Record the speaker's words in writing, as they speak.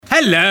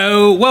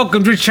Hello,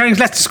 welcome to Richard Herring's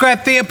Leicester Square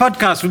Theatre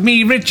podcast with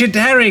me, Richard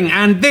Herring,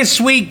 and this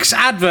week's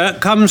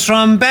advert comes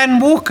from Ben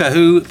Walker,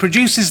 who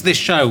produces this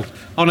show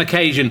on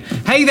occasion.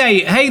 Hey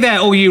there,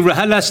 all you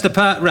Leicester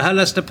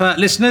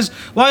listeners.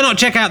 Why not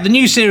check out the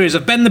new series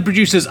of Ben the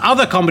Producer's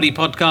other comedy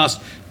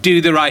podcast, Do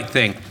the Right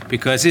Thing,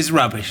 because it's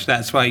rubbish.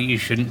 That's why you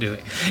shouldn't do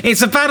it.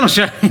 It's a panel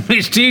show in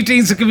which two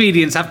teams of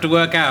comedians have to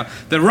work out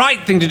the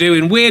right thing to do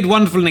in weird,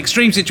 wonderful and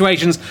extreme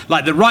situations,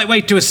 like the right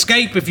way to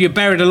escape if you're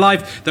buried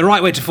alive, the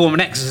right way to form an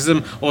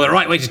exorcism, or the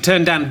right way to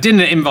turn down a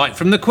dinner invite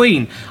from the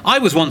Queen. I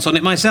was once on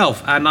it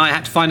myself, and I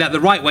had to find out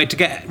the right way to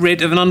get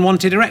rid of an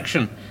unwanted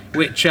erection,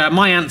 which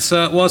my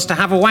answer was to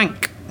have a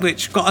wank,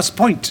 which got us a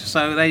point.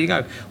 So there you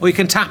go. Or you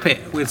can tap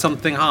it with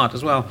something hard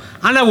as well.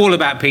 I know all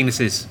about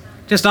penises.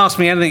 Just ask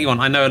me anything you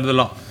want. I know a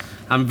lot.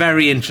 I'm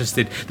very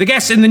interested. The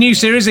guests in the new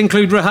series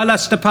include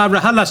Leicester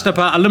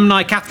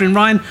alumni Catherine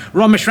Ryan,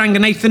 Ramesh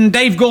Ranganathan,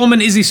 Dave Gorman,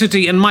 Izzy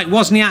Sooty and Mike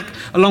Wozniak,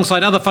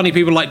 alongside other funny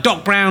people like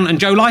Doc Brown and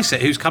Joe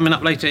Lycett, who's coming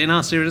up later in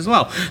our series as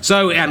well.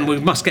 And we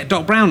must get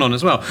Doc Brown on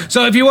as well.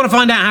 So if you want to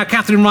find out how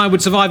Catherine Ryan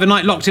would survive a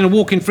night locked in a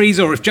walk-in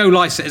freezer, or if Joe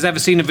Lycett has ever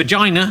seen a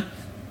vagina,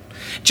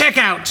 check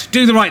out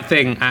Do the Right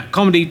Thing at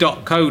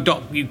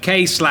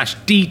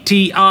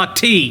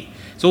comedy.co.uk/DTRT.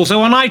 It's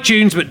also on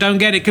iTunes, but don't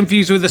get it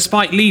confused with the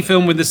Spike Lee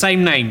film with the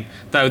same name,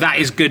 though that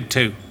is good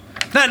too.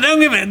 Don't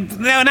give it.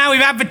 Now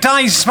we've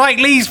advertised Spike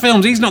Lee's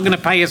films. He's not going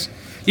to pay us.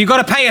 You've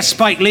got to pay us,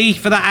 Spike Lee,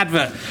 for that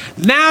advert.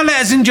 Now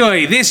let us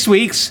enjoy this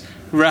week's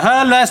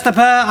Leicester.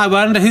 I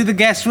wonder who the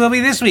guest will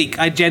be this week.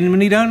 I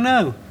genuinely don't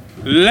know.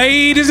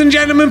 Ladies and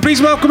gentlemen,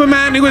 please welcome a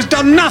man who has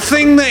done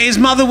nothing that his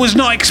mother was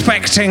not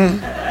expecting.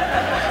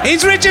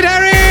 It's Richard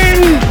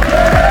Herring!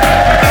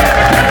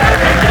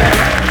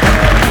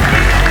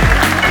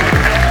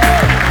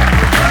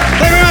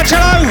 Hello!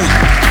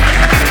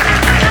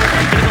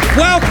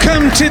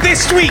 Welcome to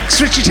this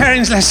week's Richard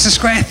Herring's Leicester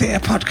Square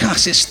Theatre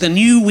podcast. It's the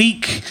new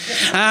week.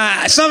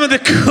 Some of the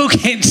cool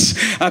kids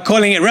are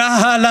calling it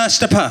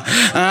Leicester.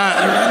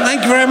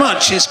 Thank you very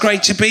much. It's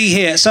great to be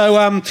here. So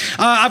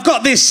I've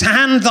got this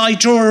hand that I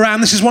draw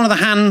around. This is one of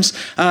the hands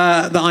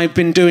that I've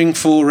been doing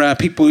for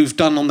people who've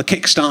done on the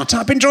Kickstarter.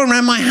 I've been drawing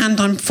around my hand.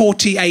 I'm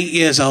 48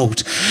 years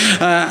old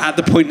at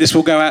the point this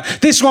will go out.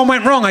 This one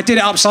went wrong. I did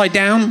it upside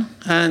down.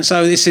 And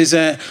so this is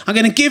I'm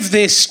going to give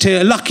this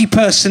to a lucky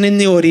person in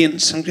the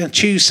audience. I'm going to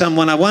choose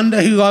someone. I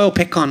wonder who I'll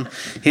pick on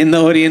in the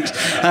audience.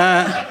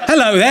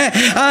 Hello there.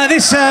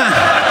 This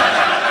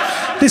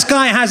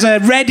guy has a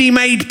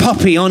ready-made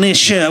poppy on his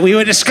shirt. We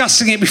were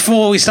discussing it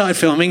before we started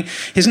filming.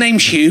 His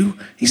name's Hugh.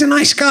 He's a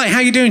nice guy. How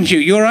you doing, Hugh?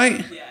 You all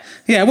right? Yeah.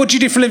 Yeah. What do you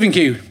do for a living,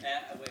 Hugh? I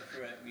work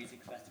for a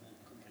music festival company.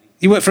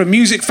 You work for a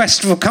music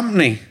festival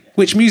company. Yeah.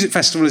 Which music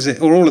festival is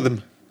it, or all of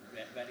them?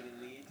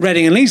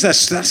 Reading and Leeds,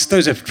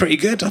 those are pretty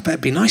good. I bet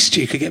it'd be nice if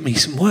you could get me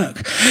some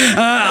work.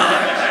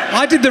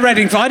 I did the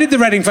Reading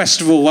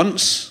Festival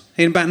once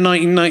in about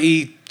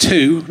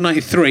 1992,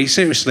 93,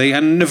 seriously,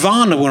 and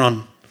Nirvana were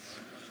on.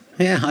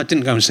 Yeah, I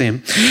didn't go and see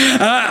him.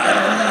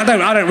 I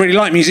don't really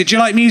like music. Do you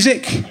like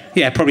music?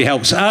 Yeah, it probably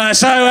helps. I'm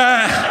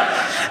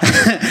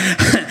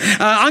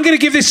going to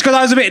give this because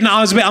I was a bit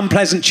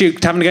unpleasant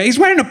chuked having to go. He's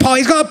wearing a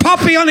poppy. He's got a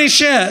poppy on his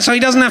shirt, so he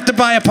doesn't have to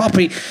buy a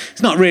poppy.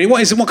 It's not really.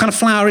 What is it? What kind of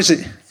flower is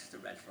it?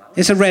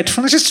 It's a red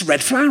flower. It's just a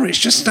red flower. It's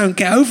just don't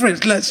get over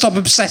it. Let's stop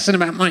obsessing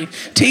about my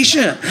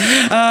T-shirt.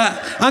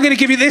 I'm going to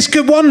give you this.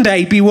 Could one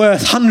day be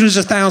worth hundreds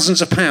of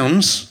thousands of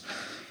pounds.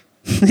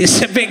 It's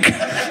a big.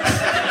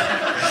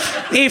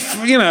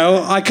 If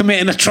I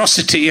commit an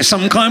atrocity of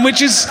some kind,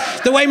 which is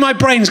the way my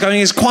brain's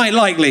going, is quite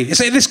likely.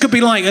 This could be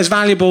like as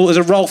valuable as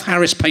a Rolf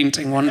Harris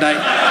painting one day.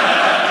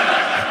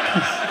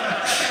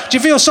 Do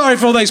you feel sorry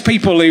for all those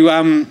people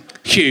who?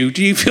 Hugh,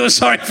 do you feel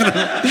sorry for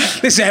them?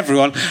 This is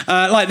everyone.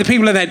 Like the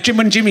people in there,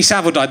 when Jimmy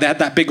Savile died, they had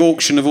that big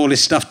auction of all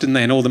his stuff, didn't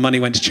they? And all the money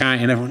went to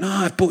charity, and everyone,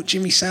 I've bought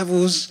Jimmy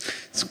Savile's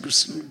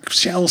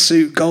shell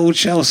suit, gold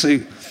shell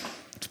suit.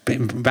 It's a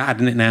bit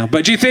bad, isn't it, now?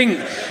 But do you think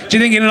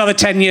in another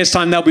 10 years'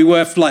 time they'll be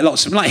worth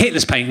lots of,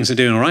 Hitler's paintings are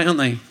doing all right, aren't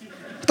they?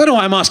 I don't know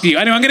why I'm asking you.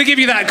 Anyway, I'm going to give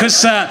you that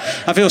because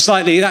I feel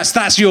slightly,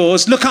 that's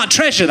yours.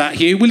 Treasure that,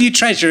 Hugh. Will you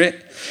treasure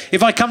it?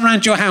 If I come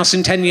round to your house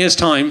in 10 years'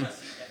 time,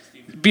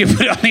 be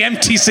put on the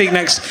empty seat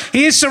next.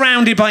 He is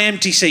surrounded by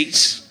empty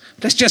seats.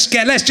 Let's just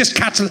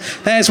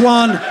there's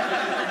one.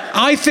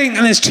 I think,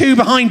 and there's two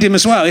behind him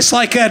as well. It's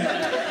like a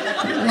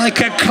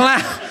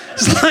cloud.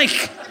 It's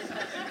like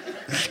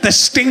the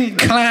stink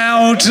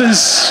cloud.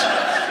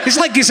 It's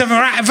like it's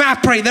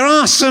evaporate. There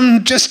are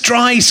some just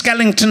dry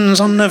skeletons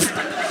on the.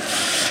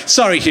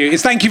 Sorry, Hugh.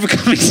 Thank you for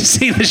coming to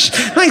see the show.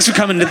 Thanks for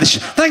coming to the show.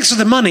 Thanks for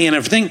the money and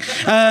everything.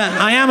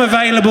 I'm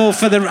available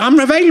for the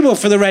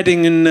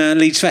Reading and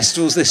Leeds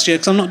festivals this year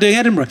because I'm not doing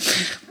Edinburgh.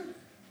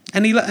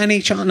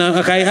 Any chance? No.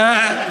 Okay.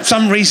 For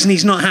some reason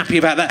he's not happy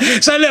about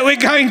that. So look, we're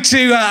going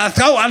to.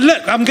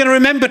 I'm going to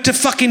remember to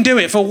fucking do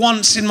it for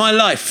once in my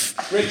life.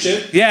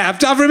 Richard. Yeah,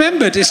 I've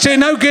remembered. It's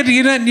no good.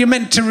 You're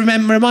meant to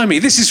remind me.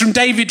 This is from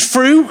David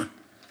Frew.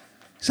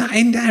 Is that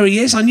in there? He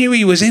is. I knew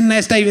he was in.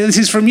 There's David. This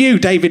is from you,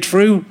 David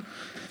Frew.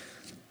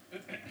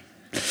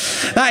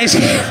 That is.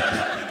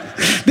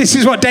 This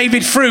is what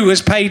David Frew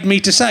has paid me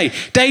to say.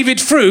 David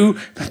Frew,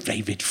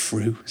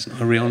 it's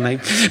not a real name,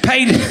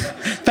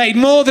 paid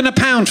more than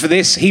 £1 for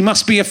this. He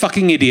must be a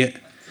fucking idiot.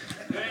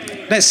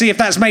 Let's see if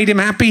that's made him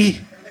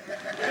happy.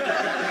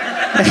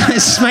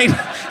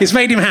 It's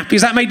made him happy.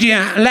 Has that made you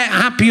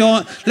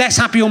less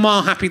happy or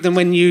more happy than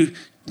when you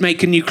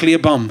make a nuclear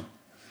bomb?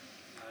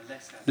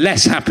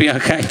 Less happy,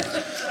 okay.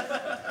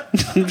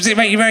 Does it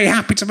make you very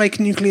happy to make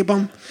a nuclear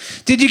bomb?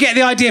 Did you get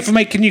the idea for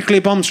making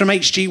nuclear bombs from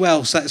H.G.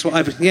 Wells? That's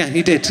what yeah,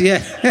 he did, yeah.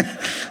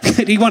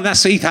 He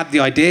had the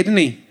idea, didn't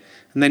he?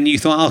 And then you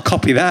thought, I'll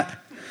copy that.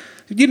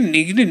 You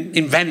didn't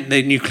invent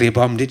the nuclear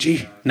bomb, did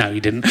you? No, you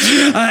didn't.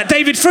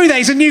 David Frew,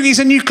 he's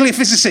a nuclear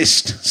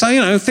physicist.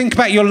 So, think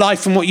about your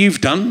life and what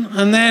you've done,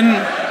 and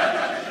then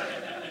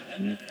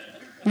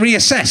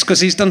reassess,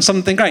 because he's done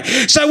something great.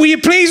 So will you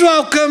please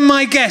welcome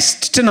my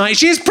guest tonight?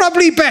 She is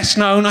probably best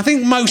known, I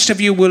think most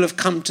of you will have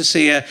come to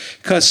see her,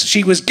 because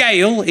she was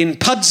Gail in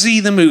Pudsey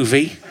the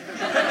movie.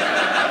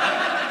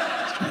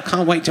 I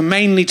can't wait to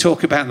mainly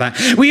talk about that.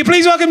 Will you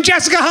please welcome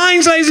Jessica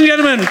Hynes, ladies and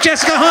gentlemen?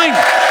 Jessica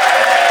Hynes.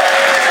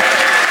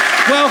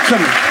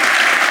 Welcome.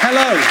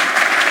 Hello.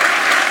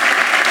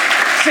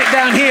 Sit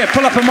down here,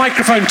 pull up a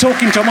microphone,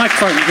 talking to a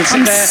microphone. You can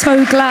sit there. I'm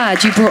so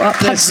glad you brought up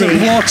Pudsey. There's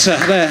some water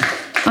there.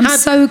 I'm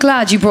so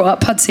glad you brought up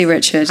Pudsey,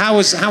 Richard. How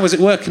was it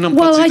working on Pudsey?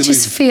 Well, I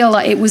just feel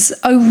like it was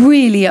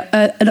really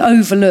an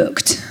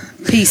overlooked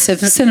piece of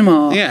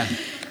cinema. Yeah.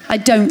 I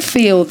don't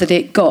feel that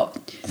it got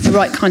the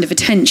right kind of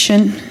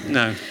attention.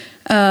 No.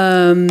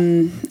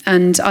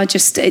 And I'm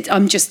just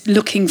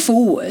looking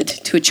forward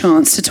to a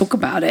chance to talk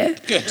about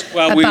it. Good.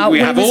 Well, we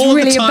have all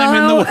the time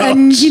in the world.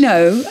 And,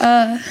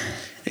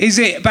 is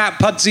it about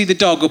Pudsey the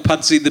dog or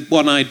Pudsey the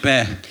one-eyed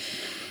bear?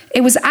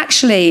 It was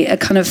actually a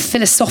kind of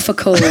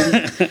philosophical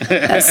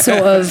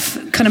sort of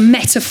kind of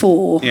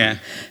metaphor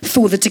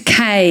for the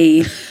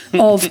decay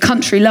of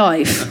country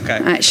life,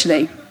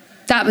 actually.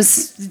 That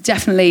was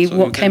definitely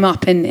what came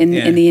up in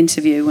the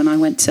interview when I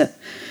went to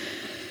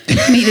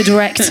meet the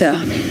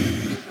director.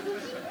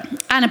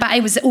 And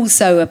it was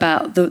also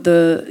about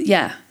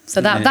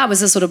so that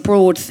was a sort of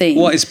broad theme.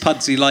 What is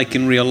Pudsey like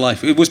in real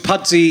life? Was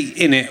Pudsey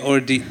in it,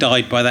 or had he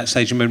died by that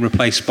stage and been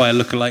replaced by a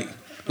lookalike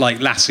like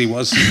Lassie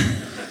was?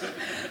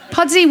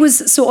 Pudsey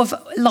was sort of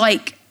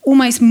like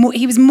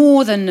he was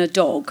more than a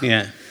dog.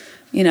 Yeah.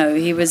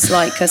 He was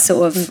like a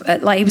sort of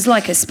he was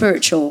like a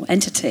spiritual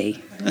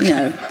entity.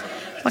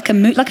 Like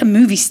a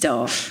movie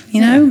star.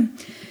 Yeah.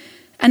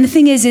 And the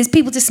thing is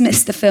people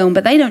dismiss the film,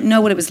 but they don't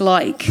know what it was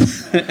like.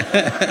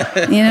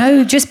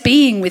 Just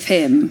being with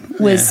him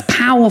was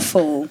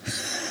powerful.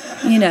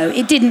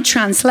 It didn't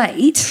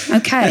translate.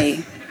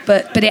 Okay.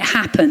 But it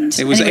happened.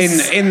 It was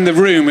in the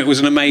room. It was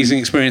an amazing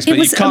experience, but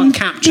you can't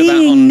capture that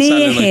being on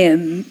near cellular.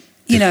 him,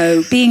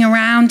 being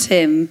around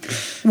him,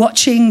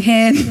 watching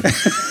him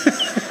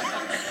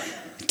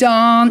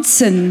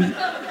dance, and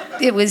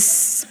it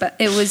was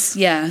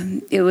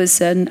an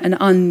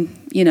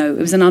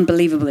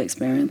unbelievable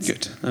experience.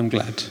 Good, I'm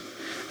glad.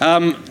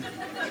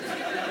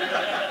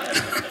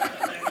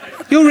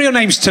 Your real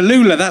name's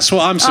Tallulah, that's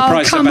what I'm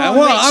surprised about.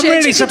 Richard, I'm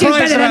really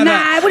surprised about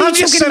that. What are I'm you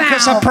just talking about?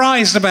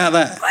 surprised about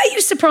that. Why are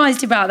you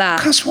surprised about that?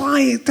 Because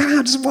why?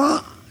 Dad's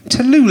what?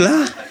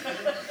 Tallulah?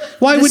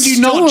 Why would you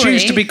not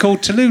choose to be called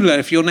Tallulah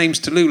if your name's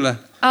Tallulah?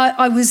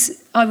 I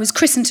was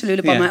christened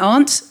Tallulah by my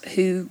aunt,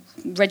 who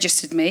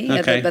registered me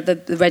at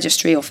the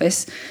registry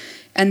office.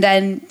 And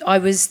then I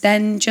was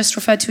just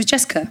referred to as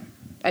Jessica.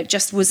 It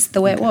just was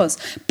the way it was.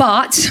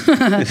 But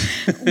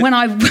when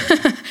I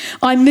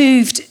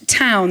moved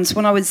towns,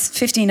 when I was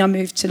 15, I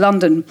moved to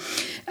London.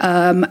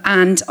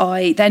 And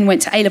I then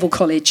went to A-level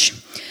college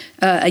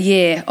a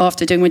year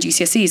after doing my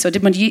GCSEs. So I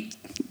did my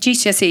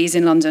GCSEs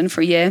in London for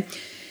a year.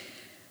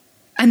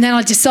 And then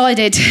I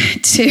decided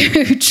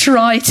to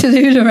try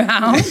Tallulah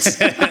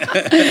out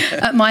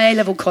at my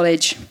A-level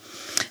college.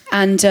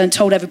 And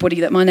told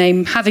everybody that my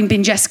name, having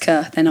been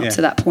Jessica, then up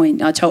to that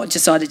point, I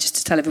decided just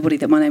to tell everybody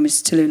that my name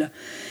was Tallulah.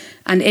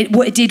 And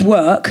it did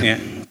work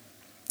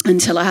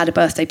until I had a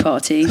birthday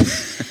party.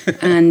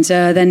 And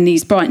then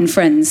these Brighton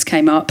friends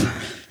came up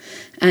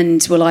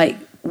and were like,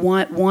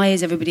 why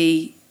is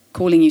everybody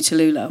calling you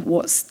Tallulah?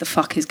 What the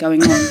fuck is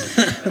going on?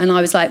 And I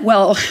was like,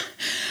 well,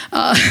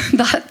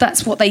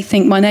 that's what they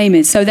think my name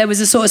is. So there was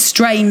a sort of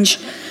strange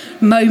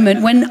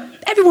moment when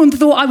everyone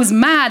thought I was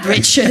mad,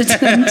 Richard.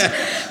 And,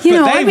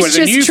 I was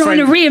just trying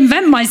to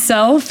reinvent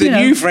myself. The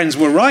new friends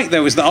were right.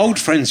 There was the old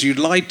friends you'd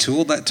lied to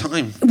all that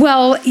time.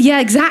 Well,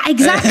 yeah, exactly.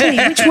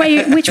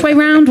 Which way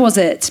round was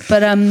it?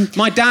 But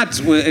my dad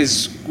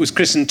was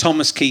christened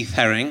Thomas Keith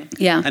Herring.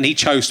 Yeah. And he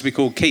chose to be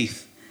called Keith.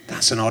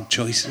 That's an odd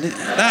choice, isn't it?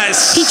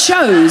 He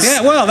chose.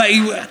 Yeah. Well,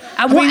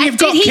 you've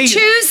got did he Keith.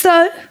 choose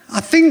though? I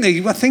think.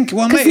 Well,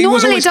 Because mate,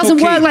 normally it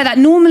doesn't work like that.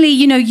 Normally,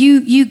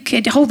 you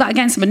could hold that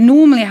against them. But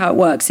normally, how it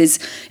works is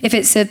if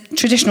it's a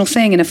traditional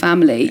thing in a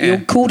family,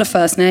 you're called a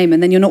first name,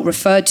 and then you're not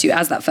referred to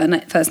as that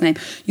first name.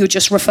 You're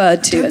just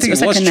referred to as your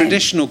second name. I think it was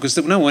traditional because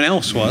no one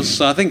else was.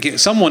 So I think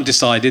someone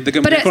decided they're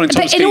going to be calling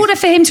Thomas Keith. But in order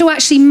for him to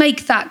actually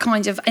make that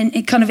kind of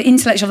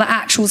intellectual, that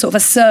actual sort of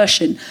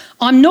assertion,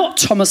 I'm not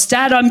Thomas,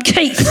 Dad. I'm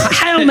Keith.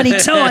 How many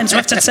times do I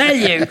have to tell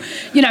you?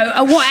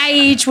 At what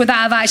age would that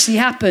have actually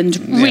happened?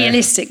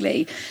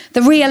 Realistically.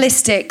 The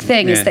realistic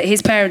thing is that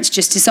his parents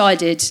just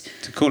decided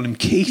to call him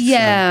Keith.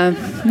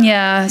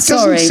 Yeah.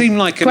 Sorry. Doesn't seem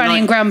like Granny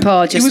and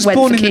Grandpa just went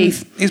for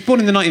Keith. He was born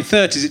in the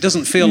 1930s. It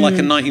doesn't feel like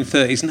a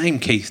 1930s name,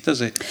 Keith,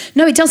 does it?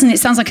 No, it doesn't. It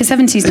sounds like a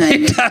 70s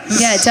name. It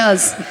does. Yeah, it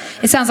does.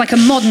 It sounds like a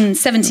modern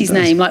 70s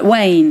name, like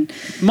Wayne.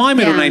 My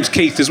middle name's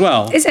Keith as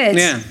well. Is it?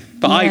 Yeah.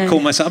 But I call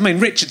myself. I mean,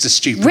 Richard's a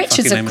stupid.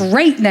 Richard's a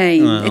great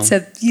name. Well, it's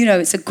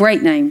a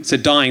great name. It's a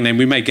dying name.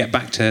 We may get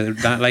back to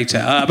that later.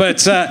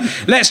 But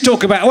let's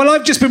talk about. Well,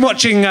 I've just been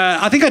watching.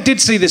 I think I did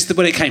see this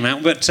when it came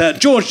out. But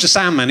George the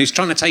Sandman, who's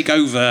trying to take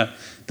over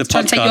the podcast.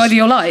 Trying to take over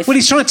your life. Well,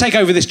 he's trying to take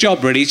over this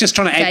job. Really, he's just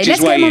trying to edge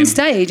his way in. Let's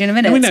get him on stage in a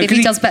minute. See if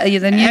he does better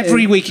than you.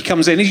 Every week he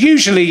comes in.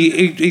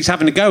 He's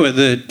having a go at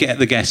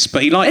the guests,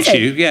 but he likes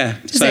you. Yeah.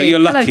 So you're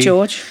lucky. Hello,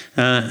 George.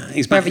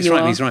 He's back. He's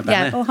right back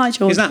there. Oh, hi,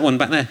 George. Is that one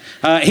back there?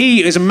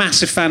 He is a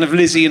massive fan of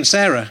Lizzie and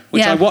Sarah,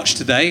 which I watched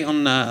today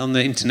on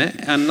the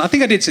internet, and I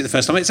think I did see it the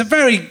first time. It is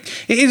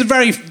a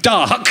very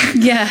dark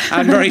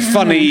and very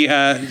funny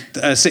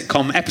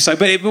sitcom episode,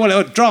 but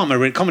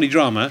comedy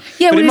drama.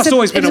 Yeah, but it must have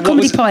always been a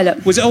comedy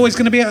pilot. Was it always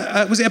going to be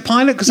was it a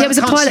pilot? It was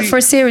a pilot for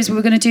a series we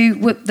were going to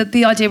do.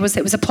 The idea was that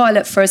it was a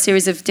pilot for a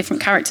series of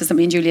different characters that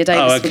me and Julia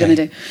Davis were going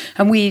to do,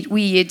 and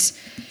we had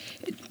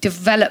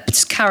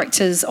developed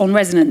characters on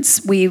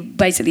Resonance. We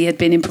basically had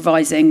been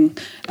improvising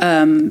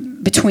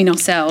between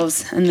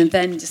ourselves, and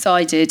then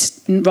decided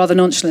rather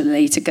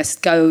nonchalantly to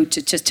just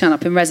turn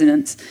up in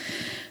Resonance,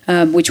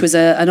 which was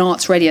an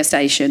arts radio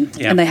station,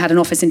 and they had an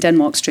office in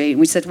Denmark Street. And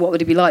we said, what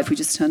would it be like if we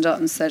just turned up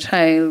and said,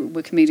 hey,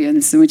 we're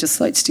comedians and we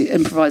just like to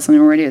improvise on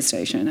your radio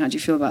station. How do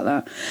you feel about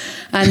that?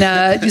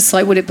 And just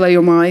like, would it blow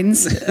your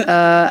minds?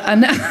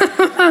 And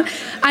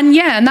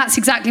that's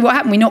exactly what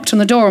happened. We knocked on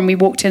the door and we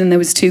walked in, and there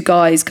was two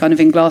guys kind of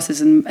in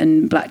glasses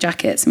and black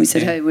jackets, and we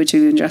said, hey, we're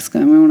Julie and Jessica,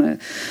 and we want to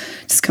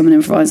just come and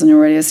improvise on your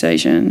radio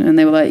station. And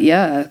they were like,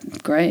 yeah,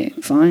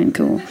 great, fine,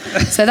 cool.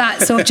 So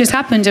that sort of just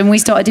happened, and we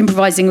started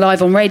improvising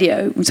live on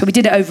radio. So we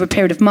did it over a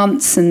period of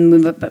months, and we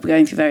were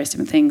going through various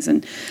different things,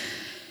 and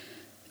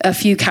a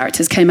few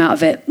characters came out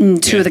of it.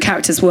 And two of the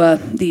characters were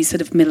these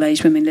sort of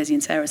middle-aged women, Lizzie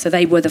and Sarah. So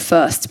they were the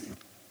first.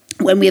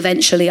 When we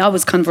eventually, I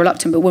was kind of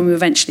reluctant, but when we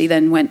eventually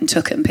then went and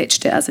took it and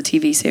pitched it as a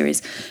TV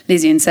series,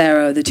 Lizzie and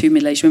Sarah, the two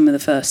middle-aged women, were the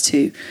first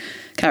two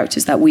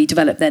characters that we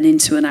developed then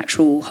into an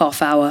actual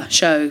half-hour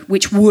show,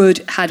 which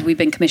would, had we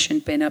been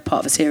commissioned, been a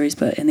part of a series,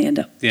 but in the end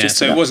up. Yeah,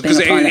 so it was because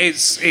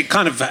it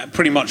kind of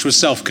pretty much was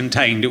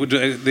self-contained. It would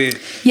the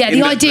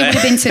idea would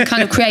have been to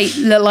kind of create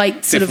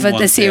like sort of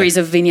a series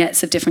of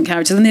vignettes of different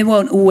characters, and they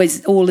weren't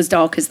always all as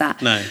dark as that.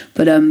 No,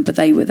 but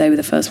they were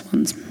the first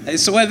ones.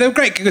 So they were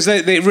great because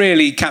they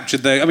really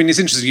captured the. I mean, it's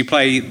interesting. You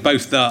play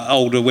both the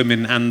older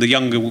women and the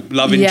younger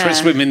love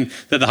interest women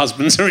that the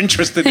husbands are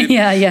interested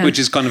in. Which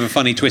is kind of a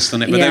funny twist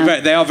on it,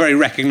 but they are very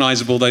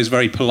recognisable. Those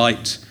very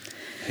polite,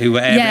 who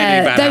were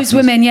those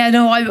women.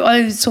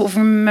 I sort of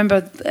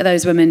remember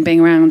those women being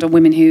around, or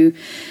women who,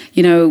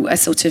 are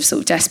sort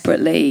of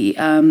desperately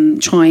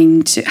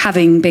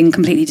having been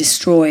completely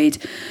destroyed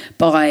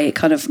by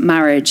kind of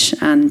marriage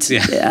and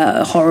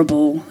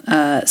horrible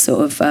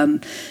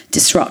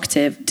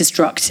destructive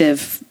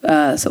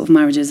sort of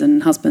marriages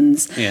and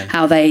husbands.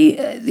 How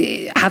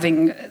they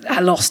having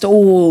lost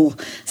all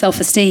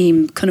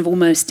self-esteem, kind of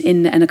almost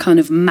in a kind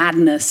of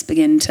madness,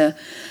 begin to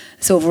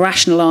sort of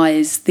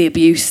rationalise the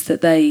abuse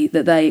that they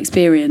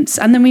experience,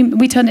 and then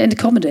we turned it into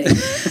comedy.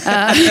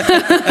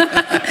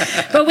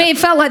 But it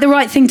felt like the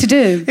right thing to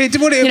do.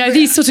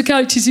 These sort of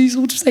characters who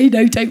sort of say,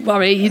 "No, don't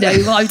worry.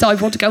 Why do you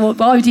want to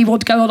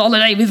go on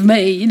holiday with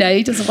me?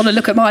 He doesn't want to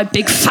look at my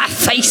big fat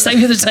face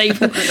over the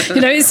table."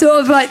 It's sort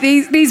of like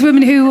these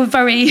women who were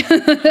very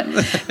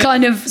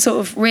kind of sort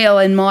of real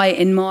in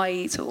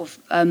my sort of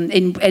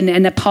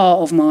in a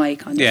part of my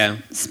kind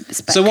of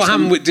spectrum. So what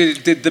happened?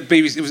 Did the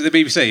BBC? Was it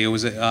the BBC or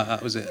was it?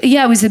 Was it?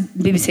 Yeah, it was the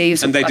BBC.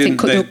 I think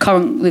the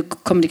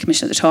Comedy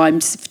Commission at the time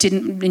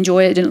didn't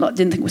enjoy it, didn't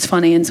think it was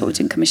funny, and sort of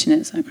didn't commission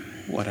it. So.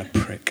 What a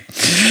prick!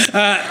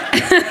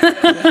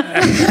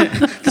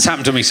 This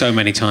happened to me so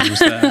many times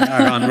that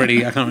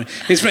I can't.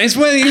 It's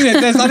well,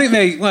 I think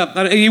they. Well,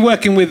 are you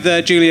working with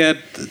Julia?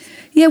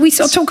 Yeah, we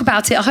sort of talk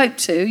about it. I hope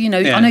to.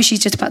 I know she's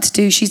just about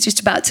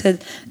to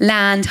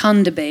land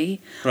Hunderby,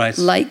 right?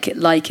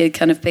 Like a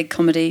kind of big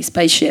comedy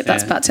spaceship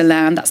that's about to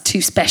land. That's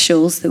two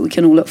specials that we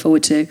can all look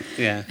forward to.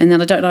 Yeah. And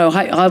then I don't know.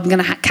 I'm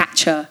going to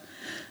catch her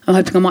I'm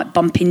hoping I might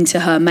bump into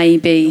her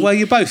maybe. Well,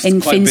 you're both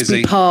in quite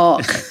Finsbury busy.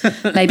 Park,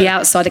 maybe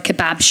outside a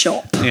kebab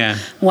shop. Yeah.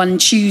 One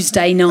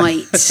Tuesday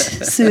night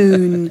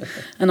soon,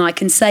 and I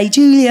can say,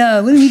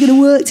 Julia, when are we going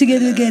to work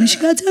together again? She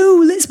goes,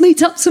 oh, let's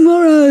meet up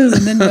tomorrow,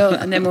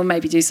 and then we'll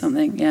maybe do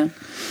something. Yeah.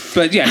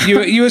 But yeah,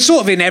 you were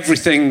sort of in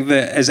everything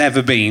that has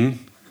ever been.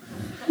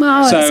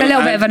 Well, it's a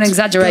little bit of an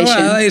exaggeration.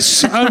 Well,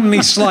 it's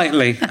only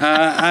slightly.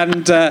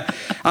 And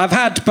I've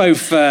had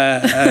both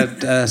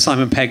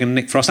Simon Pegg and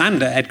Nick Frost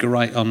and Edgar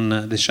Wright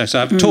on this show.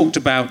 So I've talked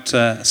about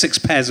 6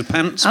 pairs of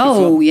pants before.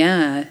 Oh,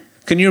 yeah.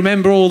 Can you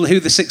remember who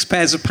the 6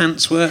 pairs of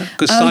pants were?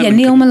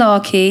 Neil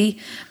Malarkey,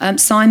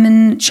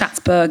 Simon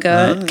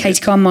Schatzberger,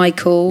 Katie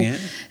Carmichael,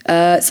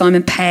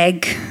 Simon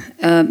Pegg,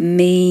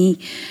 me,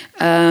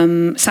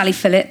 Sally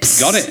Phillips.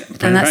 Got it.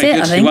 And that's very it,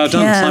 good. I think. Well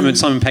done. Yeah.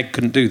 Simon Pegg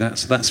couldn't do that,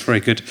 so that's very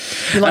good.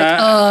 You're like,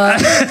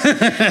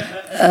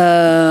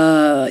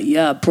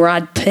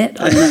 Brad Pitt.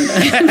 I don't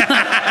know.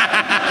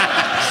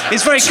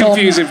 It's very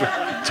confusing.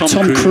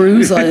 Tom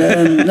Cruise. I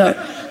don't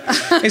know.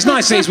 It's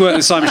nice that he's worked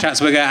with Simon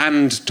Schatzberger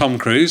and Tom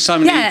Cruise. Who's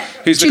do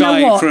the you know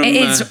guy what? from...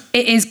 It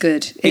is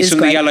good. He's from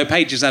great. the Yellow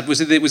Pages ad. Was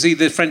he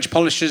the French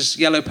Polisher's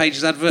Yellow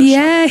Pages advert?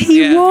 Yeah,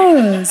 he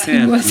was.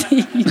 Yeah. He was.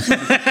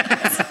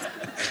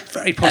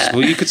 Very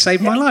possible. You could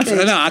save my life.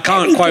 Good. No, I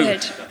can't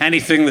quote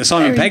anything that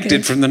Simon Pegg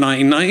did from the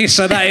 1990s.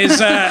 So that is...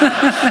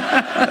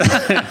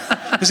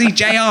 was he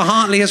J.R.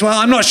 Hartley as well?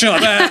 I'm not sure.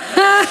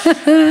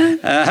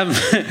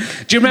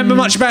 Do you remember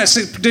much about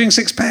doing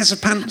 6 pairs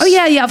of pants? Oh,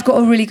 yeah, I've got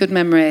a really good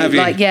memory. Have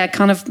you?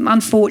 Kind of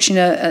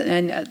unfortunate.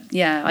 And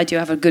I do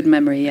have a good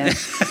memory, yeah.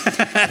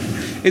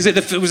 Was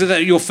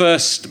it your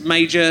first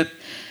major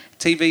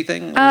TV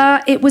thing?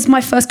 It was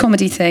my first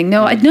comedy thing.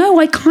 No,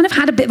 I kind of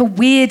had a bit of a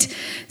weird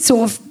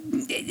sort of,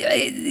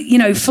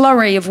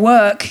 flurry of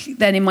work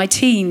then in my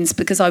teens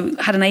because I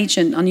had an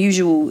agent,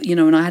 unusual,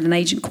 and I had an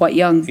agent quite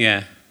young.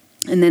 Yeah.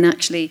 And then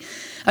actually,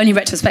 only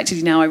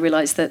retrospectively now, I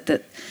realised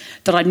that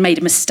I'd made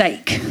a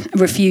mistake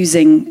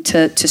refusing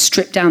to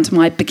strip down to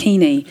my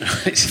bikini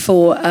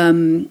for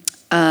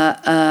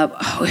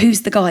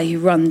who's the guy who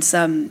runs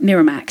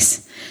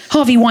Miramax?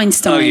 Harvey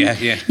Weinstein. Oh,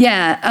 yeah.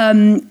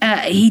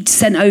 Yeah, he'd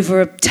sent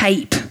over a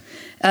tape,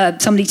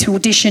 somebody to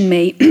audition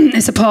me.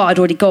 It's a part I'd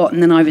already got,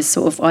 and then I'd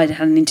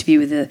had an interview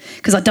with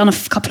because I'd done a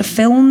couple of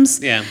films.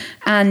 Yeah.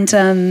 And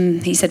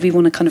he said, we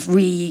want to kind of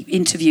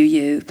re-interview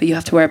you, but you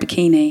have to wear a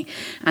bikini.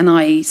 And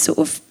I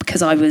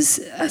because I was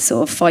a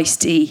sort of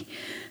feisty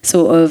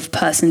sort of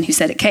person who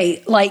said,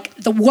 okay, like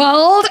the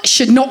world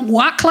should not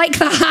work like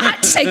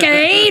that,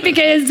 okay,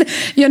 because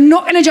you're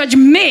not going to judge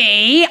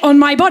me on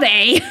my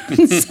body.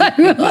 So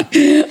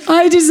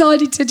I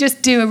decided to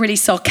just do a really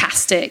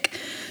sarcastic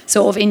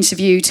sort of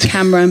interview to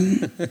camera.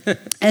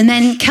 And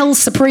then Kel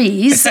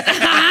Surprise,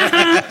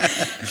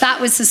 that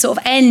was the sort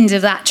of end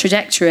of that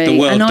trajectory. The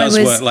world does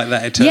work like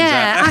that, it turns out.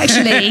 Yeah,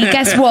 actually,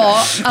 guess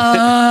what?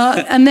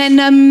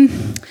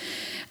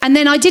 And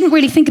then I didn't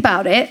really think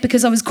about it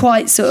because I was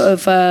quite sort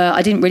of,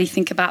 I didn't really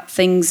think about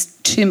things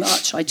too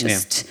much. I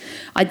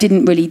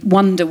didn't really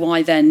wonder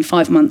why then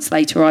 5 months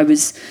later I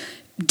was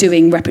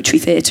doing repertory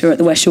theatre at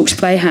the West Yorkshire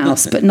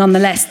Playhouse. But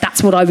nonetheless,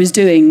 that's what I was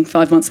doing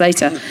 5 months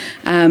later,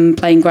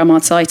 playing Grandma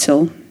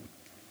Title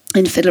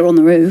in Fiddler on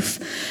the Roof.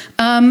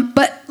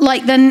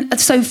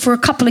 So for a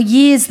couple of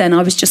years then,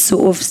 I was just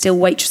sort of still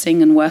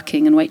waitressing and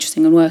working.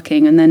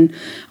 And then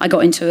I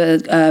got into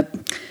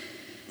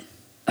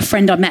a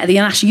friend I met at the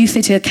National Youth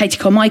Theatre, Katie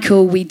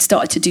Carmichael. We'd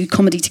started to do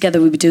comedy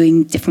together. We were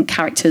doing different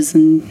characters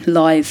and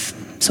live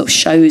sort of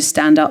shows,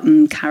 stand-up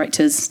and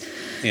characters,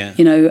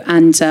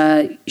 and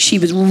she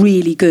was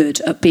really good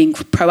at being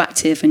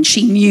proactive, and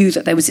she knew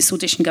that there was this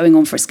audition going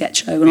on for a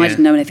sketch show, and I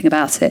didn't know anything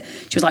about it.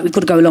 She was like, we've got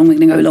to go along, we're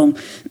going to go along.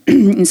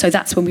 And so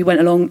that's when we went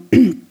along,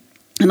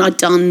 and I'd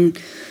done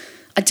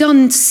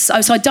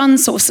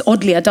sort of,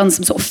 oddly, I'd done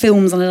some sort of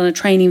films, and I'd done a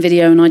training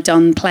video, and I'd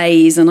done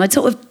plays, and I'd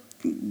sort of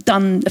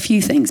done a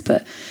few things,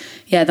 but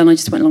then I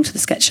just went along to the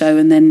sketch show,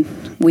 and then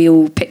we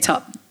all picked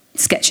up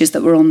sketches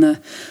that were on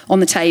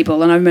the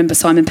table. And I remember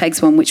Simon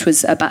Pegg's one, which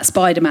was about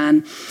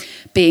Spider-Man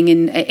being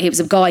in. It was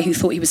a guy who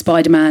thought he was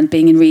Spider-Man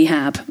being in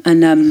rehab,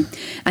 and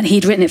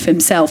he'd written it for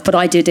himself, but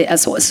I did it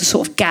as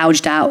sort of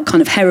gouged out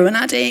kind of heroin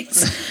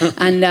addict,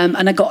 and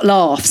I got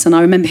laughs, and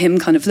I remember him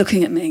kind of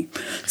looking at me,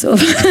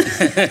 sort of,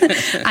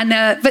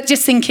 but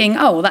just thinking,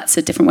 oh, that's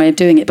a different way of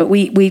doing it. But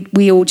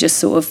we all just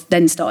sort of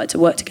then started to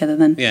work together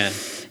then. Yeah.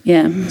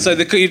 Yeah. So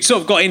you'd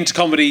sort of got into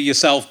comedy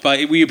yourself,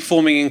 but were you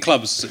performing in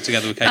clubs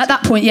together with Katie? At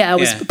that point, I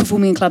was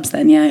performing in clubs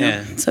then,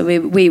 yeah. So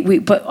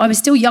but I was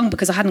still young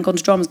because I hadn't gone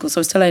to drama school, so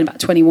I was still only about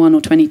 21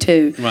 or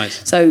 22. Right.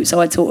 So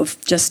I sort of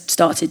just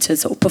started to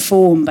sort of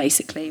perform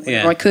basically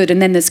whenever I could,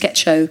 and then the sketch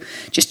show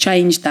just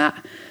changed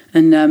that.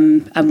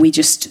 And we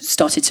just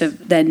started to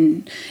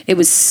then. It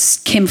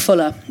was Kim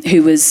Fuller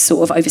who was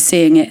sort of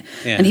overseeing it,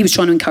 and he was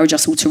trying to encourage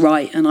us all to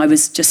write, and I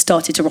was just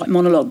started to write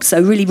monologues.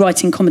 So really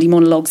writing comedy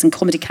monologues and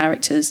comedy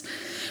characters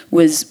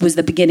was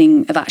the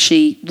beginning of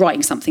actually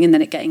writing something, and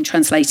then it getting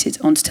translated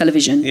onto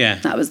television. Yeah,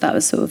 that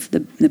was sort of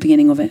the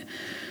beginning of it.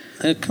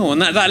 Cool.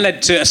 And that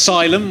led to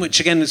Asylum, which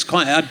again is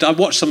quite. I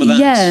watched some of that.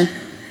 Yeah.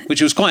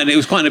 Which was quite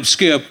an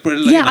obscure.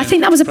 Yeah, I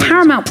think that was a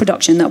Paramount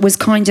production that was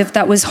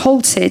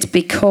halted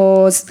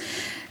because,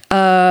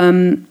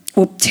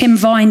 Tim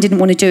Vine didn't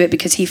want to do it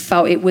because he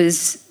felt it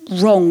was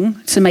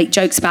wrong to make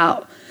jokes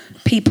about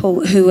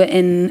people who were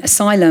in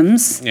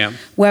asylums. Yeah.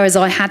 Whereas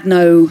I had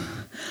no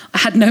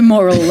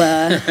moral.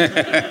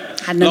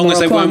 Had no as long moral as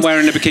they qualms. weren't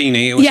wearing a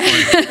bikini, it was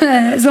fine.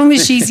 As long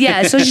as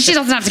so she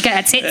doesn't have to get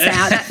her tits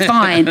out. That's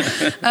fine.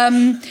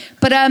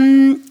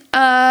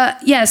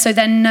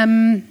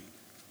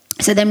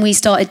 So then we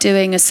started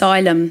doing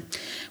Asylum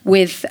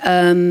with,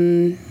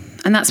 and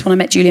that's when I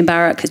met Julian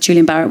Barrett, because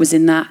Julian Barrett was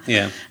in that.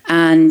 Yeah.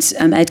 And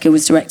Edgar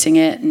was directing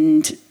it,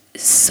 and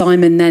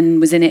Simon then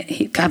was in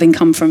it, having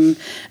come from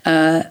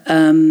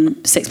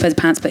Six Pairs of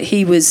Pants, but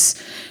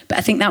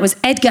I think that was,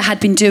 Edgar had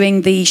been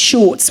doing the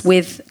shorts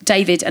with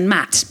David and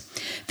Matt.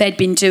 They'd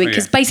been doing,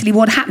 because basically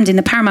what happened in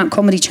the Paramount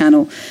Comedy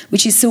Channel,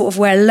 which is sort of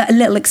where a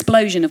little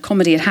explosion of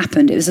comedy had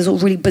happened, it was a sort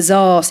of really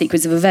bizarre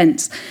sequence of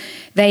events.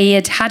 They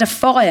had a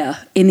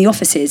fire in the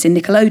offices in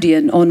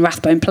Nickelodeon on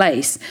Rathbone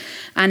Place.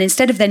 And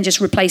instead of then just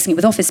replacing it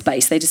with office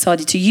space, they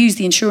decided to use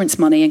the insurance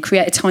money and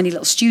create a tiny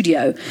little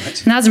studio.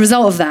 Right. And as a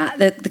result of that,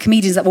 the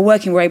comedians that were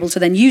working were able to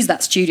then use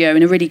that studio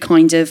in a really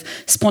kind of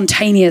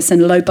spontaneous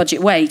and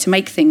low-budget way to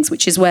make things,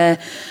 which is where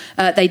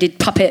they did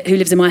Puppet, Who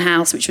Lives in My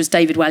House, which was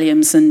David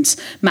Williams and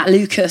Matt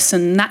Lucas.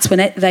 And that's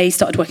when they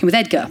started working with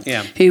Edgar,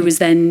 who was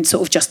then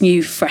sort of just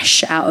new,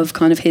 fresh out of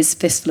kind of his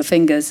fistful of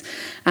fingers.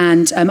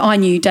 And I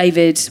knew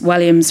David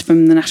Williams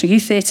from the National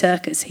Youth Theatre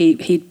because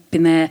he'd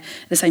been there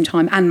at the same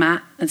time, and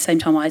Matt at the same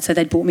time. So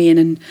they'd brought me in,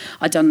 and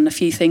I'd done a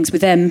few things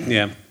with them.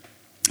 Yeah.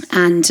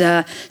 And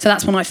so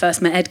that's when I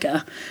first met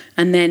Edgar.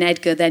 And then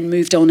Edgar then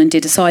moved on and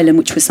did Asylum,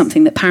 which was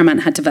something that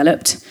Paramount had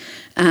developed.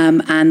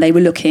 And they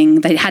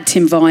had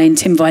Tim Vine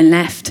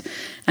left.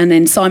 And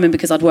then Simon,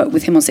 because I'd worked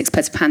with him on Six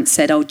Pairs of Pants,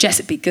 said, "Oh, Jess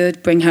would be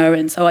good, bring her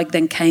in." So I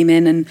then came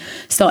in and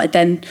started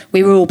then,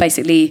 we were all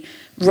basically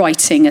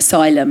writing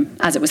Asylum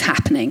as it was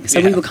happening. So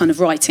we were kind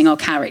of writing our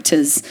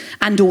characters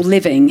and all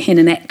living in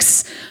an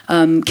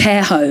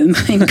care home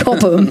in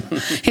Cobham.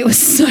 It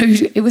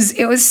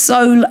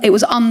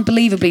was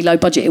unbelievably low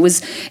budget. It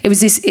was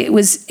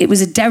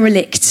a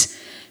derelict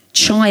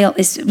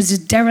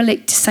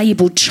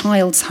disabled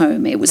child's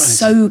home. It was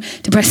so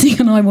depressing,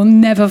 and I will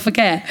never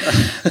forget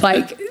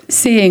like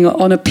seeing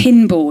on a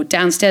pinboard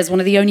downstairs one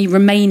of the only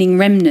remaining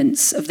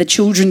remnants of the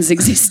children's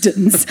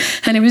existence,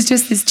 and it was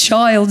just this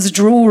child's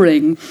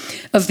drawing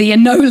of the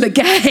Enola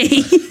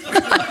Gay.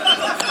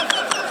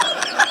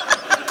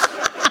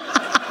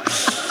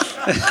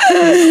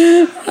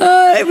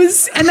 It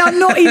was, and I'm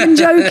not even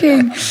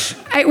joking,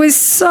 it was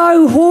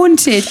so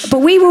haunted, but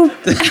we were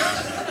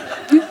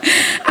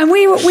and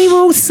we were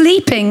all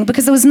sleeping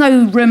because there was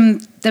no room,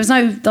 there was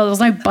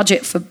no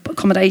budget for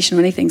accommodation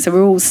or anything, so we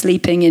were all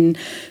sleeping in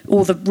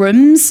all the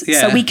rooms.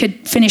 So we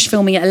could finish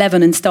filming at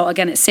 11 and start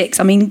again at 6.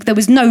 I mean, there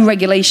was no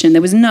regulation,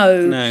 there was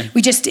no.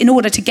 We just, in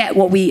order to achieve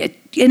what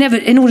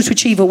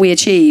we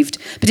achieved,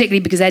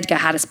 particularly because Edgar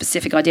had a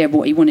specific idea of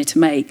what he wanted to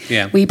make,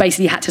 we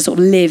basically had to sort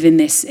of live in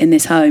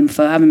this home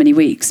for however many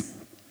weeks.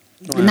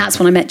 Wow. And that's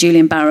when I met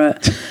Julian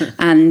Barrett,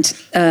 and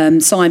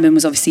Simon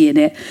was obviously in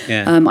it.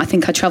 I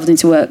think I travelled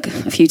into work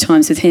a few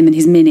times with him and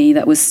his Mini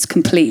that was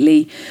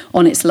completely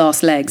on its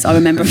last legs. I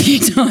remember a few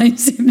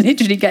times him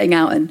literally getting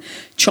out and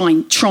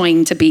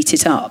trying to beat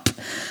it up.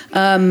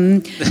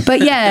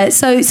 But yeah,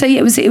 so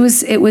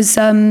it was,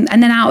 and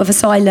then out of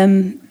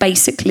Asylum,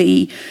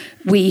 basically,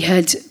 we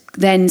had.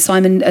 Then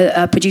Simon,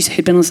 a producer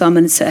who'd been on Asylum,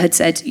 had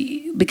said,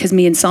 because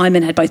me and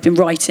Simon had both been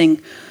writing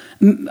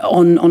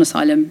on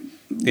Asylum.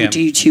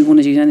 Do you two want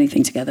to do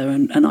anything together?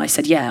 And I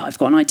said, yeah, I've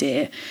got an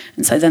idea.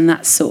 And so then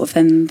that's sort of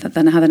then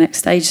how the next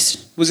stage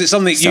was it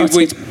something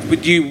started.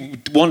 you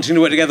wanting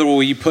to work together, or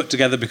were you put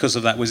together because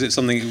of that? Was it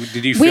something,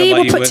 did you feel we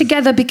like were put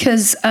together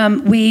because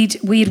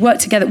we'd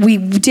worked together. We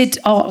did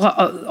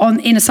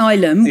in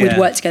Asylum, we'd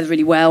worked together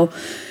really well.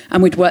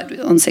 And we'd worked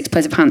on Six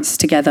Pairs of Pants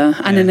together.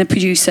 And then the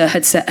producer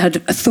had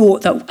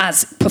thought that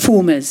as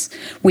performers,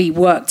 we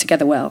worked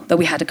together well, that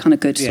we had a kind of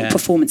good sort of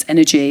performance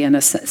energy and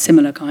a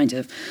similar kind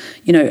of,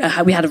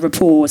 we had a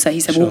rapport. So he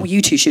said, well,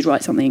 you two should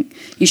write something.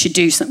 You should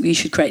do something. You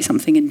should create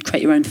something and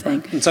create your own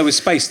thing. And so with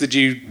Space, did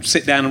you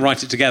sit down and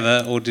write it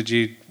together, or did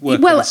you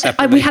work on it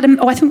separately?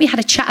 I think we had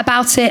a chat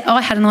about it.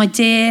 I had an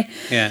idea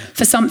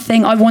for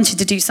something. I wanted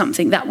to do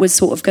something that was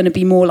sort of going to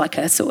be more like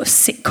a sort of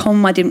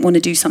sitcom. I didn't want to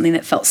do something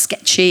that felt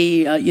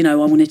sketchy. I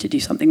wanted to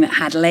do something that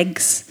had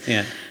legs.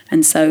 Yeah.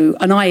 And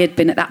I had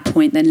been at that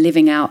point then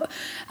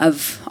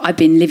I'd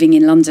been living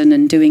in London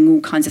and doing all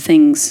kinds of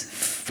things.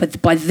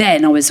 By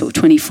then I was sort of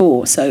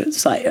 24. So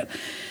it's like,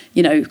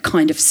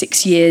 kind of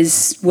 6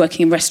 years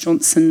working in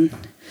restaurants and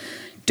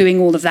doing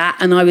all of that.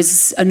 And I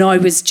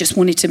was just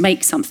wanted to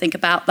make something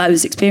about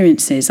those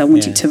experiences. I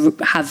wanted to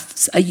have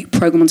a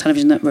program on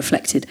television that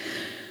reflected,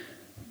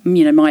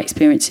 my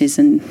experiences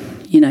and,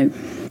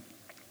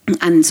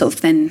 and sort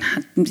of then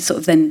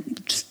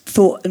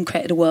thought and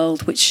created a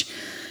world which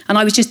And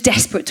I was just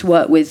desperate to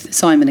work with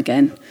Simon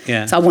again.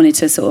 Yeah. So I wanted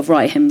to sort of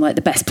write him like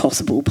the best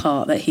possible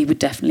part that he would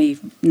definitely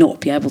not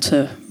be able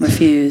to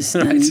refuse.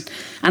 Right.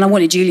 And I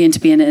wanted Julian to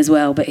be in it as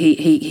well, but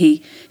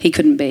he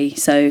couldn't be.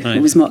 So Right.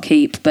 it was Mark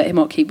Heap, but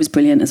Mark Heap was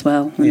brilliant as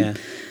well. And, Yeah.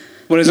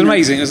 Well, it was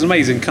an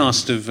amazing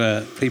cast of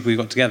people you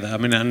got together. I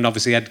mean, and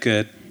obviously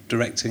Edgar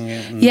directing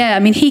it. Yeah, I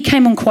mean, he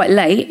came on quite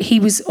late. He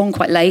was on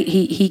quite late.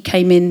 He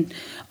came in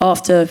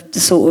after the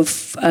sort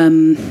of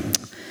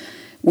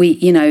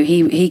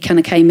he kind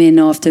of came in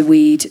after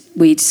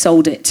we'd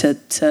sold it to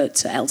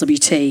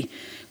LWT.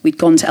 We'd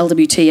gone to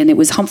LWT, and it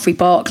was Humphrey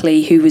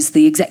Barclay who was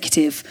the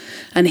executive,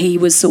 and he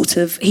was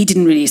he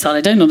didn't really say, I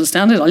don't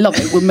understand it, I love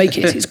it, we'll make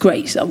it, it's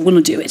great, I want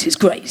to do it, it's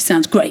great, it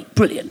sounds great,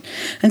 brilliant.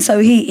 And so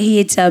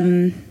he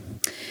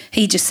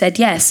just said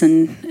yes,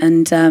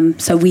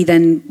 and so we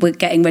then were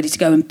getting ready to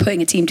go and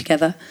putting a team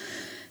together,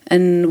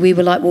 and we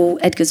were like, well,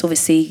 Edgar's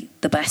obviously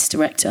the best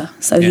director,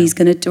 so he's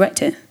going to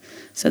direct it.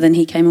 So then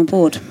he came on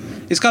board.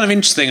 It's kind of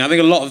interesting. I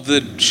think a lot of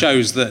the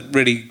shows that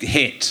really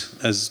hit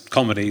as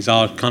comedies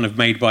are kind of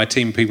made by a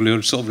team of people who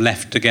are sort of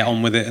left to get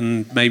on with it,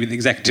 and maybe the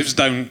executives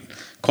don't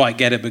quite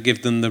get it, but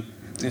give them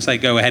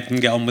go ahead and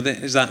get on with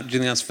it. Do you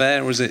think that's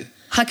fair, or is it?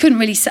 I couldn't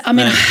really say. I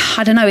mean, no.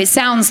 I don't know. It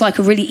sounds like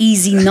a really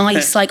easy,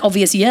 nice, like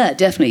obvious. Yeah,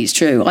 definitely it's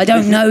true. I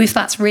don't know if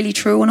that's really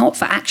true or not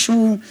for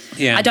actual.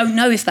 Yeah. I don't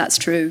know if that's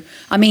true.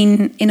 I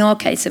mean, in our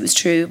case, it was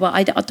true, but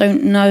I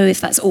don't know if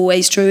that's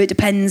always true. It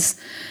depends.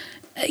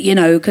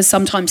 Because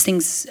sometimes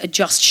things are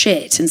just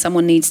shit and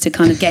someone needs to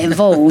kind of get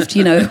involved,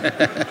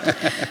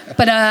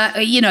 But,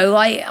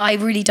 I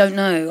really don't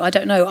know. I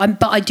don't know.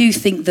 But I do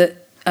think that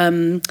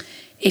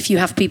if you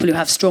have people who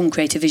have strong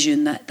creative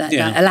vision, that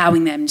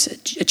allowing them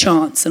a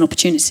chance, an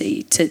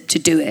opportunity to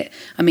do it,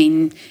 I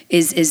mean,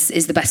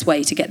 is the best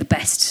way to get the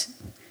best,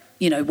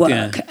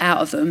 work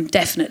out of them,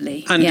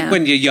 definitely. And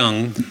when you're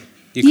young...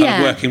 You're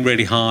kind of working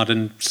really hard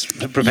and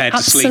prepared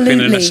to sleep in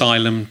an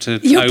asylum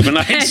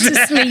overnight. Prepared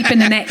to sleep in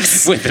the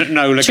next with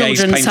Enola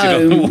Gays painted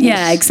home. on the walls.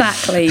 Yeah,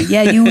 exactly.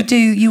 Yeah, you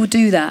will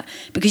do that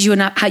because you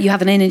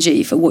have an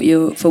energy for what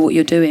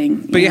you're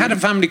doing. But you had a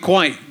family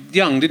quite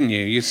young, didn't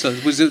you?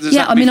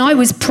 I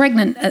was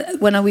pregnant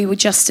when we were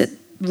just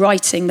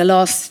writing the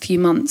last few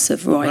months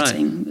of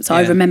writing. Right. So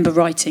I remember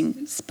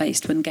writing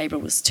Spaced when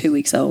Gabriel was 2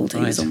 weeks old. He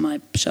was on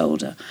my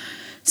shoulder.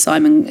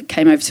 Simon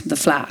came over to the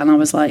flat and I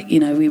was like,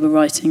 we were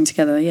writing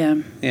together, yeah.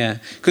 Yeah,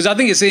 because I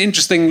think it's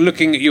interesting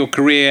looking at your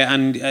career,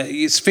 and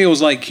it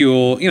feels like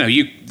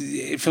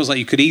it feels like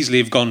you could easily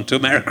have gone to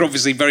America.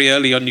 Obviously, very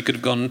early on you could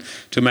have gone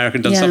to America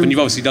and done stuff, and you've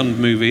obviously done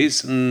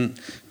movies.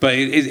 But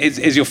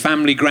is your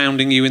family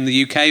grounding you in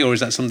the UK, or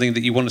is that something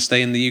that you want to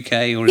stay in the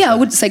UK? Or I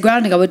wouldn't say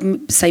grounding. I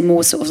would say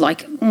more sort of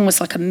like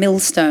almost like a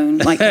millstone,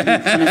 like kind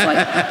of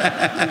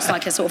like almost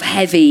like a sort of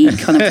heavy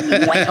kind of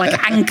weight,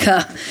 like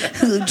anchor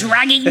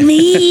dragging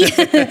me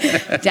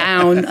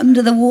down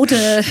under the water.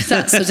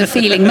 That sort of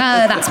feeling.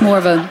 No, that's more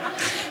of a.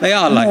 They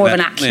are like more that. of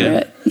an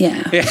accurate,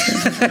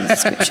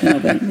 description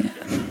of it. Yeah.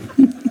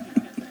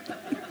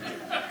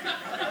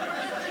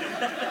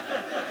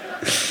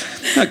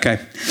 Okay.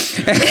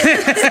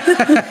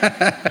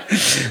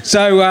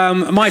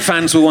 So my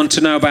fans will want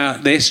to know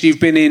about this. You've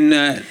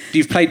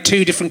played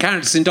 2 different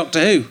characters in Doctor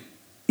Who.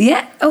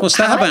 Yeah. Oh, what's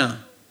that about?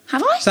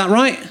 Have I? Is that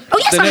right? Oh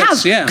yes, I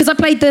have. Yeah. Because I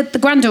played the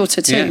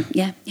granddaughter too.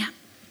 Yeah.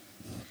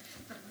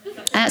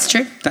 That's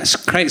true. That's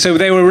great. So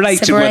they were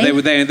related.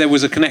 There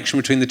was a connection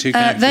between the 2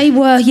 characters. They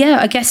were,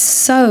 I guess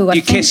so.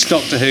 You kissed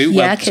Doctor Who.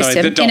 Yeah, I kissed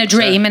him in a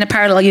dream in a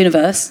parallel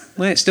universe.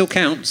 Well, it still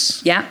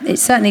counts. Yeah, it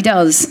certainly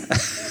does.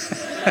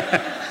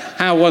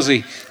 How was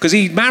he? Because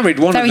he married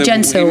one of the... Very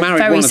gentle,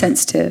 very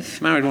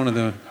sensitive. Married one of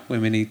the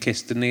women he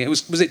kissed, didn't he?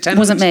 Was it Tennant?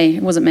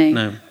 It wasn't me.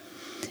 No.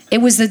 It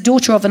was the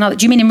daughter of another...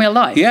 Do you mean in real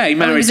life? Yeah, he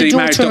married the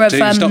daughter of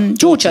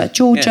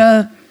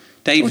Georgia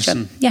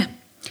Davison. Yeah.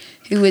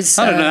 Who was...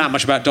 I don't know that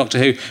much about Doctor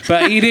Who,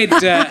 but he did...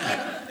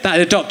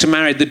 the Doctor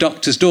married the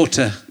Doctor's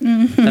daughter.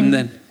 Mm-hmm. And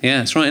then... Yeah,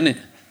 that's right, isn't it?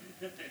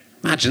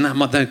 Imagine that.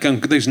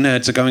 Those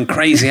nerds are going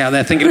crazy out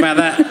there thinking about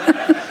that.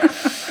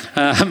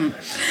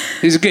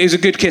 He's a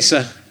good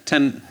kisser.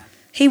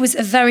 He was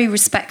a very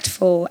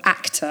respectful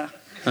actor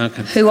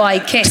who I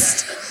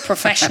kissed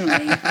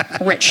professionally,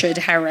 Richard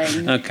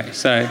Herring. Okay,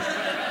 so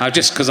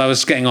just because I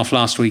was getting off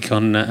last week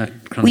on...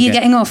 Were you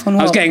getting off on what?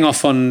 I was getting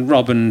off on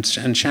Rob and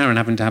Sharon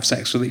having to have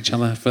sex with each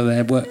other for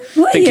their work.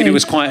 Thinking it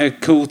was quite a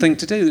cool thing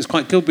to do. It was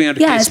quite cool being able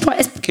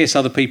to kiss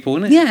other people,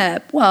 isn't it? Yeah,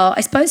 well,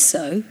 I suppose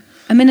so.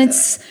 I mean, I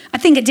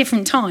think at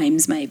different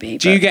times, maybe.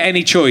 Do you get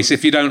any choice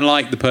if you don't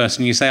like the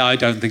person? You say, I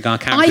don't think our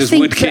characters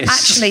would kiss.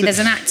 Actually, there's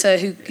an actor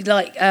who,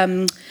 like,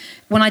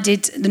 when I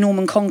did The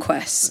Norman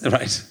Conquest,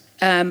 right,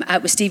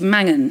 with Stephen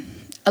Mangan,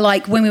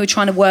 like when we were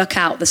trying to work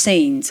out the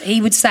scenes,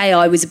 he would say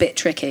I was a bit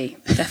tricky,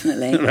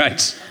 definitely.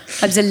 Right.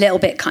 I was a little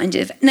bit kind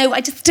of... No, I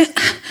think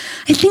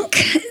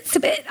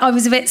I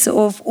was a bit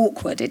sort of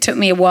awkward. It took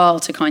me a while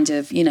to kind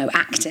of,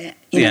 act it,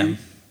 you know.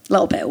 A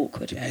little bit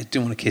awkward. Yeah, you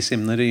don't want to kiss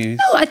him, though, do you?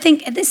 No, I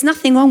think there's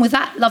nothing wrong with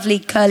that lovely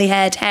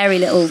curly-haired, hairy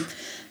little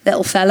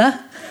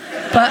fella.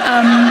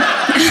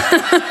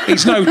 But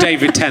he's no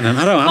David Tennant.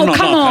 I'm not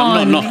come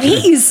knocking. I'm not knocking.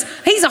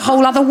 He's a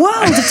whole other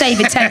world of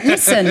David Tennant.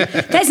 Listen,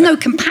 there's no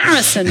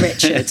comparison,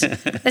 Richard.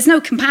 There's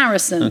no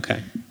comparison.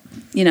 Okay.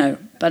 You know,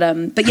 but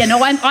yeah,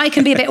 no, I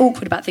can be a bit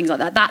awkward about things like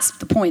that. That's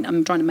the point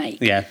I'm trying to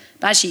make. Yeah.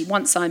 But actually,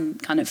 once I'm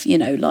kind of, you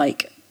know,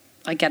 like,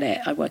 I get it,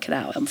 I work it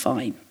out, I'm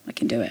fine, I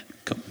can do it.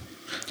 Cool.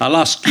 I'll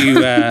ask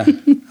you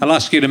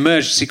an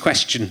emergency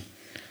question.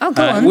 Oh,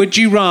 go on. Would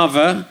you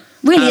rather?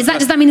 Really?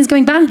 Does that mean it's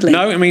going badly?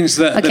 No, it means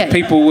that the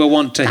people will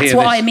want to hear this. That's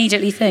what I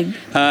immediately think.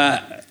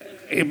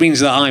 It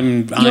means that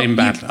I'm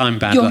bad. I'm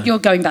bad. You're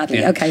going badly.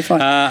 Yeah. Okay,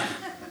 fine.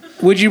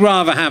 Would you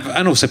rather have,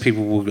 and also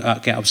people will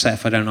get upset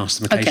if I don't ask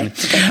them occasionally.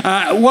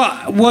 Okay.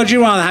 What would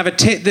you rather have, a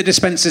tit that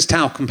dispenses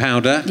talcum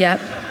powder,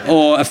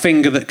 or a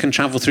finger that can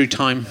travel through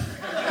time?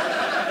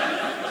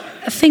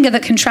 A finger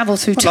that can travel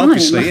through time.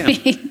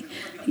 Obviously,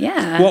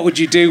 yeah. What would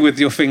you do with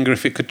your finger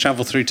if it could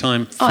travel through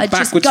time? I'd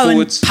Backwards, just go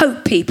forwards? and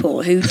poke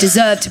people who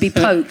deserve to be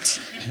poked.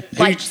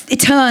 Like,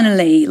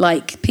 eternally,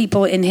 like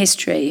people in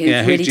history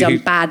who've really done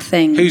bad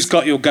things. Who's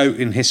got your goat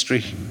in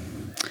history?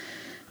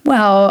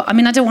 Well, I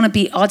mean, I don't want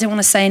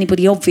to say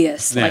anybody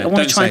obvious. Yeah, like, I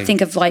want to try and think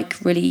of like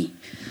really.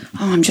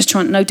 Oh, I'm just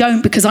trying. No,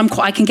 don't, because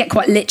I can get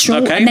quite literal,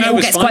 and then it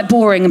all gets quite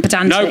boring and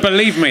pedantic. No,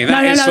 believe me,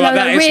 that is what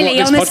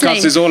this honestly.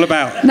 podcast is all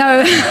about.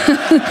 No,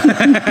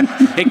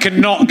 it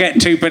cannot get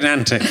too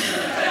pedantic.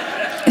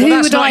 Well,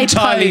 that's not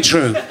entirely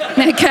true.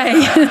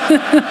 Okay.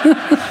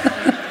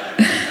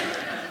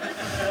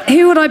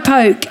 Who would I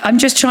poke? I'm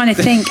just trying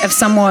to think of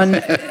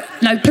someone.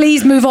 No,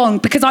 please move on,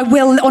 because I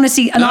will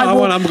honestly. And I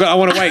want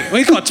to wait.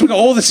 We've got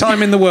all the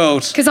time in the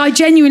world. Because I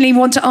genuinely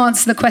want to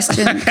answer the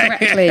question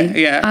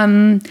correctly.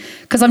 Yeah.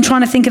 Because I'm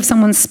trying to think of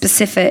someone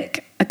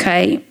specific.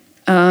 Okay.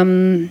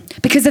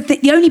 Because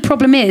the only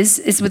problem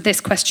is with this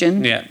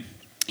question. Yeah.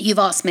 You've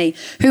asked me,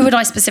 who would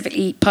I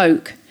specifically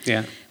poke?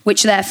 Yeah.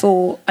 Which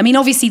therefore, I mean,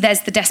 obviously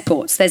there's the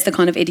despots, there's the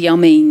kind of Idi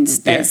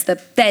Amins,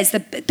 there's the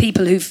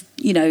people who've,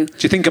 you know. Do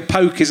you think a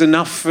poke is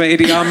enough for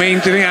Idi Amin?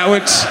 Do you think that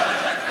would?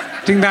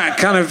 Do you think that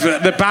kind of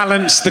the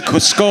balance, the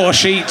score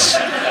sheet?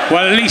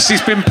 Well, at least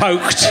he's been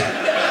poked.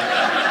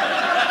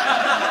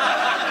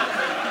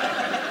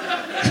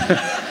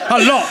 A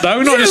lot,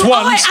 though, not just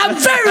once. I am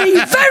very,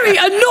 very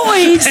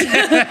annoyed.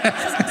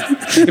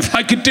 If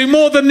I could do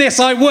more than this,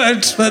 I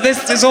would. But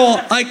this is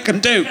all I can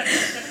do.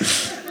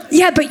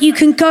 Yeah, but you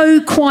can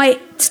go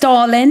quite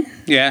Stalin.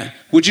 Yeah.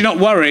 Would you not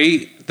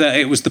worry that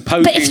it was the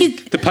poking?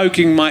 The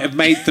poking might have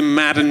made them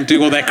mad and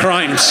do all their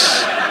crimes.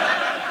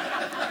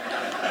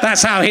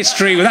 That's how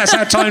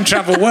time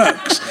travel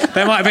works.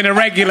 There might have been a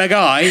regular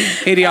guy,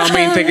 Idi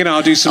Amin, thinking,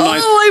 I'll do some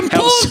nice... I'm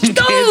poked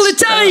all the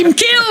time.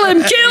 Kill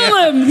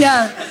him.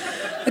 Yeah.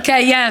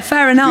 Okay, yeah,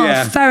 fair enough.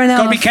 Yeah. Fair enough.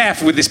 Got to be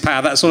careful with this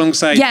powder, that's all I'm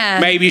saying. Yeah.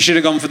 Maybe you should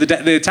have gone for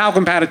the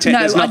talcum powder tip. No,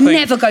 I'd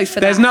never go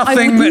for that. There's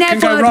nothing that can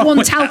go wrong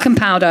with that. I would never want talcum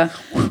powder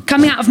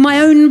coming out of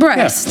my own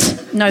breast.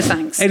 Yeah. No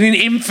thanks. In an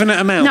infinite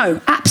amount?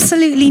 No,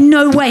 absolutely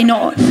no way.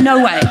 No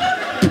way.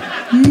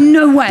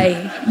 No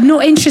way.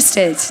 Not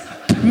interested.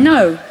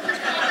 No.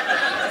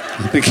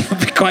 I think it'll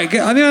be quite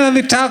good. I know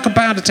the talcum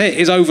powder tit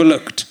is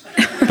overlooked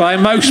by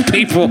most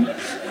people.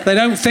 They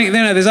don't think,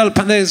 there's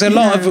a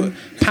lot of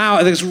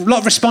power, there's a lot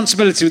of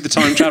responsibility with the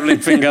time travelling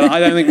finger that I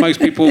don't think most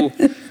people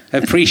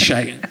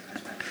appreciate.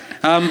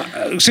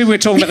 So we're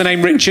talking about the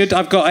name Richard.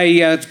 I've got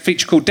a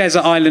feature called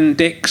Desert Island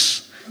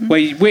Dicks.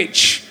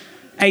 Which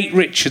 8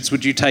 Richards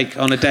would you take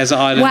on a desert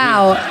island?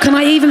 Wow, can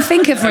I even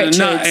think of Richards?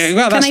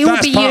 That's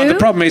part of the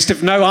problem.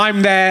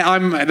 I'm there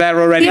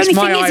already. The only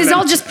thing is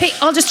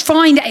I'll just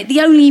find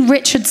the only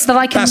Richards that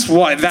I can. That's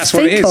what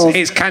it is.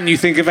 It's can you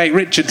think of 8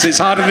 Richards? It's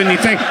harder than you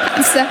think.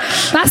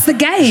 That's the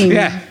game.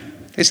 Yeah,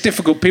 it's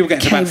difficult. People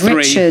get to about 3.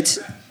 Richard.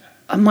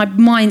 My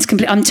mind's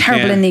complete. I'm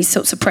terrible in these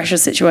sorts of pressure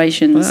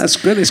situations. Well, that's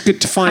good. It's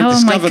good to discover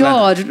that. Oh my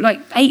God, like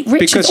 8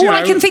 Richards. All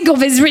I can think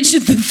of is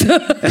Richard III.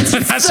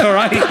 That's all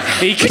right.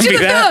 He can Richard be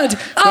there. III.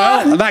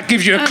 Well, that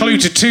gives you a clue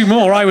to 2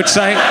 more, I would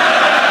say.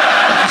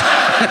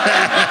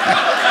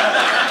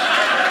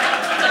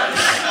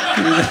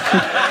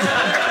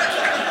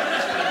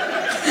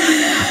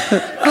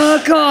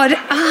 Oh God.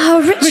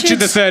 Oh, Richard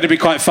III would be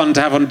quite fun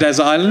to have on a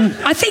desert island.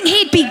 I think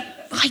he'd be.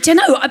 I don't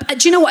know.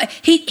 Do you know what?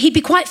 He'd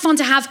be quite fun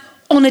to have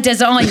on a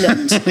desert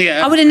island.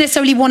 Yeah. I wouldn't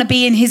necessarily want to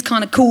be in his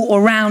kind of court or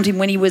around him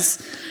when he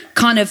was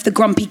kind of the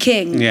grumpy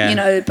king, you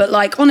know, but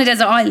like on a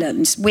desert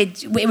island,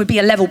 it would be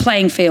a level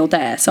playing field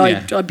there, so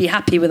I'd be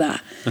happy with that.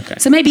 Okay.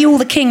 So maybe all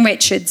the King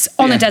Richards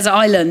on a desert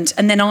island,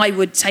 and then I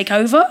would take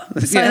over.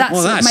 So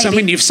I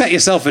mean, you've set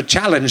yourself a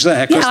challenge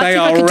there, because they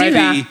are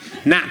already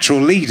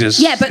natural leaders.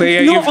 Yeah, but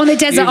not on a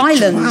desert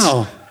island.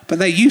 Wow. But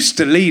they're used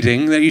to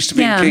leading. They're used to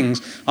being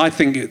kings. I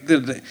think.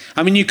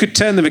 You could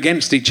turn them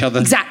against each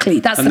other. Exactly.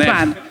 That's the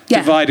plan.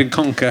 Divide and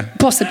conquer.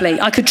 Possibly.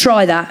 I could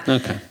try that.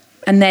 Okay.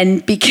 And then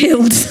be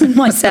killed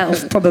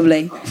myself,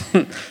 probably.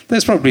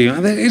 There's probably.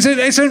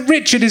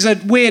 Richard is a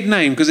weird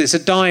name because it's a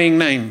dying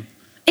name.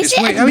 Is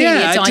it weird. really Oh,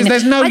 yeah, a dynamic?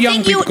 there's no I young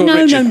think people called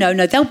Richard.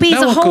 No. There'll be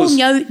No a one whole calls-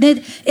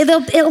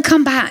 it'll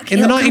come back. In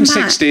the It'll come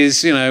back.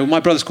 1960s, my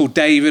brother's called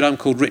David, I'm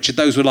called Richard.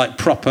 Those were like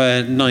proper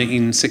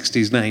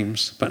 1960s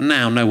names. But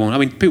now no one. I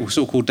mean, people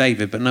still call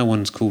David, but no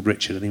one's called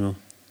Richard anymore.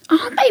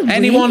 Aren't they really?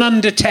 Anyone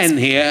under 10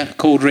 here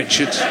called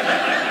Richard?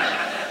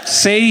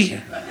 See?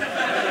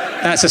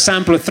 That's a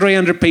sample of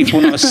 300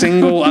 people, not a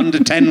single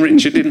under 10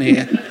 Richard in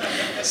here.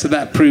 So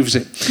that proves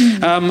it.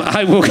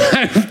 I will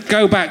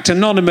go back to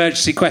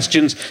non-emergency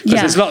questions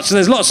because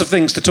there's lots of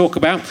things to talk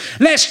about.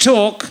 Let's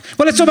talk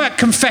about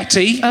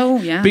confetti.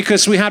 Oh, yeah.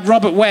 Because we had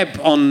Robert Webb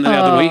on the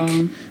other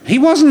week. He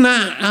wasn't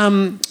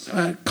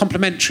that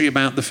complimentary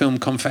about the film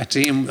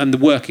Confetti and the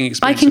working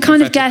experience. I can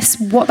kind of Confetti. guess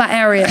what that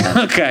area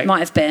might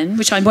have been,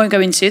 which I won't go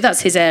into.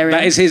 That's his area.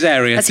 That is his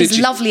area. That's his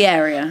lovely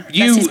area.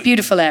 That's his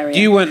beautiful area.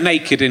 You weren't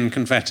naked in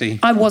Confetti.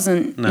 I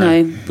wasn't,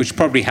 no. Which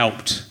probably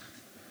helped.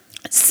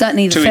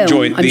 Certainly the to film,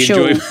 enjoy I'm the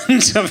sure.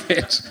 enjoyment of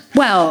it.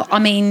 Well, I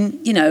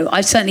mean,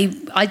 I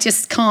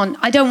just can't.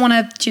 I don't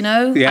want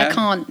to, Yeah. I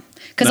can't.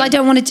 Because I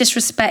don't want to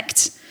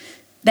disrespect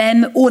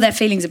them or their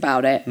feelings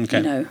about it,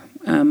 Okay.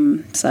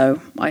 So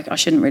I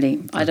shouldn't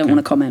really, I don't want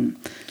to comment.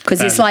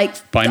 Because it's like...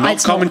 By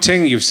not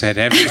commenting, you've said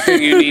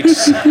everything you need to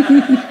say.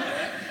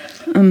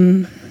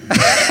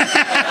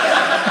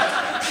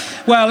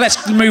 Well,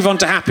 let's move on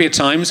to happier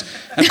times.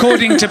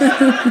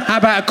 How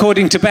about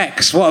according to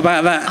Bex? What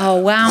about that? Oh,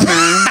 wow,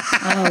 man.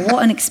 Oh,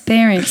 what an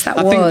experience that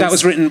was. I think that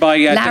was written by...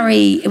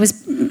 Larry, it was...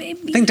 I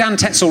think Dan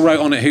Tetzel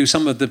wrote on it, who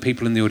some of the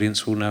people in the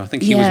audience will know. I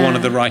think he was one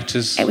of the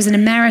writers. It was an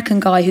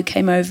American guy who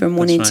came over and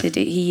wanted to...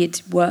 He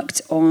had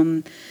worked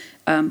on...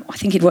 I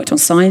think he'd worked on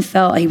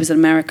Seinfeld. He was an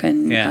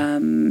American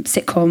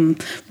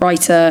sitcom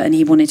writer, and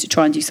he wanted to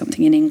try and do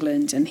something in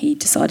England, and he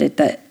decided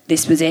that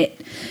this was it,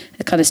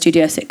 a kind of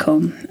studio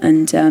sitcom,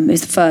 and it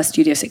was the first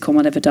studio sitcom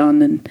I'd ever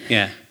done, and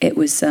it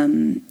was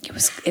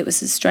a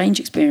strange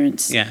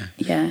experience. Yeah.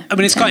 I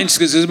mean, it's quite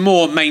interesting because there's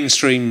more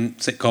mainstream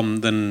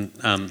sitcom than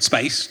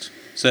Spaced,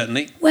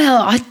 certainly.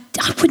 Well, I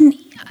wouldn't.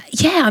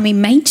 Yeah, I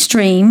mean,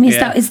 mainstream is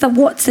that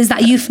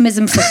a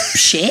euphemism for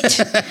shit?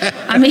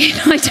 I mean,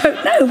 I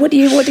don't know. What do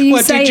you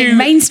say?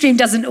 Mainstream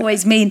doesn't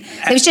always mean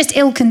it was just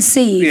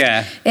ill-conceived.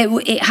 Yeah,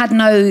 it had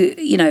no,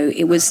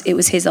 it was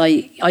his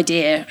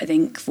idea, I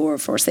think, for a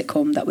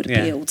sitcom that would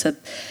appeal to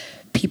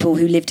people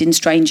who lived in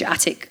strange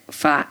attic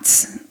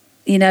flats.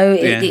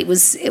 It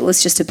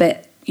was just a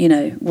bit,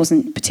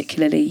 wasn't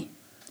particularly,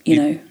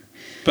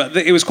 But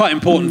it was quite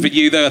important for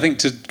you, though, I think,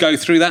 to go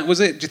through that, was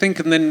it? Do you think?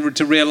 And then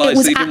to realise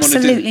that you didn't want to do...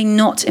 It was absolutely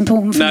not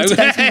important for me to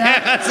go through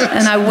that.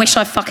 And I wish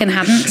I fucking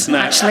hadn't,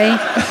 actually.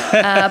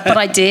 But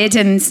I did,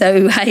 and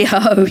so,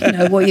 hey-ho,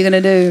 what are you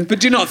going to do? But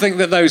do you not think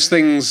that those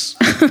things...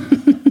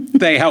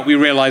 they help you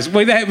realise...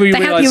 Well, they help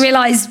you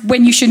realise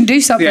when you shouldn't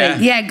do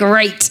something. Yeah,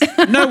 great.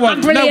 No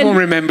one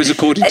remembers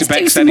according to Bex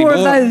Let's do some anymore.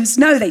 more of those.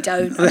 No, they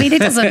don't. I mean,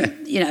 it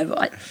doesn't,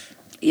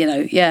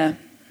 yeah.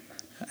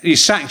 You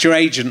sacked your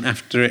agent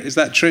after it. Is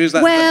that true?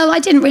 Well, I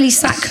didn't really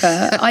sack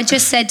her. I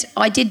just said,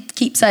 I did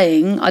keep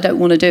saying I don't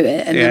want to do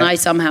it. And then I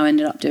somehow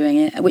ended up doing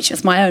it, which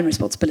was my own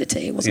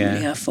responsibility. It wasn't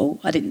really her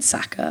fault. I didn't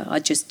sack her.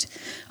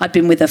 I'd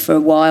been with her for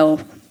a while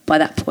by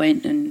that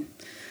point, and,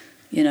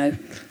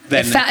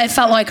 it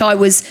felt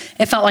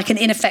like an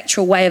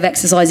ineffectual way of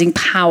exercising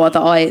power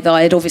that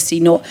I had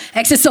obviously not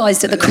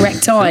exercised at the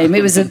correct time.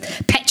 It was a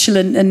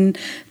petulant and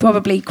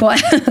probably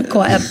quite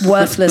a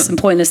worthless and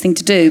pointless thing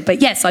to do. But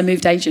yes, I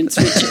moved agents,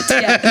 Richard.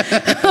 Yeah.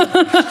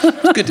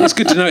 It's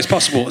good to know it's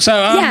possible. So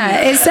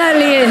it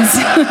certainly is.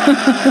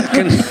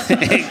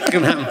 it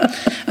can happen.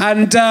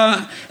 And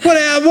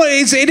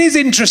it is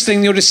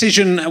interesting your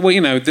decision.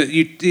 That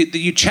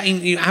you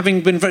changed.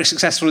 Having been very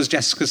successful as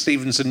Jessica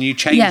Stevenson, you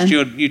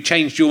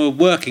changed your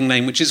working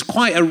name, which is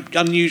quite an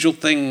unusual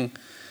thing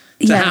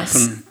to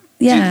happen.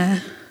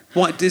 Yeah.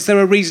 Is there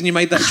a reason you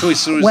made that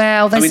choice?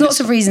 There's lots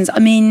of reasons. I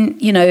mean,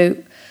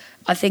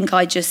 I think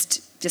I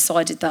just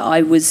decided that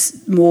I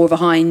was more of a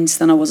Hynes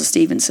than I was a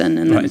Stevenson,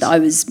 and that I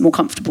was more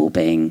comfortable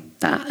being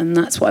that, and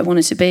that's what I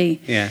wanted to be.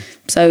 Yeah.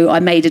 So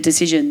I made a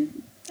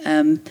decision,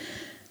 on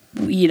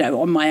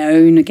my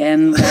own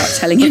again, without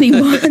telling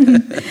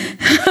anyone.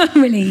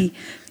 Really.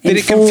 Did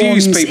it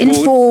confuse people?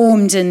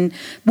 Informed and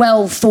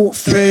well thought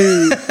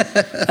through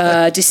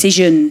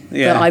decision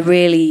that I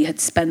really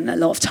had spent a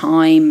lot of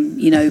time,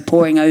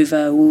 poring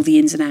over all the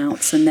ins and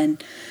outs, and then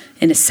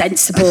in a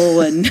sensible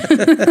and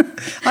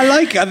I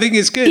like it. I think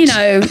it's good.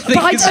 But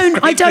I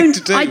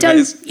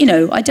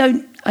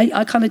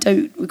kind of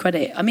don't regret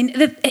it. I mean,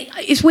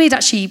 it's weird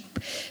actually.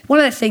 One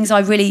of the things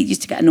I really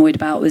used to get annoyed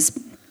about was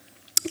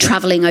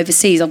travelling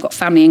overseas. I've got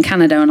family in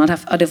Canada, and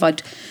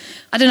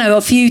I don't know,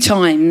 a few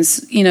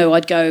times,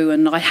 I'd go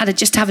and I had to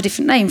just have a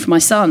different name for my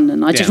son.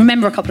 And I just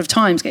remember a couple of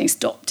times getting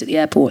stopped at the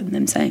airport and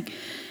them saying,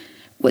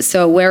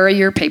 so where are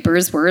your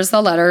papers? Where is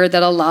the letter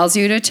that allows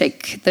you to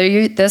take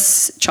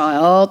this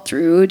child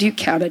through to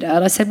Canada?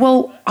 And I said,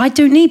 well, I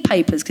don't need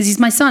papers because he's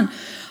my son.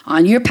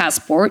 on your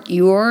passport,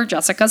 you're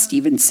Jessica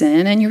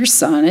Stevenson and your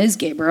son is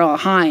Gabriel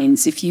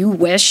Hynes. If you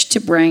wish to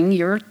bring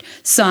your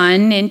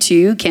son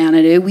into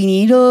Canada, we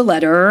need a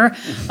letter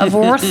of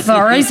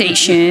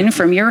authorization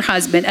from your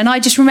husband. And I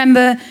just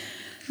remember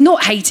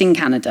not hating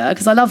Canada,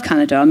 because I love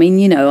Canada. I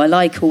mean, I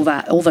like all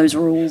those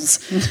rules.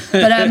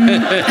 But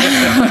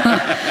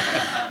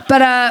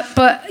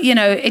but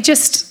I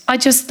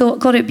just thought,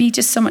 God, it'd be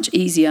just so much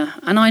easier.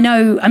 And I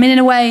know, I mean, in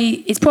a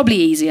way, it's probably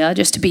easier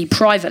just to be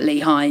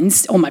privately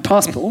Hynes on my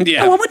passport.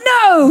 Yeah. No one would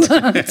know.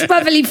 It's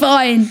perfectly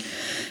fine.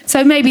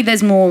 So maybe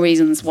there's more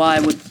reasons why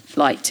I would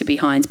like to be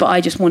Hynes, but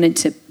I just wanted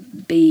to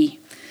be,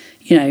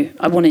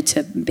 I wanted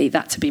to be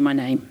that to be my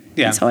name.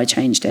 Yeah. That's how I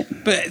changed it.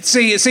 But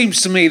see, it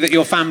seems to me that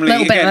your family...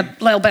 Little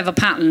bit of a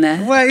pattern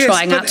there. Well, yes,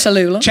 trying out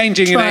Tallulah.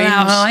 Changing your trying names.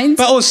 out Hynes.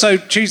 But also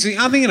choosing...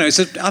 I think, I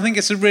think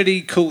it's a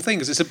really cool thing,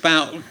 because it's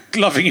about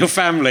loving your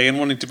family and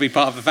wanting to be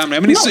part of the family.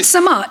 I mean, Not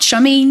so much. I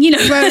mean,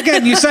 Well,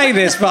 again, you say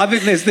this, but I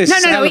think there's this...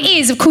 No, it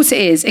is. Of course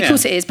it is. Of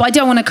course it is. But I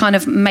don't want to kind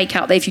of make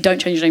out that if you don't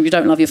change your name, you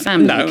don't love your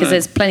family. Because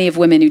there's plenty of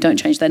women who don't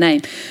change their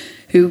name.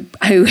 Who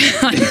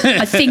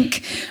I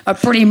think are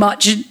pretty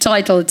much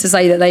entitled to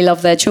say that they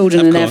love their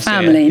children and their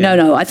family. Yeah.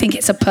 No, I think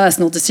it's a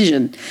personal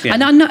decision. Yeah.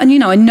 And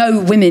I know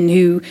women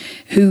who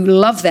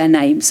love their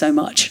name so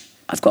much.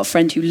 I've got a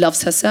friend who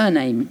loves her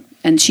surname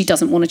and she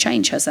doesn't want to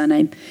change her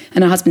surname.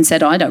 And her husband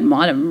said, I don't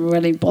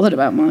really bothered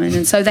about mine.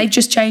 And so they've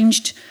just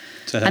changed.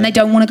 And they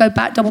don't want to go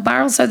back double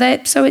barrel, so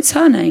it's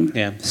her name.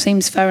 Yeah,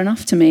 seems fair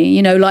enough to me.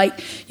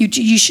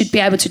 You should be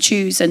able to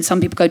choose, and some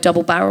people go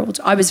double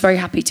barreled. I was very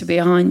happy to be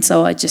a Hynes,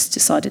 so I just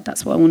decided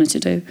that's what I wanted to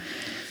do.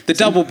 The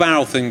double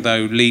barrel thing,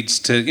 though, leads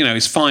to,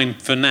 it's fine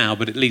for now,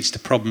 but it leads to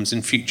problems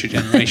in future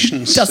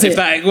generations. Does it?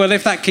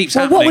 If that keeps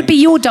happening. What would be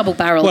your double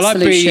barrel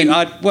solution?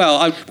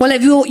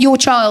 If your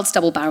child's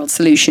double barreled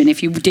solution,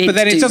 if you did. But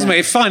then it doesn't matter.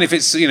 It's fine if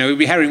it's, it would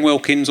be Herring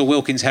Wilkins or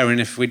Wilkins Herring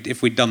if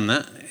we'd done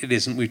that. It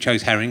isn't. We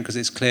chose Herring because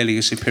it's clearly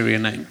a superior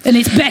name. And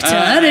it's better,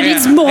 and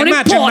it's more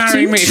Imagine important.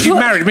 Marrying me. If you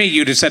married me,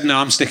 you'd have said, no,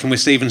 I'm sticking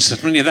with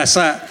Stevenson. Yeah, that's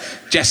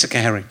Jessica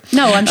Herring.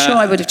 No, I'm sure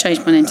I would have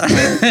changed my name to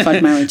Herring if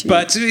I'd married you.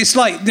 But it's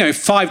like,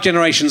 5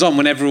 generations on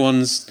when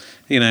everyone's,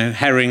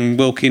 Herring,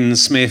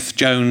 Wilkins, Smith,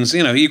 Jones,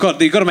 you've got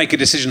to make a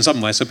decision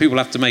somewhere, so people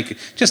have to make it.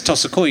 Just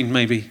toss a coin,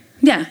 maybe.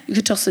 Yeah, you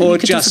could toss a Or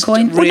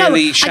coin.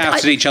 really shout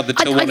at each other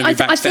till one of you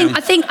backs down.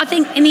 I think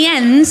in the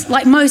end,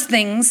 like most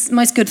things,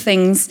 most good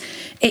things,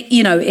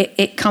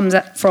 it comes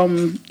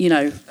from,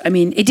 I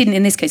mean, it didn't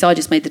in this case, I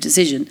just made the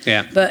decision.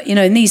 Yeah. But,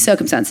 in these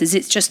circumstances,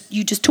 it's just,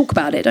 you just talk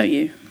about it, don't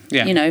you?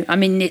 Yeah. I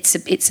mean,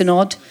 it's an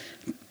odd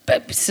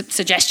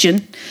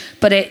suggestion,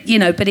 but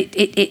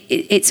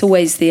it's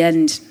always the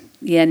end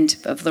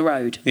of the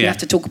road. You have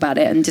to talk about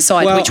it and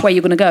decide which way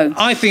you're going to go.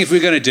 I think if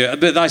we're going to do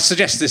it, but I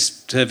suggest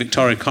this to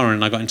Victoria Corrin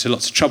and I got into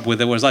lots of trouble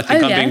with her, whereas I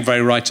think I'm being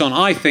very right on.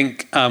 I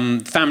think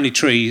family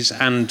trees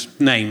and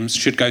names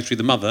should go through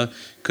the mother,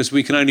 because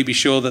we can only be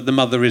sure that the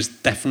mother is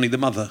definitely the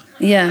mother.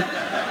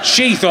 Yeah.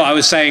 She thought I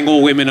was saying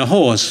all women are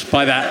whores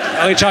by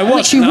that, which I was.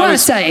 Which you were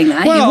saying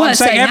that. Well, you were I'm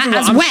saying that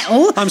as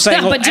well. I'm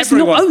saying but just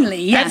everyone, not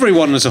only. Yeah.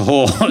 Everyone is a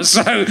whore.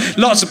 So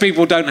lots of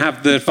people don't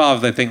have the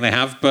father they think they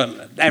have,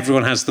 but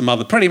everyone has the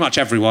mother. Pretty much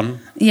everyone.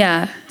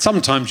 Yeah.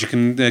 Sometimes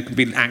there can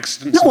be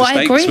accidents. No,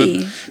 and mistakes, I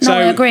agree.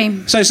 I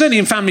agree. So certainly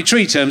in family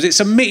tree terms, it's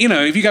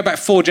if you go back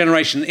 4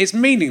 generations, it's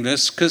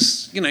meaningless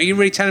because you're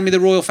really telling me the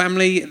royal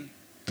family.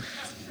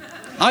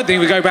 I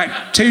think we go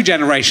back 2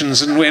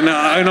 generations and we're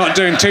not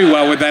doing too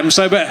well with them.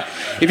 So, but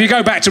if you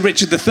go back to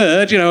Richard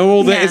III,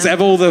 all the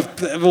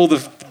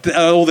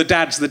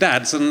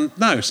dads, and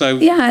no. So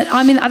yeah,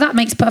 I mean that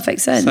makes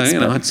perfect sense.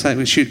 So I'd say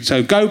we should.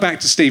 So go back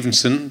to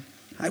Stevenson.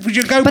 Would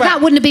you go but back?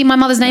 that wouldn't have been my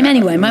mother's name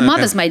anyway. My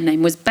mother's maiden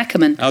name was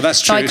Beckerman. Oh,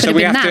 that's true. So I could have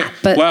been that.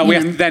 But we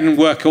have to then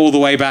work all the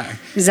way back.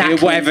 Exactly.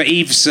 Whatever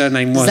Eve's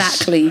surname was.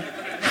 Exactly.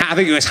 I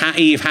think it was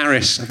Eve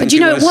Harris. But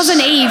it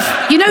wasn't Eve.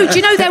 Do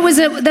you know there was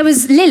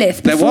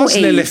Lilith before Eve? There was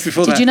Lilith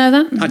before that. Did you know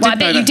that? I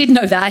bet you did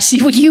know that.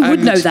 Actually, well, you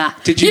would know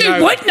that. Did you know?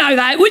 You would know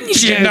that, wouldn't you?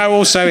 Did you know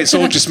also it's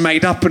all just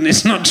made up and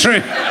it's not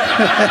true?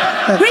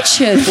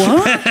 Richard,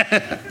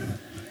 what?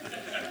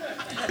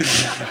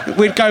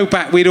 We'd go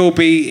back, we'd all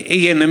be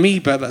Ian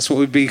Amoeba, that's what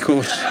we'd be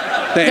called.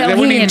 There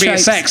wouldn't even be a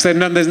sex,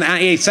 there's an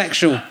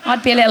asexual.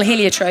 I'd be a little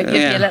heliotrope, you'd be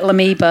a little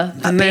amoeba.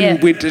 And then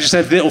we'd just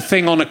have a little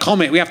thing on a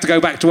comet. We have to go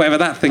back to whatever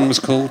that thing was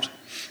called.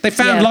 They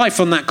found life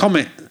on that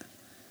comet.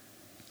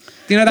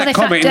 You know that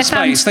comet in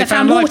space? They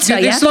found water,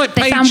 life. It's like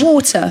they found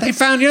water. They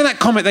found, that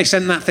comet they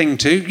sent that thing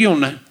to? You'll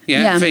know.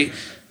 Yeah.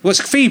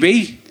 What's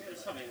Phoebe?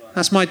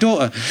 That's my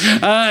daughter.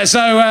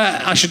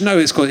 I should know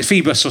it's called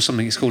Phoebus or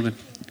something it's called.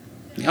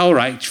 All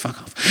right,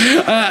 fuck off.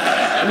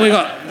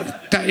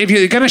 If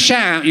you're going to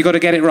shout, you've got to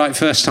get it right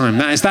first time.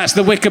 That's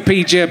the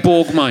Wikipedia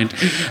Borg mind.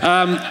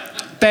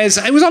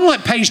 It was on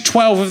like page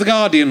 12 of The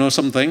Guardian or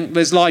something.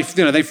 There's life,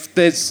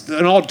 there's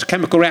an odd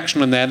chemical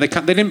reaction in there. They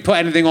didn't put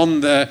anything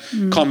on the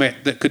comet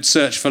that could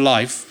search for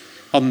life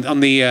on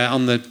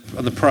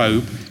the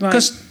probe,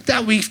 because that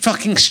would be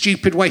fucking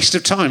stupid waste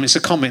of time. It's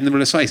a comet in the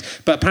middle of space.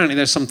 But apparently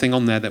there's something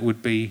on there that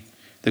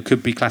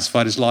could be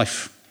classified as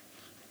life.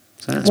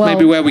 So that's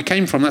maybe where we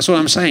came from. That's what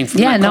I'm saying.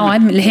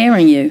 I'm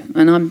hearing you,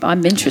 and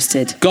I'm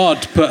interested.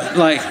 God put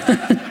like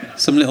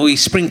some little. He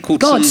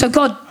sprinkled. God, some, so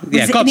God.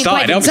 Yeah, God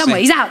started it. Obviously,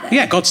 somewhere. He's out there.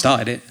 Yeah, God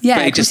started it. Yeah,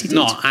 but it just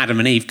not Adam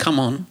and Eve. Come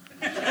on.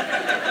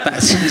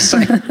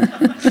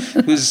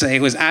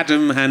 It was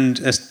Adam and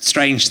a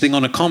strange thing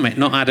on a comet,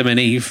 not Adam and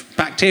Eve.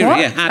 Bacteria, what?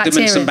 yeah, Adam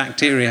and some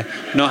bacteria,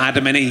 not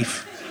Adam and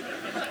Eve.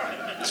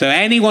 So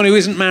anyone who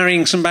isn't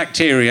marrying some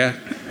bacteria,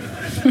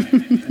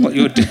 what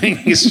you're doing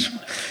is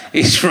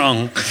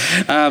wrong.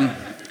 How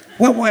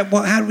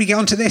do we get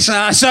onto this? It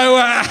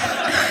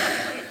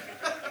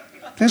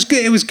was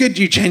good. It was good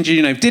you changed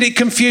your name. Did it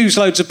confuse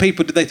loads of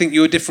people? Did they think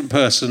you were a different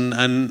person?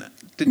 And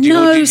did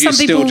you some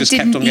people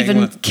didn't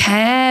even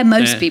care.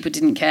 Most people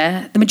didn't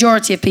care. The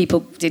majority of people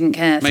didn't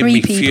care. Made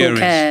 3 people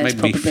cared,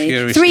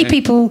 probably. 3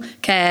 people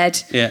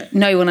cared. Yeah.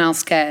 No one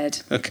else cared.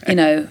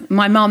 Okay.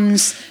 My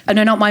mum's.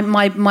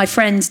 My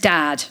friend's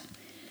dad.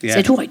 Yeah.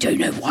 Said, I don't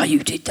know why you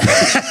did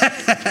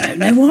that. I don't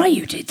know why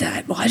you did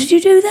that. Why did you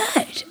do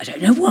that? I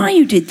don't know why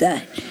you did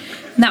that.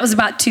 And that was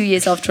about 2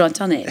 years after I'd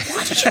done it.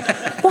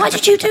 Why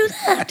did you do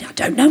that? I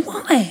don't know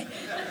why.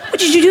 What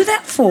did you do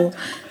that for?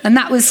 And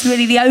that was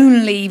really the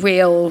only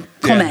real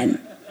comment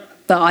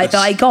that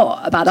I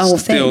got about the whole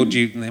thing.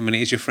 It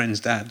is your friend's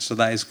dad, so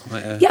that is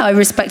quite a... Yeah, I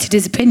respected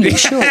his opinion,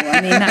 sure.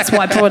 I mean, that's why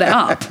I brought it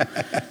up.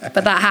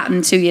 But that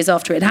happened 2 years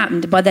after it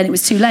happened. By then it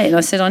was too late. And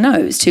I said, I know,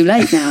 it's too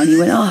late now. And he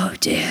went, oh,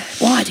 dear,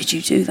 why did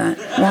you do that?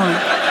 Why?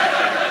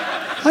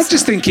 I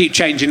just think keep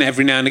changing it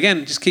every now and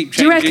again. Just keep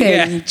changing. Do you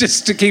reckon? Yeah,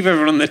 just to keep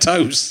everyone on their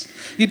toes.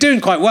 You're doing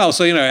quite well,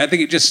 so, I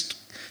think it just...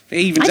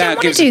 evens out,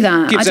 gives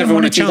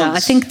everyone a chance. I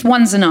think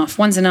one's enough.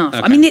 Okay.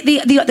 I mean,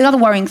 the other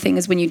worrying thing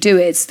is when you do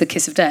it, it's the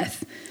kiss of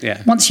death.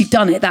 Yeah. Once you've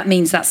done it, that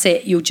means that's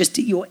it.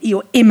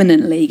 You're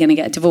imminently going to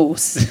get a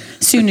divorce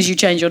as soon as you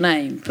change your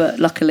name. But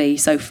luckily,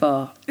 so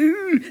far,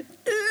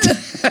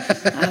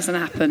 that hasn't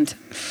happened.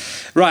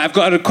 Right, I've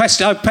got a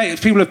question.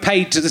 People have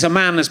paid. A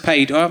man has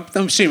paid. I'm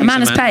assuming a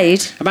man has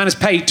paid. A man has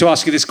paid to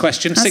ask you this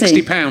question. Has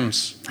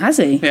 £60. Has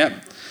he? Yeah.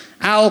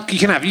 Al, you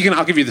can.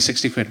 I'll give you the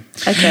 60 quid.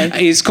 Okay.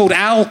 He's called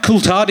Al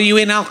Coulthard. Are you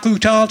in, Al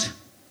Coulthard?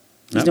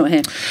 He's not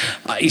here.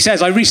 He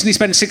says, I recently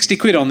spent 60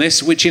 quid on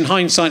this, which in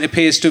hindsight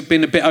appears to have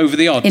been a bit over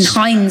the odds. In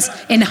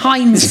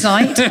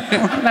hindsight.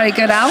 Very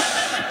good, Al.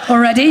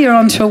 Already, you're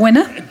on to a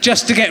winner.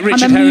 Just to get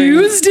Richard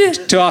Herring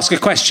to ask a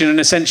question and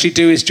essentially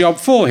do his job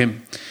for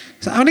him.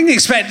 So I didn't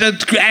expect an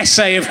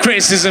essay of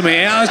criticism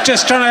here. I was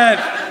just trying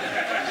to...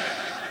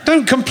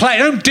 Don't complain.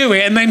 Don't do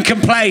it and then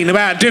complain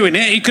about doing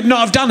it. You could not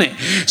have done it.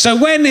 So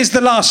when is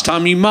the last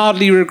time you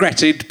mildly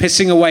regretted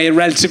pissing away a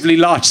relatively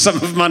large sum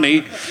of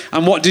money,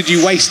 and what did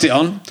you waste it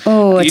on?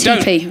 Oh, a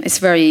TP. It's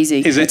very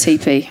easy. Is it? A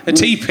TP. A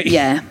TP?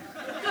 Yeah.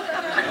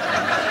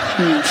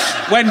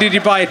 When did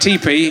you buy a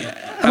TP?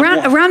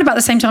 Around about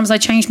the same time as I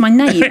changed my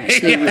name,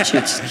 actually,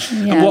 Richard.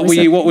 Yeah, and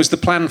what was the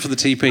plan for the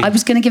TP? I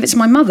was going to give it to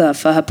my mother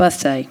for her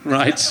birthday.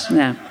 Right.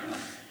 Yeah.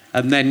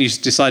 And then you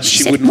decided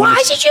she said, wouldn't want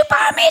why did you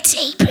buy me a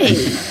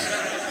TP?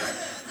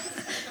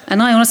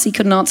 And I honestly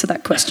couldn't answer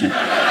that question.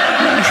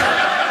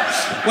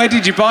 Where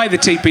did you buy the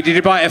TP? Did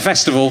you buy it at a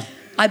festival?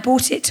 I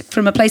bought it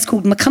from a place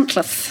called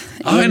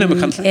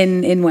Machynlleth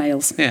in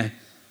Wales. Yeah.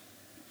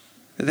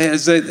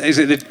 Is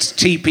it the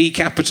TP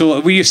capital?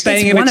 Were you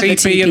staying in a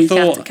TP and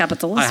thought,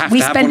 capitals. I have to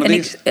have one of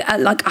these?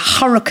 Like a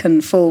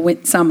hurricane for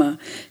summer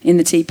in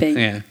the TP.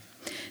 Yeah.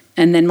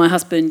 And then my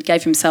husband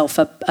gave himself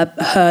a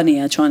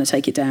hernia trying to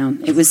take it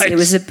down. It was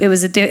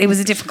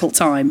a difficult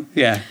time.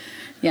 Yeah.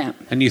 Yeah.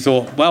 And you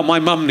thought, well, my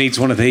mum needs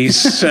one of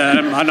these,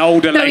 an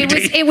older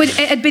lady. No, it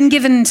had been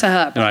given to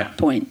her by that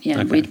point.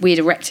 Yeah, okay. we'd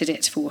erected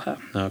it for her.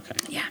 Okay.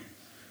 Yeah.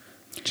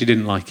 She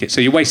didn't like it,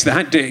 so you wasted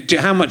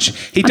how much?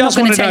 He I'm does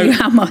not want to tell know you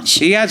how much.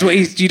 He has.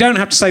 You don't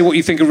have to say what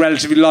you think a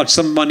relatively large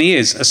sum of money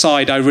is.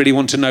 Aside, I really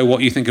want to know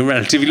what you think a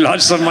relatively large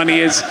sum of money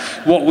is.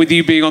 What with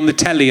you being on the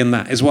telly and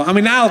that is what. I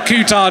mean, Al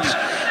Coulthard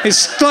is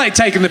slightly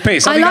taking the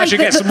piss. I think I should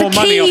get some more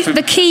money off him.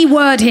 The key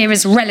word here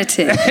is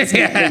relative, isn't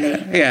it,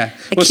 really? Yeah.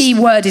 The key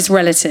word is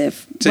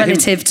relative.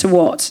 Relative to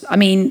what? I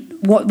mean,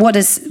 what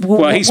is...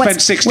 he spent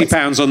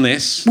 £60 on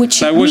this. Which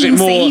so was means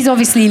it more, that he's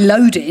obviously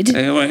loaded.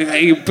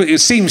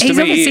 It seems to me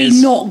he's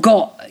obviously not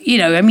got...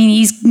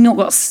 he's not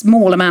got a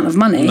small amount of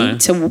money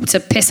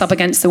to piss up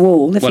against the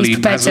wall. Well, he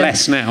has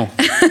less now.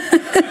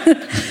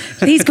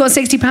 He's got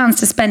 £60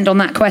 to spend on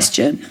that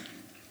question.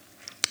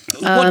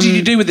 What did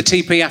you do with the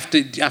TP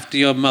after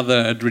your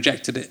mother had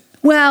rejected it?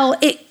 Well,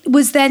 it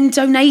was then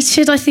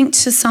donated, I think,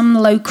 to some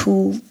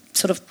local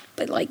sort of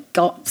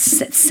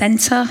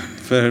centre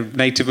for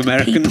Native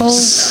Americans. People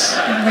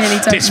really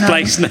don't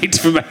displaced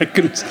Native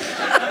Americans.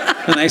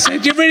 And they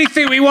said, "Do you really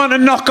think we want to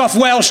knock off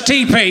Welsh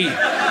teepee?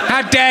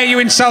 How dare you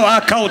insult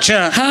our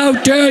culture? How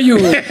dare you?"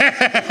 Did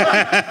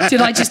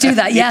I just do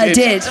that? Yeah, I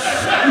did.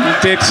 You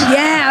did.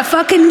 Yeah, I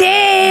fucking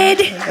did.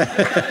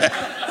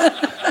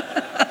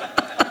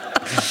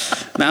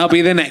 That'll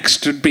be the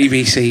next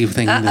BBC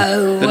thing.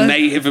 The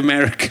Native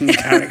American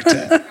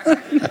character.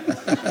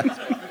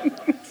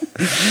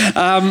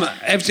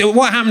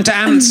 What happened to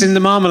ants in the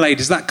marmalade?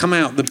 Does that come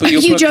out? Are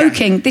you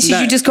joking? This is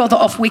No. you just got that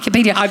off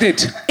Wikipedia. I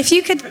did. If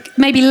you could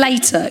maybe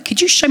later,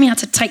 could you show me how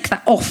to take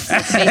that off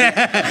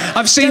Wikipedia?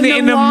 I've seen it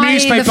in a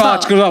newspaper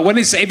article. Well,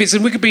 if it's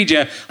in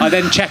Wikipedia, I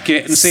then check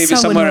it and see if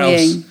it's So somewhere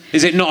annoying. else.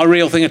 Is it not a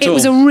real thing at all? It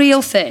was a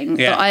real thing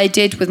Yeah. that I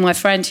did with my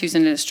friend who's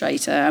an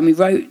illustrator, and we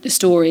wrote the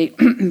story,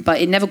 but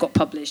it never got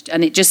published.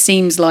 And it just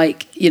seems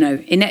like, we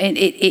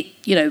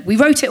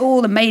wrote it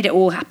all and made it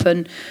all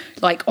happen,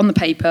 like on the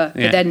paper,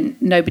 Yeah. but then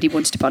nobody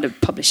wanted to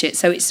publish it.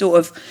 So it's sort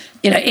of,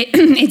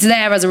 it's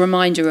there as a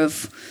reminder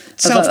of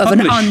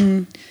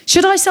Self-publish.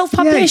 Should I Yeah,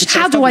 self-publish? you could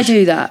How do I self-publish.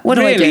 do that? What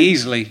do I do? Really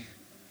easily.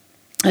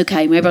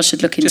 Okay, maybe I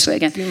should look into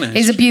it again.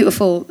 He's a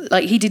beautiful,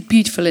 he did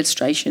beautiful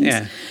illustrations,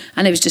 Yeah.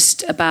 and it was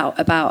just about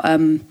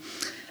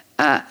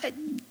a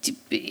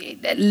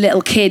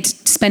little kid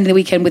spending the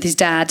weekend with his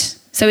dad.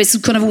 So it's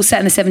kind of all set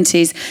in the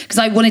 70s, because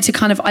I wanted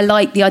to I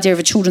like the idea of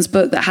a children's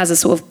book that has a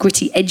sort of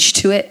gritty edge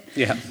to it.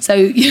 Yeah.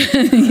 So,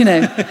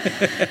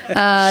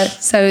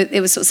 so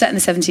it was sort of set in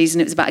the 70s,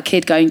 and it was about a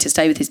kid going to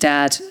stay with his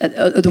dad at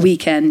the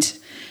weekend,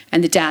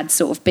 and the dad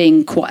sort of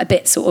being quite a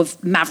bit sort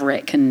of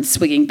maverick and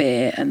swigging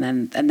beer, and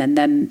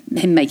then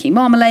him making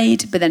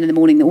marmalade. But then in the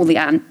morning, all the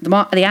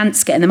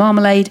ants get in the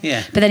marmalade.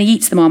 Yeah. But then he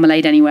eats the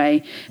marmalade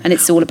anyway, and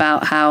it's all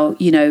about how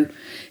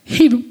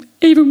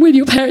even when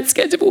your parents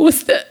get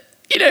divorced, that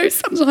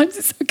sometimes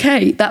it's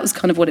okay. That was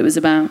kind of what it was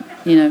about.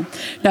 No.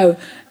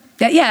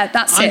 Yeah,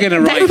 that's I'm it. gonna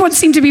write- Everyone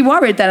seemed to be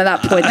worried then at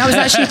that point. That was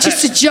actually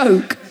just a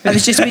joke. It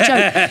was just a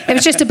joke. It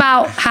was just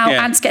about how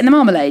ants get in the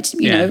marmalade,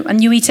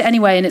 and you eat it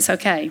anyway, and it's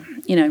okay.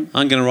 I'm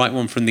going to write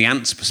one from the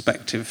ants'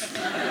 perspective.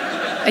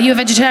 Are you a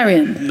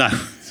vegetarian? No.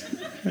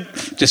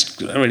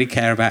 Just I really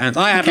care about ants.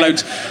 I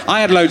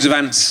had loads of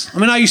ants. I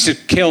mean, I used to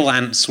kill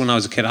ants when I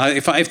was a kid.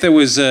 If there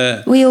was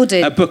we all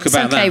did. a book It's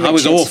about okay, that, I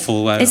was Richard.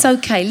 awful. It's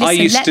okay.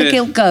 Listen, let the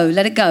guilt go.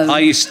 Let it go. I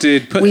used to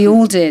put. We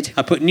all did.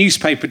 I put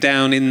newspaper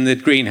down in the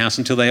greenhouse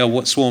until they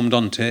all swarmed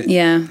onto it.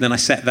 Yeah. Then I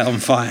set that on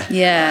fire.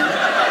 Yeah.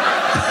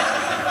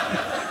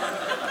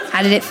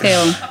 How did it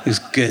feel? It was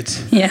good.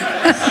 Yeah.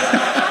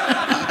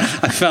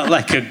 I felt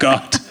like a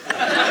god.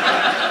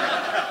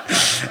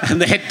 And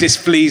they had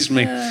displeased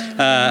me.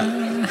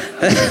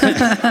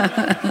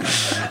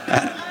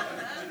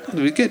 It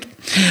was good.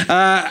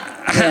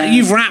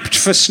 You've rapped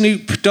for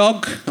Snoop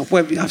Dogg.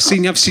 I've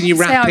seen you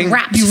rapping. I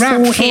rapped you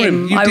rapped for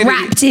him. You I did it.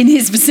 rapped in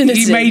his vicinity.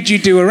 He made you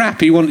do a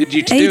rap. He wanted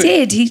you to do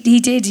it. He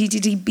did. He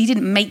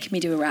didn't make me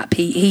do a rap.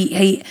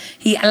 He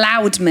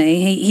allowed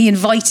me. He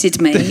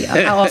invited me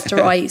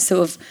after I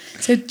sort of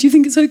said, "Do you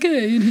think it's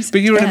okay?" And he said,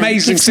 But you're an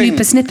amazing give Snoop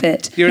singer. a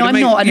snippet. You're no, an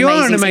I'm not an you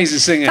amazing are an amazing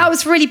singer. That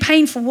was really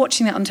painful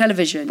watching that on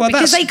television, Well,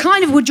 because that's- they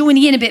kind of were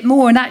joining in a bit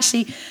more, and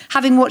actually,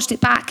 having watched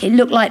it back, it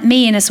looked like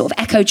me in a sort of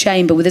echo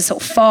chamber with a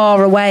sort of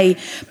far away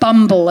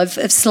bumble of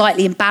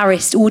slightly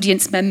embarrassed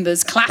audience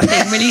members clapping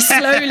really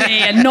slowly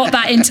and not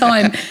that in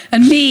time,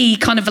 and me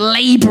kind of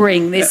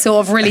labouring this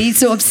sort of really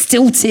sort of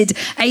stilted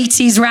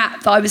 80s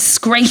rap that I was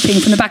scraping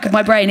from the back of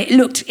my brain.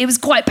 It was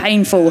quite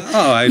painful.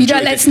 Oh, I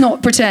enjoyed Let's it.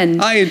 not pretend.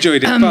 I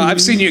enjoyed it, but I've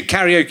seen you at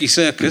Karaoke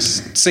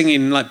Circus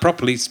singing like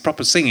proper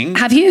singing.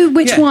 Have you?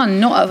 Which Yeah. one?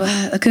 Not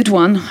a good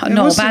one. It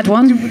Not was a bad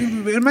one.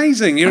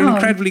 Amazing. You're an Oh.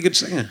 incredibly good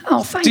singer.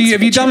 Oh, thanks,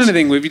 Have you done Richard.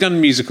 anything? Have you done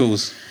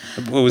musicals?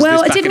 Or was Well,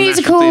 this I back did in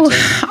National musical.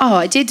 Theatre?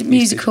 I did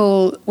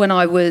musical when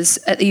I was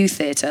at the youth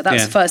theatre. That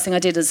was Yeah. the first thing I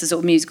did as a sort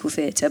of musical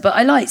theatre. But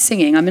I like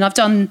singing. I mean, I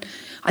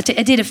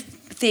did a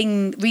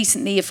thing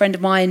recently. A friend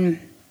of mine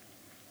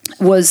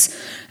was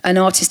an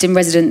artist in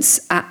residence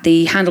at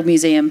the Handel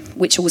Museum,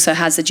 which also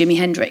has a Jimi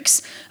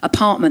Hendrix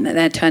apartment that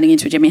they're turning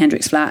into a Jimi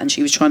Hendrix flat, and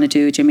she was trying to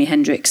do a Jimi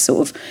Hendrix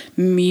sort of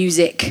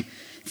music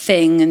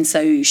thing, and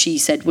so she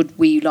said, would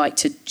we like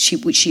to,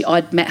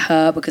 I'd met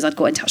her because I'd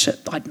got in touch,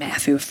 I'd met her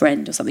through a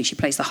friend or something. She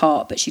plays the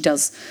harp, but she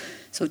does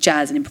sort of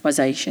jazz and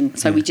improvisation.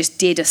 So we just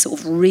did a sort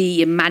of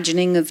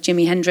reimagining of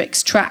Jimi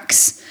Hendrix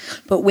tracks,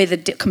 but with a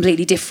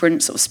completely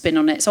different sort of spin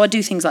on it. So I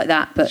do things like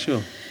that, but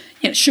Sure.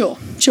 yeah, sure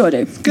I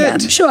do.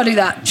 Good. Yeah, sure I do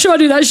that. Sure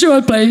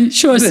I play.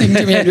 Sure I sing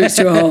Jimi Hendrix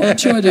to a harp.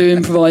 Sure I do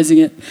improvising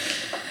it,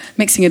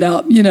 mixing it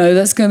up.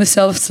 That's kind of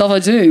stuff I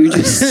do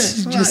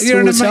just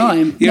You're all an the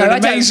time. you're No, an I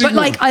don't. amazing But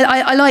like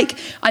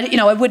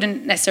I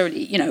wouldn't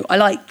necessarily. I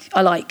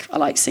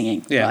like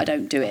singing. Yeah. But I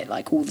don't do it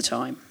like all the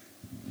time.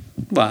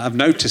 Well, I've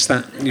noticed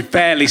that. You've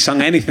barely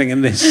sung anything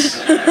in this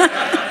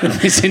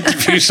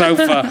interview so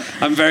far.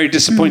 I'm very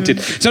disappointed.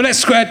 So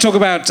let's talk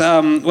about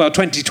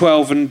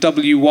 2012 and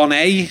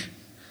W1A.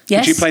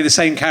 Yes. Did you play the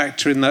same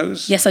character in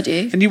those? Yes, I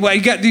do. And you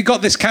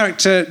got this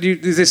character.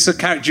 Is this a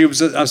character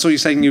I saw you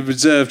saying you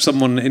reserved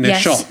someone in a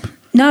Yes. shop?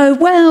 No,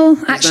 well,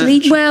 actually,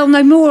 that-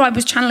 no more. I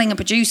was channeling a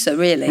producer,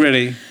 really.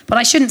 Really? But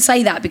I shouldn't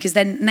say that, because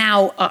then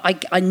now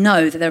I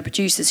know that there are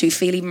producers who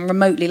feel even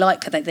remotely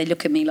like her. They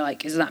look at me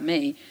like, is that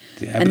me?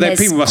 Yeah, but And then there's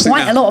people must think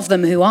quite that- a lot of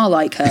them who are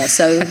like her,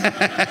 so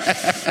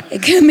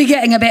it can be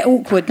getting a bit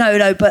awkward.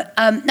 No, but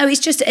no, it's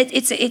just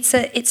it's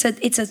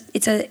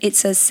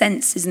a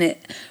sense, isn't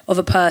it, of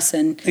a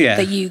person Yeah.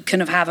 that you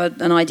kind of have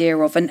an idea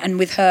of, and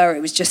with her it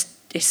was just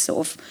this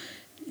sort of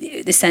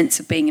the sense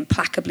of being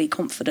implacably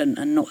confident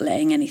and not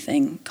letting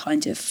anything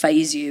kind of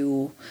faze you,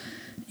 or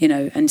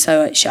and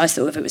so I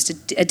thought of it was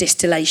a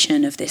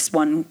distillation of this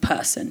one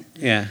person,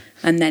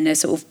 and then a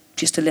sort of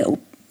just a little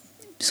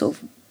sort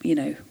of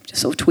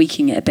just sort of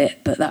tweaking it a bit,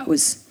 but that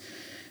was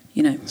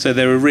so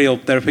there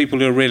are people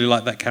who are really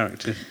like that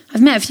character.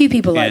 I've met a few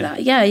people like that,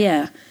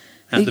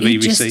 at the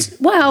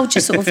BBC.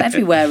 Just sort of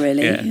everywhere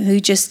really, who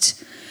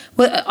just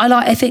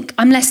I think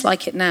I'm less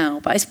like it now,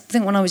 but I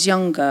think when I was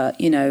younger,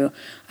 I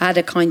had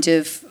a kind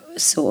of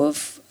sort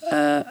of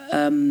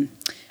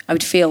I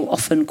would feel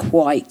often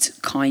quite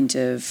kind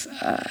of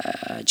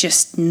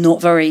just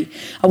not very.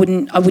 I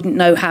wouldn't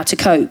know how to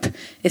cope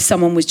if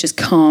someone was just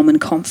calm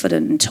and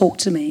confident and talked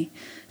to me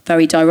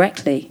very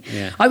directly.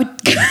 Yeah. I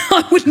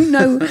wouldn't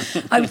know.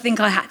 I would think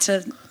I had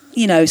to,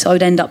 so I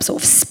would end up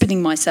sort of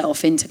spinning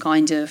myself into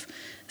kind of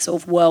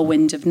sort of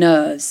whirlwind of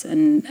nerves,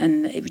 and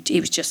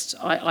it was just.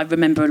 I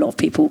remember a lot of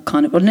people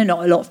kind of, well, no,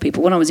 not a lot of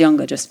people when I was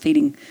younger, just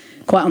feeling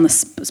quite on the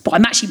spot.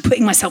 I'm actually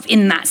putting myself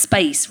in that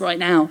space right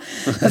now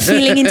of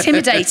feeling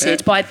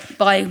intimidated by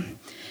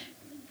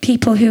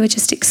people who are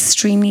just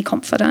extremely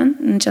confident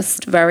and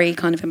just very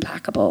kind of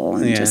implacable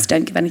and just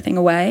don't give anything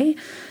away,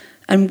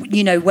 and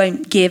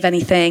won't give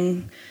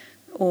anything,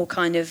 or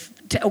kind of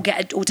or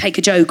take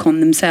a joke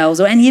on themselves,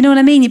 and you know what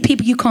I mean.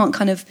 People you can't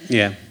kind of.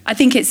 Yeah. I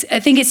think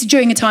it's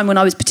during a time when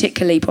I was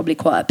particularly probably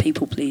quite a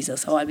people pleaser,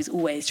 so I was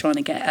always trying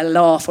to get a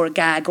laugh or a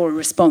gag or a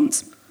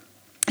response.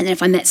 And then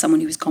if I met someone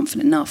who was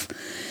confident enough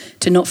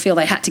to not feel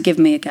they had to give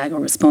me a gag or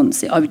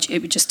response, it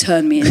would just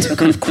turn me into a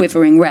kind of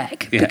quivering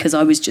wreck, because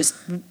I was just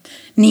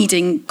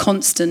needing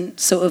constant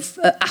sort of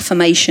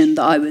affirmation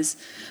that I was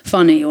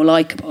funny or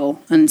likeable.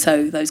 And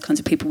so those kinds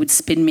of people would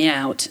spin me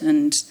out.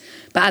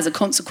 But as a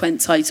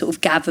consequence, I sort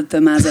of gathered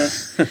them as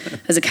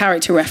a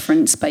character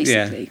reference,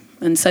 basically. Yeah.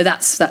 And so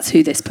that's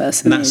who this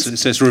person is.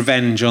 So it's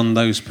revenge on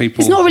those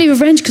people. It's not really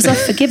revenge, because I've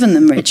forgiven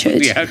them,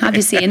 Richard. Okay.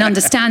 Obviously, in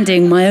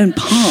understanding my own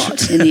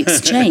part in the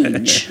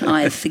exchange,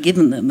 I have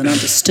forgiven them and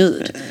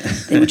understood.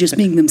 They were just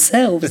being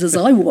themselves as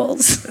I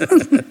was. Do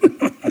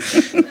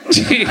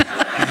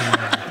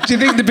you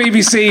think the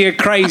BBC are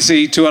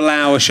crazy to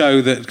allow a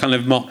show that kind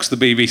of mocks the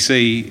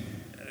BBC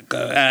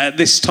at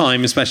this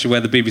time, especially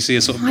where the BBC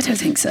is sort of I don't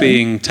think so.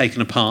 being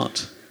taken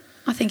apart?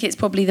 I think it's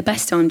probably the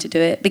best time to do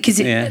it, because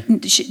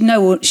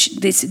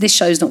this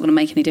show's not going to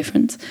make any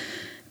difference.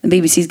 The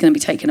BBC's going to be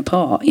taken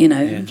apart,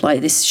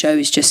 like this show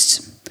is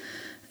just,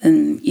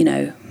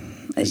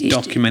 it's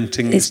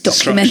documenting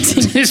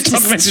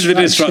the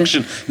the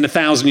destruction. In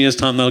 1,000 years'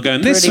 time, they'll go,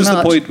 and this was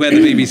the point where the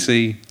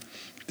BBC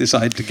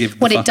decided to give.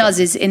 What it does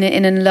is, in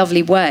a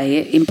lovely way,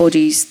 it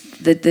embodies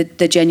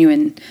the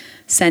genuine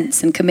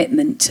sense and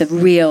commitment to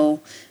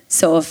real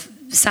sort of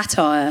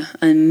satire,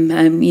 and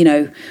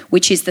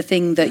which is the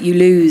thing that you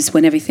lose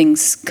when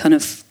everything's kind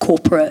of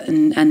corporate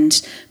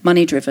and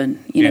money driven.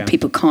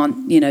 People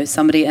can't,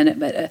 somebody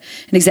an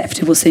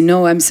executive will say,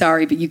 no, I'm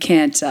sorry, but you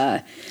can't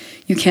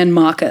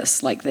mark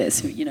us like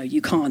this.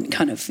 You can't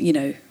kind of,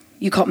 you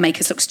can't make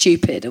us look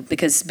stupid,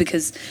 because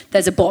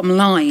there's a bottom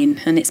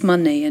line, and it's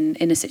money. And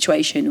in a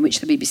situation in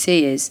which the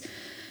BBC is,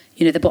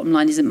 the bottom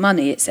line isn't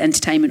money, it's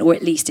entertainment, or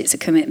at least it's a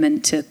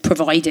commitment to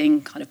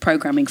providing kind of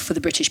programming for the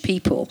British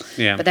people.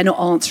 Yeah. But they're not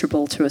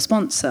answerable to a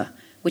sponsor,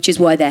 which is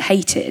why they're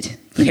hated,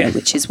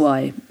 which is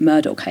why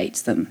Murdoch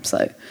hates them.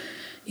 So,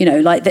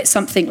 like that,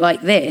 something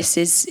like this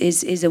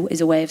is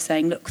a way of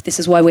saying, look, this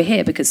is why we're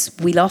here, because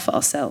we laugh at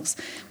ourselves.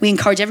 We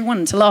encourage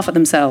everyone to laugh at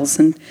themselves,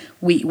 and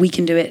we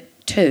can do it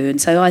too. And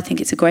so I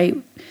think it's a great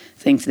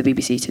thing for the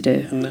BBC to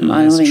do. No,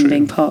 I think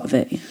being part of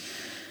it.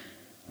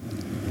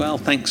 Well,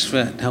 thanks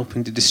for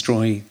helping to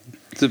destroy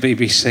the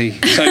BBC.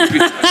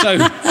 So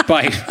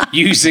by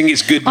using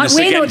its goodness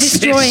we're against not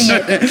destroying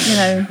it.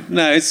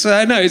 No, it's.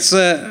 I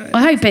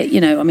hope it.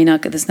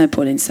 There's no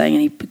point in saying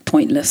any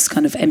pointless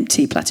kind of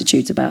empty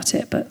platitudes about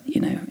it. But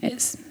it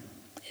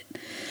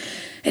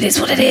is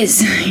what it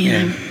is.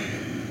 Yeah.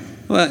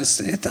 Well,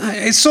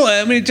 it's sort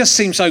of. It just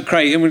seems so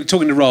crazy. And we were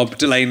talking to Rob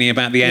Delaney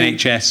about the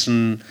NHS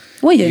and.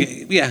 Were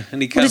you? Yeah, and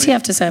what did he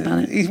have to say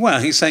about it?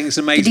 He's saying it's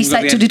amazing.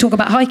 Did he talk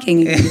about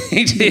hiking?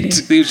 He did.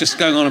 He was just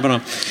going on and on.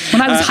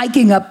 When I was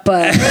hiking up...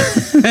 But,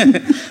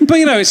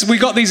 we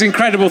got these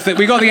incredible things.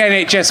 We got the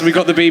NHS and we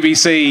got the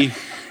BBC,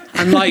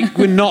 and,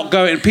 we're not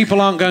going...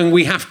 People aren't going,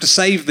 we have to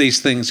save these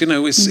things.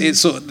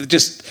 It's sort of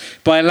just...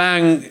 By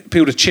allowing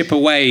people to chip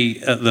away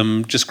at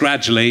them just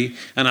gradually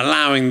and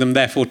allowing them,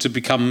 therefore, to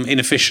become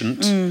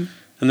inefficient, and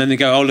then they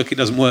go, oh, look, it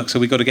doesn't work, so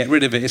we've got to get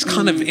rid of it. It's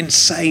kind of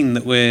insane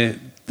that we're...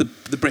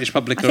 The British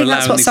public are allowing. I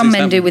think that's what some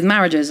men do with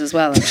marriages as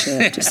well, actually,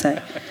 I have to say. I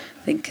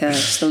think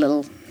just a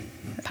little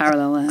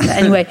parallel there. But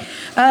anyway.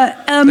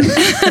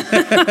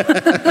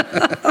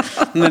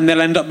 And then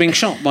they'll end up being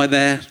shot by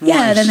their wives.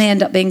 Yeah, then they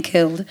end up being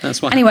killed.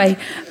 That's why. Anyway.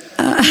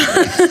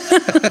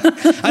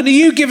 And are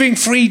you giving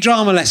free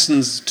drama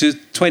lessons to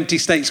 20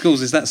 state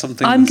schools? Is that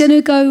something? I'm going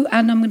to go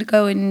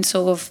and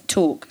sort of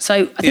talk.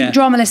 So I think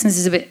drama lessons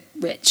is a bit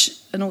rich.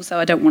 And also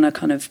I don't want to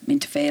kind of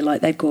interfere.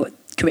 They've got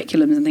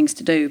curriculums and things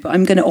to do, but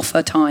I'm going to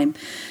offer time.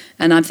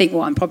 And I think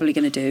what I'm probably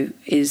going to do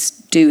is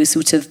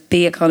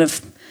be a kind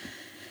of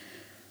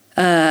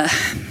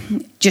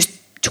just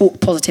talk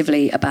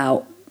positively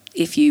about,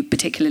 if you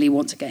particularly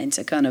want to get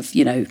into kind of,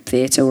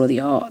 theatre or the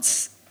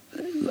arts,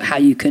 how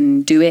you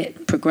can do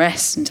it,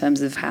 progress in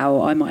terms of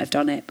how I might have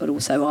done it, but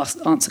also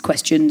answer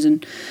questions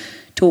and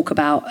talk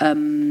about,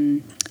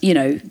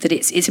 that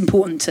it's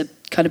important to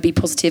kind of be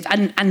positive,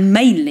 and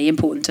mainly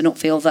important to not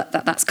feel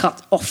that's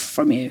cut off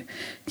from you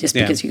just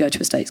because you go to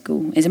a state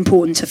school. It's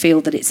important to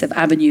feel that it's an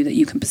avenue that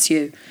you can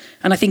pursue.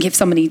 And I think if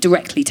somebody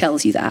directly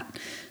tells you that,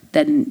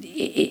 then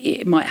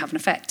it might have an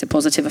effect, a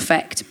positive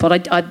effect. But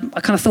I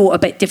kind of thought a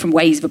bit different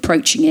ways of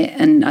approaching it,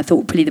 and I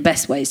thought probably the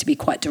best way is to be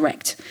quite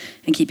direct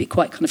and keep it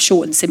quite kind of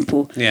short and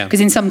simple. Yeah. Because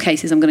in some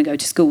cases I'm going to go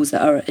to schools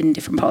that are in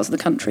different parts of the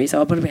country, so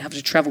I'll probably have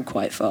to travel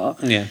quite far.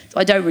 Yeah. So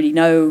I don't really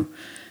know,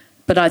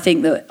 but I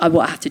think that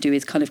what I have to do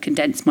is kind of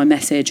condense my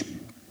message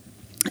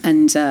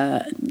and,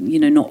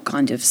 not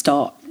kind of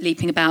start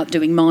leaping about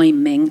doing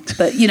miming.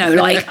 But,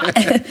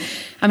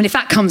 I mean, if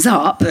that comes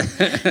up,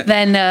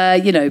 then,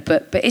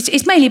 but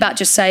it's mainly about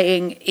just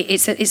saying,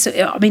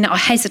 I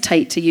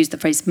hesitate to use the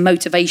phrase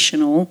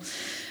motivational,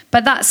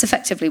 but that's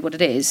effectively what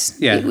it is.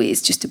 Yeah.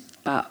 It's just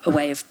about a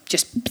way of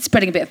just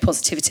spreading a bit of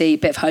positivity, a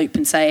bit of hope,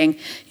 and saying,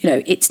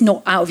 it's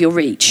not out of your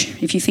reach.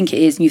 If you think it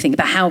is, and you think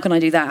about how can I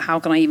do that? How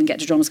can I even get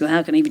to drama school?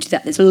 How can I even do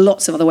that? There's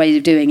lots of other ways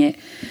of doing it.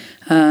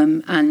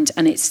 And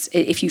it's,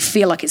 if you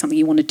feel like it's something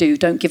you want to do,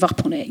 don't give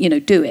up on it.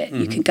 Do it.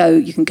 Mm-hmm.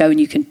 You can go and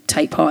you can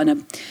take part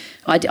in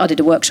I did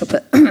a workshop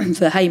at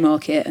the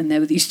Haymarket, and there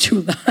were these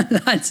two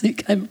lads who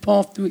came up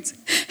afterwards,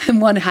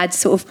 and one had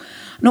sort of,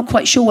 I'm not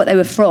quite sure what they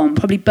were from,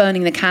 probably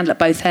burning the candle at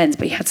both ends,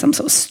 but he had some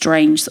sort of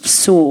strange sort of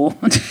sore.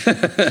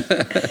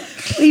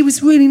 He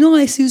was really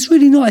nice and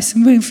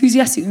really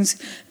enthusiastic, and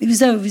he was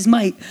there with his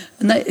mate,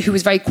 who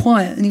was very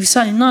quiet, and he was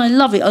saying, no, I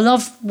love it, I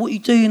love what you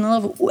do, and I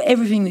love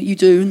everything that you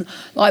do, and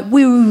like,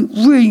 we were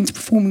really into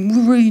performing, we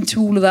were really into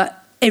all of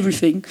that,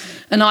 everything.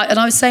 And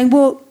I was saying,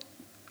 well,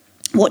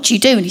 what do you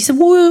do? And he said,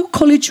 well, we're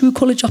college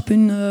up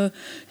in,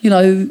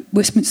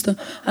 Westminster.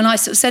 And I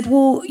sort of said,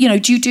 well,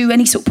 do you do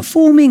any sort of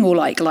performing, or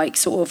like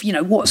sort of,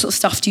 what sort of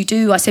stuff do you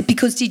do? I said,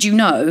 because did you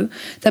know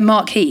that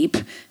Mark Heap,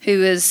 who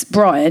was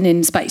Brian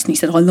in Space, and he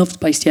said, I loved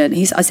Space, yeah. And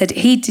I said,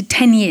 he did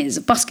 10 years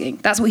of busking.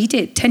 That's what he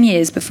did, 10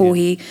 years before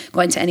he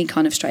got into any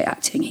kind of straight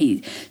acting.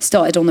 He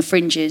started on the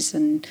fringes,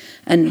 and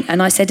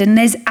I said, and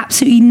there's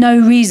absolutely no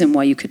reason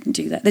why you couldn't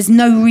do that. There's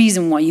no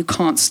reason why you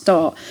can't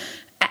start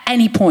at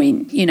any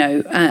point,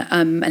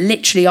 and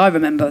literally I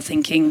remember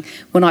thinking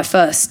when I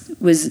first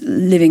was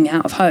living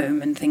out of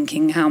home and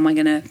thinking, how am I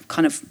going to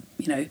kind of,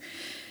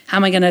 how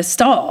am I going to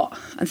start?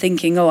 And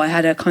thinking, I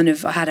had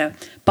a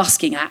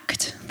busking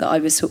act that I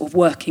was sort of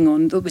working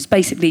on that was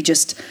basically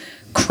just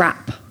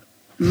crap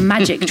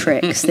magic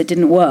tricks that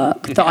didn't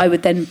work, that I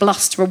would then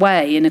bluster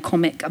away in a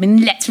comic. I mean,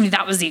 literally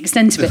that was the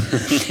extent of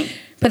it.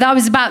 But I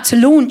was about to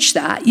launch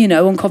that,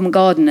 on Covent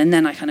Garden, and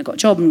then I kind of got a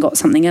job and got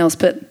something else.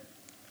 But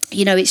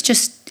it's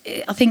just,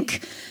 I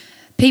think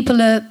people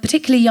are,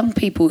 particularly young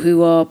people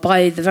who are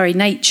by the very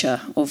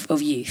nature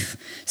of youth,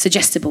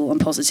 suggestible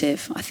and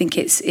positive. I think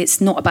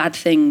it's not a bad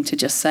thing to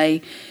just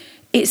say,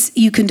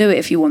 you can do it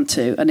if you want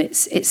to, and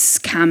it's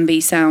can be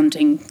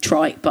sounding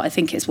trite, but I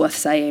think it's worth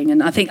saying.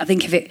 And I think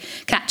if it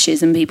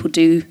catches and people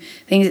do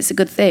things, it's a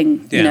good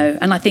thing,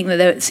 And I think that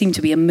there seemed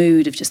to be a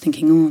mood of just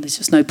thinking, there's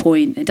just no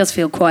point. It does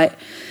feel quite,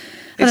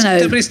 I don't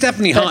know. But it's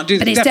definitely hard.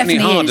 But it's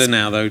definitely harder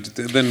now, though.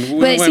 Than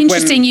well, it's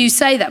interesting you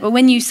say that. But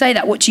when you say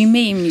that, what do you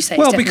mean when you say?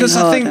 Well, because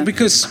harder? I think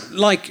I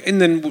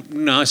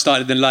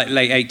started in the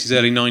late 80s,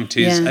 early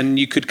 90s, and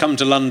you could come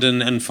to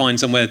London and find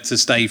somewhere to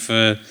stay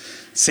for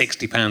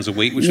 £60 a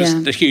week, which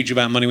was a huge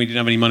amount of money. We didn't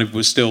have any money, but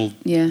was still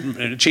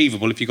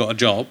achievable if you got a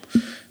job,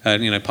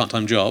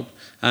 part-time job,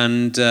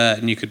 and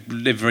you could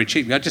live very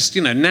cheaply. I just,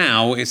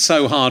 now it's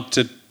so hard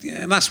to.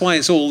 Yeah, that's why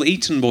it's all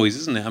Eton boys,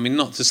 isn't it? I mean,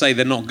 not to say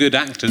they're not good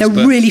actors. They're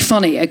really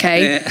funny,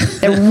 okay? Yeah.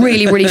 They're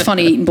really, really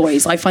funny Eton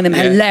boys. I find them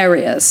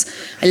hilarious.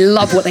 I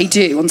love what they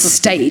do on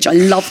stage. I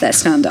love their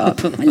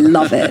stand-up. I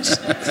love it.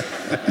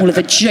 All of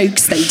the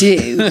jokes they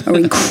do are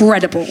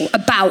incredible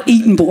about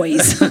Eton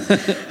boys.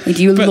 They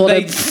do a lot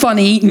of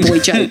funny Eton boy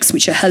jokes,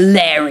 which are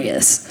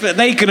hilarious. But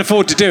they can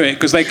afford to do it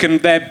because they can.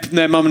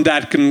 Their mum and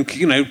dad can,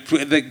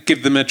 they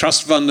give them a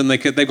trust fund, and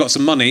they've got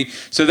some money,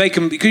 so they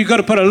can. You've got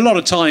to put a lot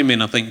of time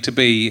in, I think, to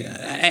be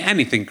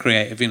anything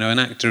creative, an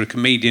actor, a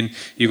comedian,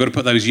 you've got to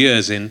put those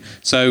years in.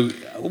 So,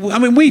 I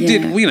mean,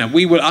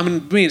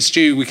 me and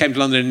Stu, we came to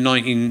London in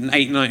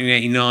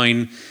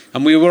 1989,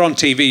 and we were on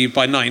TV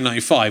by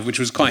 1995, which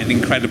was quite an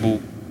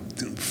incredible,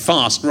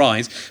 fast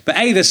rise. But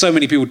A, there's so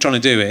many people trying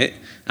to do it,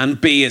 and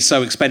B, it's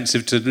so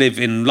expensive to live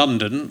in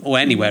London, or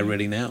anywhere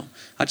really now.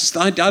 I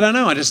don't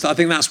know. I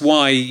think that's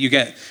why you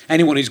get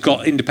anyone who's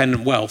got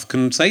independent wealth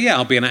can say,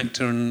 I'll be an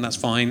actor, and that's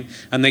fine,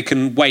 and they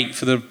can wait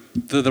for the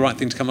right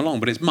thing to come along.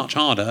 But it's much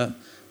harder,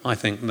 I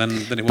think, than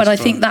it was. But I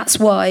think that's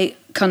why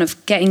kind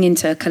of getting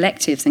into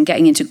collectives and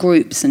getting into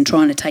groups and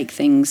trying to take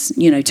things,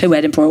 to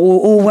Edinburgh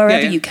or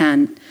wherever you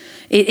can,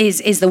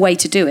 is the way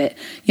to do it.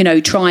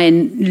 Try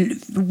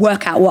and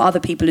work out what other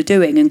people are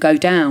doing and go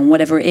down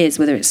whatever it is,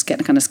 whether it's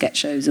kind of sketch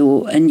shows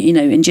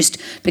and just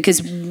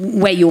because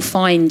where you'll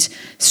find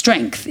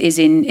strength is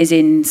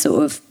in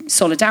sort of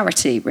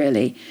solidarity,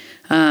 really.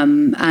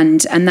 And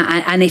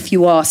if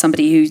you are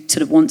somebody who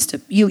sort of wants to,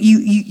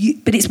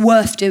 but it's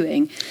worth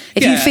doing.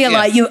 If you feel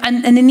like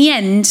and in the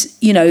end,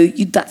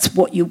 that's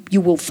what you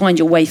will find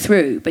your way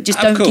through. But just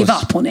don't give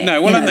up on it.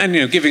 No, well,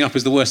 and giving up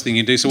is the worst thing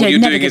you do. So what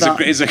you're doing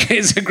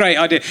is a great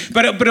idea.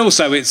 But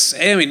also,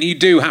 you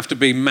do have to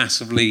be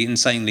massively,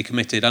 insanely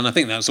committed, and I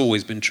think that's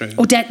always been true.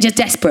 Or just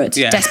desperate,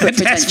 desperate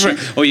for attention.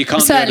 Or you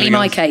can't. Certainly,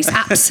 my case,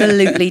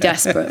 absolutely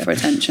desperate for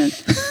attention.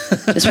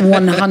 Just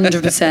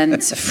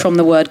 100% from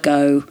the word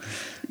go.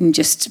 And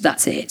just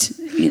that's it,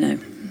 pretty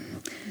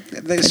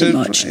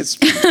much.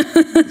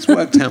 It's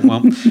worked out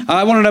well.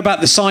 I want to know about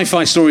the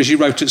sci-fi stories you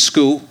wrote at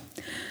school.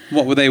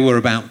 What were they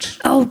about?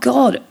 Oh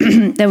God,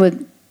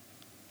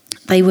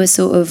 they were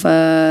sort of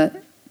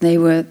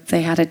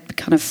they had a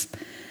kind of.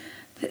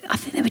 I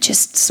think they were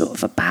just sort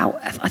of about.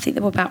 I think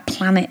they were about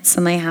planets,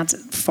 and they had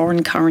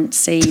foreign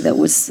currency that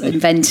was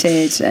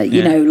invented.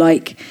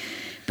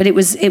 But it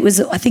was.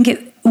 I think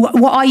it.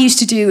 What I used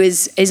to do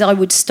is I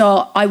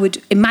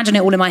would imagine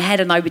it all in my head,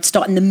 and I would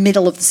start in the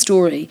middle of the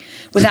story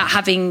without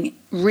having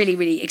really,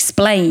 really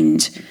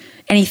explained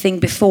anything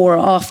before or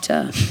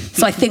after.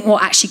 So I think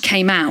what actually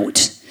came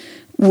out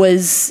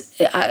was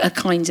a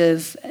kind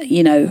of,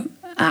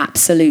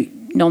 absolute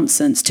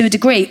nonsense to a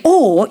degree.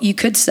 Or you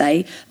could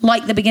say,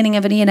 like the beginning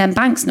of an Ian M.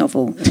 Banks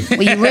novel,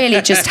 where you really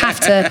just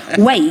have to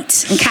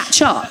wait and catch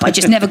up. I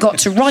just never got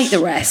to write the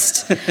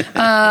rest.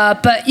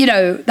 But,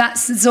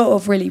 that's sort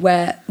of really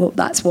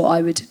that's what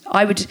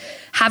I would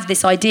have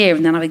this idea,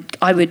 and then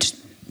I would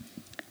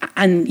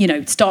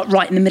start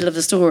right in the middle of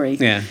the story.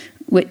 Yeah.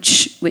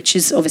 Which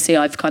is obviously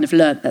I've kind of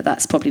learnt that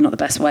that's probably not the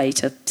best way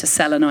to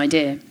sell an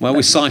idea. Well,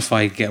 with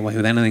sci-fi, you get away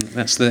with anything.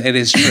 It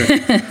is true.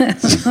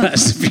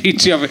 That's the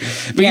beauty of it.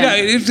 But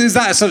is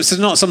that it's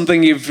not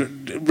something you've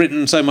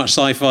written so much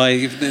sci-fi?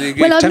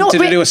 You're tempted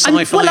to do a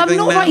sci-fi thing I'm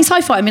not now? writing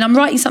sci-fi. I mean, I'm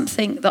writing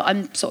something that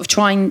I'm sort of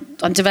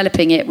I'm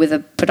developing it with a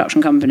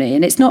production company,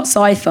 and it's not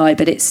sci-fi,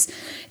 but it's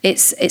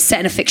set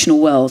in a fictional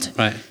world.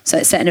 Right. So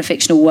it's set in a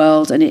fictional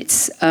world, and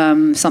it's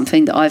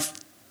something that I've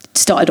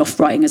started off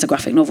writing as a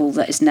graphic novel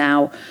that is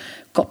now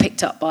got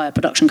picked up by a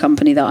production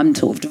company that I'm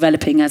sort of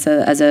developing as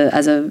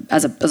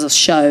a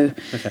show.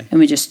 Okay. And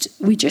we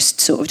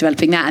just sort of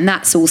developing that, and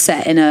that's all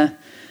set in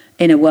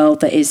a world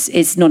that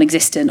is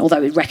non-existent,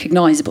 although it's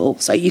recognisable.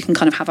 So you can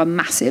kind of have a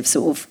massive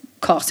sort of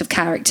cast of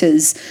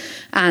characters,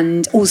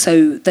 and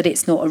also that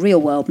it's not a real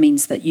world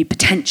means that you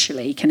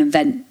potentially can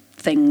invent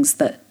things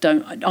that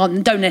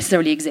don't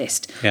necessarily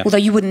exist. Yeah. Although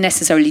you wouldn't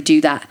necessarily do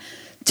that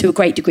to a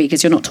great degree,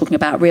 because you're not talking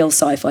about real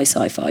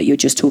sci-fi, you're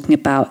just talking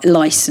about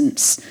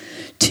license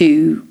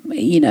to,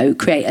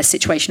 create a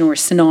situation or a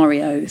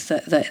scenario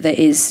that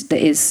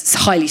is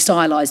highly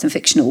stylized and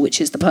fictional, which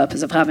is the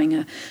purpose of having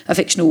a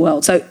fictional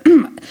world. So,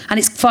 and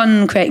it's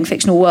fun creating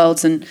fictional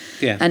worlds and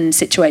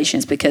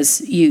situations,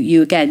 because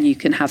you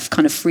can have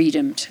kind of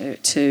freedom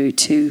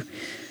to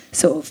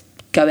sort of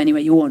go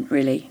anywhere you want,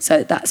 really.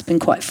 So that's been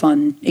quite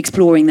fun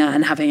exploring that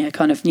and having a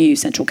kind of new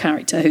central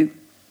character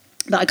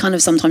that I kind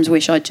of sometimes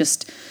wish I'd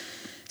just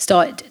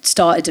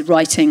started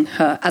writing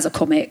her as a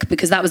comic,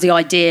 because that was the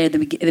idea at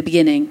the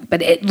beginning.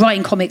 But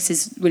writing comics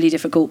is really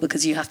difficult,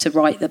 because you have to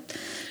write the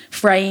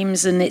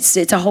frames, and it's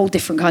a whole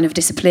different kind of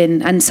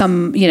discipline. And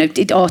some,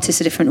 artists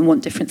are different and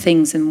want different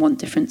things and want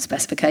different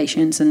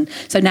specifications. And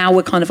so now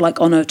we're kind of like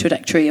on a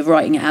trajectory of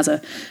writing it as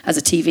a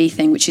TV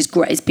thing, which is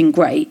great. It's been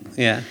great.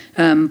 Yeah.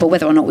 But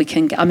whether or not we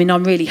can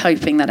I'm really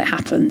hoping that it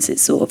happens.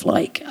 It's sort of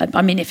like,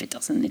 if it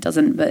doesn't, it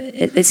doesn't. But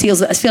it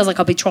feels like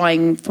I'll be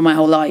trying for my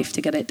whole life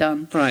to get it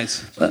done.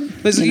 Right. But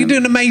you do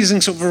an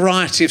amazing sort of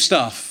variety of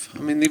stuff. I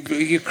mean,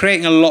 you're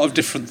creating a lot of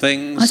different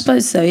things. I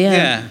suppose so, yeah.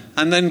 Yeah,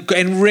 and then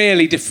in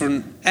really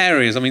different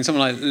areas. I mean,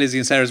 someone like Lizzie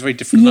and Sarah is very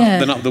different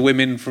than Up the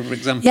Women, for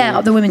example. Yeah,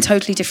 Up the Women,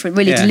 totally different.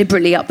 Really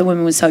deliberately, Up the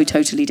Women was so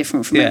totally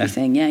different from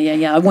everything.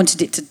 Yeah. I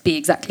wanted it to be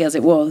exactly as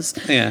it was.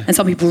 Yeah. And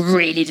some people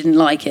really didn't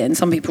like it, and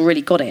some people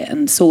really got it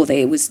and saw that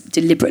it was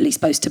deliberately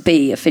supposed to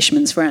be a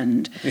fisherman's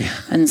friend. Yeah.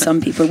 And some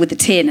people with the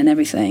tin and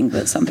everything,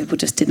 but some people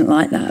just didn't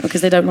like that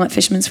because they don't like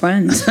fisherman's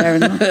friends. Fair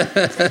enough.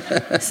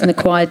 It's an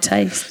acquired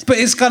taste. But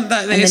it's kind of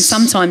that. And then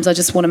sometimes I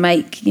just want to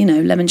make,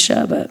 lemon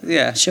sherbet.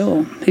 Yeah.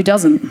 Sure. Who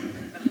doesn't?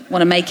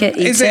 Want to make it,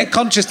 is it a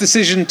conscious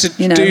decision to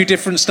do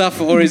different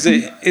stuff, or is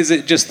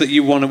it just that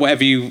you want to,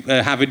 whatever you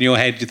have in your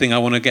head, you think I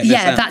want to get this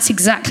out? Yeah, that's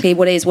exactly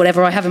what it is.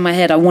 Whatever I have in my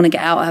head, I want to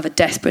get out. I have a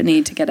desperate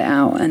need to get it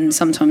out, and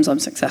sometimes I'm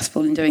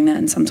successful in doing that,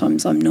 and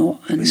sometimes I'm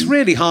not. And it's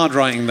really hard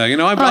writing, though. It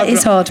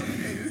is hard.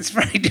 It's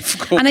very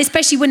difficult, and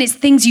especially when it's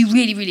things you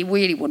really, really,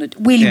 really want to,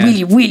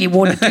 really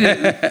want to do.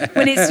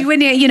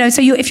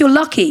 If you're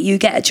lucky, you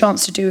get a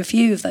chance to do a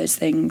few of those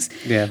things.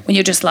 Yeah. When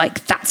you're just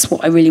like, that's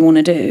what I really want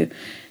to do.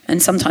 And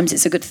sometimes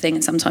it's a good thing,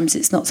 and sometimes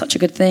it's not such a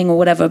good thing, or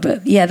whatever.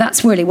 But yeah,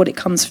 that's really what it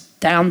comes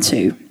down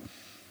to.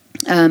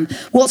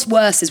 What's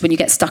worse is when you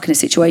get stuck in a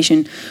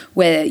situation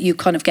where you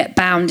kind of get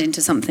bound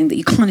into something that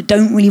you kind of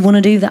don't really want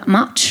to do that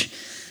much.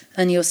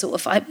 And you're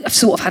I've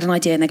sort of had an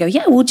idea, and they go,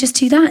 yeah, we'll just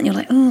do that. And you're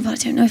like, oh, but I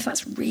don't know if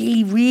that's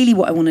really, really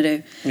what I want to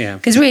do. Yeah.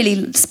 Because really,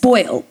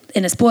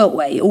 in a spoilt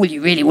way, all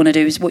you really want to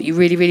do is what you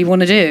really, really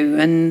want to do.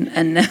 And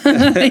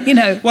you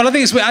know. Well, I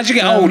think it's as you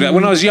get older.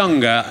 When I was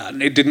younger,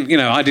 it didn't,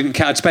 I didn't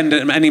care. I'd spend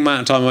any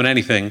amount of time on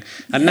anything.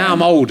 And now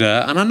I'm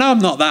older, and I know I'm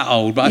not that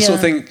old, but I sort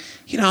of think,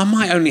 I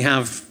might only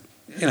have,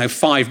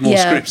 5 more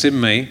scripts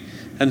in me.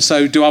 And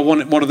so, do I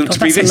want one of them to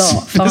be this? A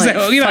lot.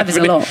 5 is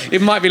a lot.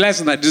 It might be less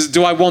than that.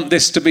 Do I want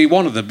this to be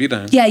one of them?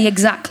 Yeah,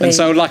 exactly. And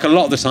so, like a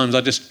lot of the times,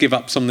 I just give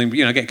up something.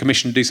 Get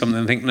commissioned to do something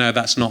and think, no,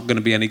 that's not going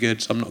to be any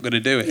good, so I'm not going to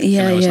do it.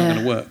 Yeah, it's not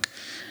going to work.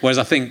 Whereas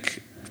I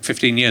think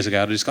 15 years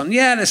ago, I'd just gone,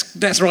 yeah,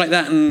 let's write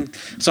that. And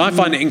so I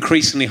find it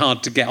increasingly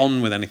hard to get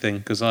on with anything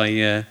because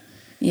none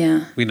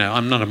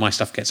of my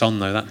stuff gets on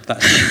though.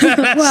 That's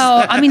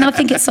well, I mean, I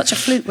think it's such a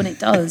fluke when it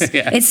does.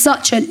 Yeah. It's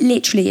such a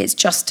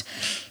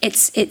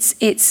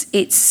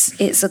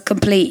it's a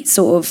complete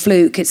sort of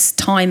fluke. It's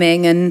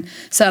timing and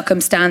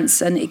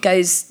circumstance, and it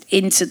goes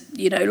into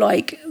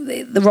like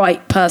the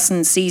right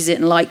person sees it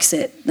and likes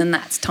it, then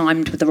that's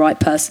timed with the right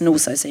person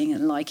also seeing it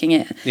and liking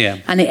it. Yeah.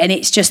 And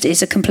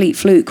it's a complete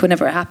fluke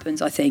whenever it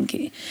happens. I think,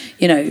 I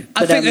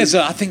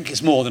think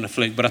it's more than a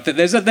fluke, but I think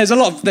there's a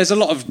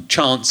lot of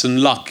chance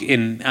and luck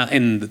in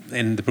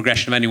the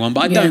progression of anyone.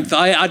 But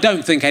I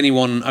don't think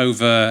anyone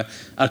over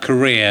a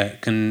career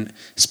can,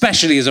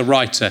 especially as a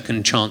writer,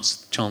 can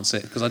chance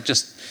it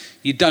because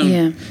you don't.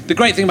 Yeah. The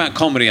great thing about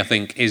comedy, I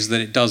think, is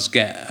that it does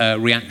get a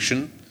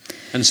reaction.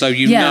 And so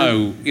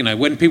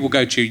when people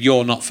go to you,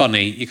 you're not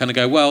funny, you kind of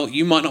go, well,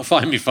 you might not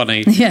find me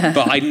funny,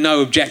 but I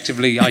know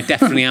objectively I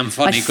definitely am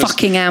funny. I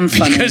fucking am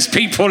funny. Because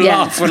people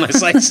laugh when I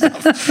say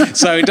stuff.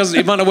 So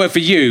it might not work for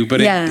you,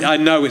 but I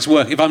know it's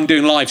work. If I'm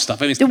doing live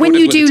stuff. When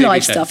you do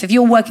live stuff, if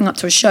you're working up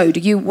to a show,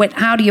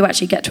 how do you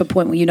actually get to a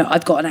point where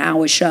I've got an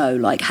hour show?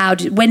 Like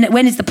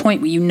when is the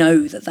point where you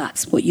know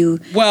that's what you...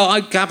 Well,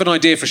 I have an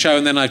idea for a show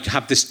and then I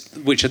have this,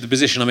 which at the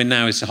position I'm in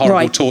now is a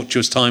horrible,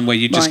 tortuous time where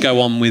you just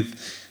go on with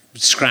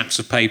scraps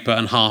of paper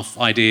and half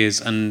ideas,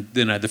 and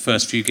the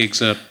first few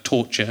gigs are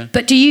torture.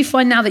 But do you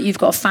find now that you've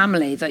got a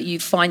family that you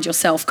find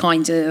yourself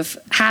kind of,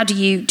 how do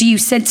you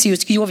censor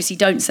yourself? You obviously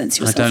don't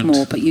censor yourself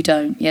more, but you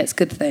don't. Yeah, it's a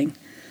good thing.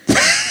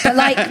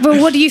 But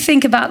what do you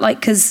think about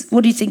because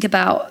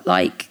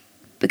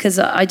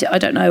I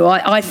don't know.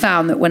 I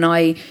found that when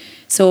I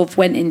sort of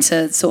went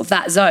into sort of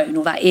that zone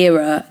or that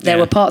era, there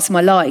were parts of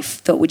my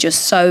life that were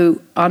just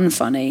so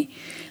unfunny.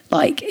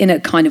 Like in a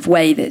kind of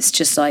way that's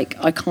just like,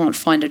 I can't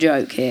find a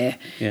joke here,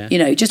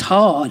 just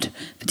hard,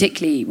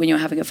 particularly when you're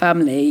having a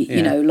family,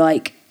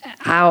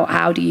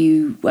 how do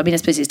you, I mean, I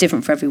suppose it's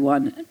different for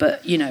everyone,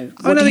 but I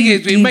don't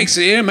think it makes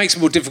it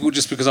more difficult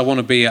just because I want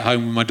to be at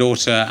home with my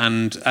daughter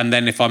and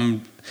then I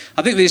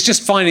think it's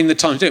just finding the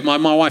time to do it.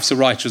 My wife's a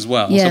writer as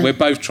well, so we're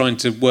both trying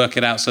to work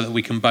it out so that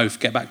we can both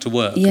get back to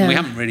work. And we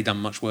haven't really done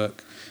much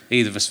work,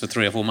 either of us, for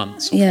 3 or 4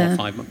 months, or 4 or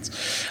 5 months.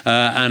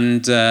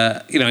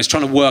 It's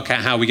trying to work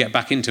out how we get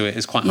back into it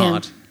is quite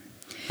hard.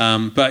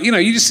 But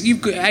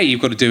you've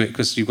got to do it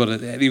because you've got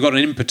an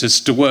impetus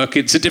to work.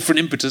 It's a different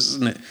impetus,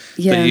 isn't it?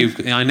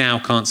 Yeah. I now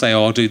can't say,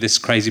 I'll do this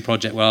crazy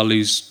project where I'll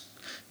lose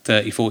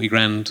 30, 40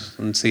 grand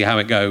and see how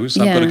it goes.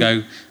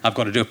 I've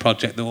got to do a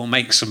project that will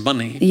make some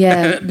money.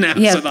 Yeah, now,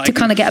 to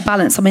kind of get a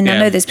balance. I mean, I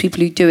know there's people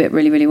who do it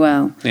really, really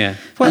well. Yeah.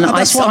 Well, and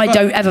I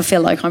don't ever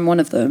feel like I'm one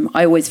of them.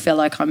 I always feel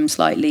like I'm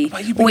slightly,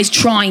 always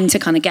trying to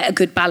kind of get a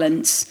good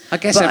balance. I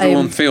guess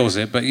everyone feels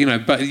it, but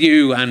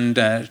you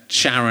and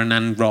Sharon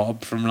and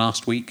Rob from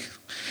last week...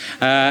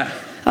 from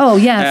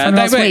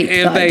last week,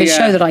 the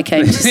show that I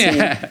came to see.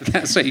 Yeah,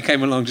 that's right. You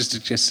came along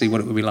just to see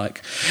what it would be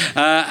like,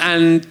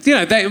 and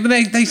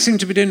they seem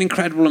to be doing an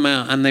incredible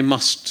amount, and they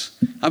must.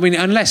 I mean,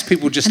 unless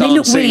people just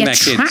aren't seeing their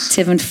kids. They look really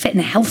attractive and fit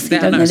and healthy,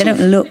 don't they? They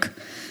don't look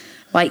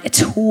like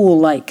at all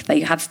like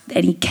they have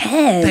any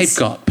cares. They've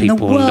got people.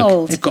 In the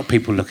world. They've got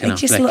people looking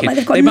after their kids.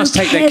 Like they must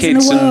take their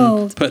kids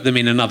and put them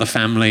in another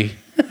family,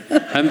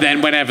 and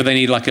then whenever they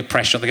need like a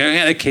pressure, they go,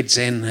 "Get the kids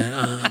in."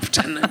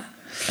 Pretend.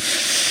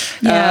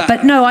 Yeah,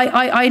 but no,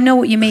 I know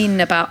what you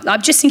mean about...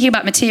 I'm just thinking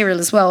about material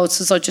as well,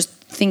 so just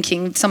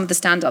thinking some of the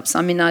stand-ups.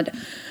 I mean, I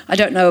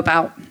don't know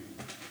about...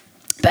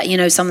 But,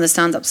 some of the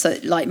stand-ups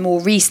that, like, more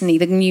recently,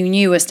 the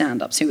newer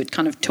stand-ups who are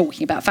kind of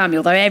talking about family,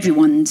 although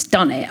everyone's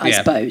done it, I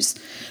suppose.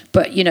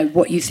 But,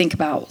 what you think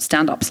about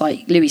stand-ups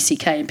like Louis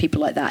C.K. and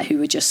people like that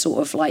who are just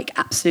sort of, like,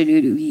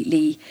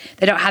 absolutely...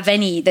 They don't have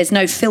any... There's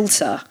no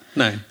filter.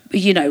 No.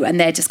 And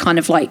they're just kind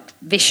of like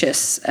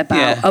vicious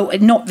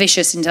about not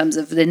vicious in terms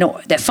of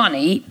they're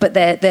funny, but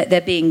they're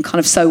being kind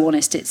of so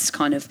honest. It's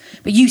kind of,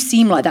 but you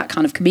seem like that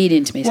kind of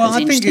comedian to me. So I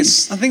think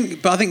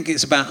you've got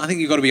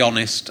to be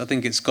honest. I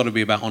think it's got to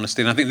be about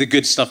honesty, and I think the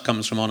good stuff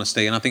comes from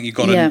honesty. And I think you've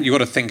got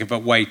to think of a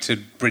way to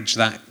bridge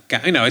that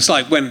gap. It's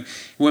like when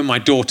my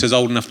daughter's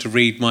old enough to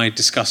read my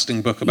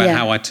disgusting book about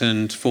how I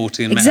turned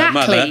 40 and met her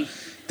mother.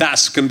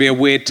 That's going to be a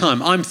weird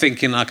time. I'm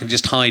thinking I can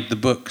just hide the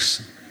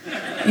books.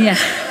 Yeah.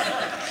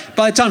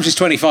 By the time she's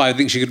 25, I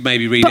think she could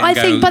maybe read But it and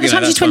I think by the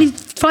time she's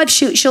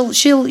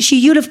 25,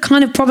 you'll have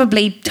kind of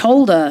probably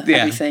told her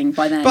everything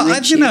by then. But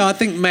I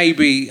think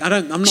maybe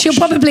I'm not.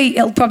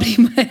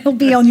 It'll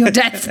be on your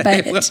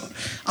deathbed.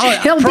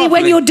 It'll be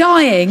when you're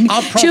dying.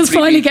 She'll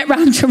finally get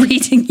round to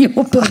reading your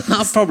books.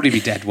 I'll probably be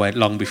dead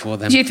long before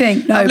then. Do you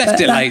think? No, I've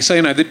left it late,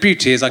 so the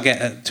beauty is I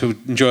get to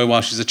enjoy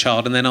while she's a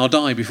child, and then I'll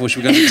die before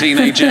she becomes a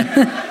teenager.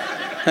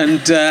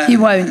 And you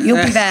won't.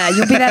 You'll be there.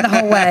 You'll be there the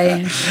whole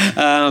way.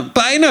 But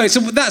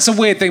that's a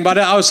weird thing. But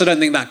I also don't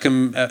think that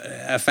can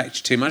affect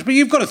you too much. But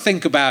you've got to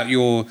think about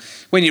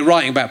when you're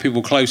writing about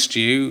people close to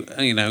you.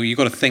 You've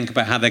got to think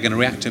about how they're going to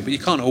react to it. But you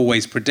can't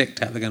always predict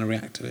how they're going to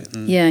react to it.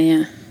 And,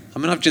 yeah. I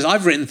mean,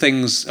 I've written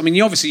things. I mean,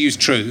 you obviously use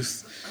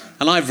truth,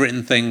 and I've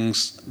written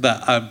things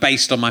that are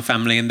based on my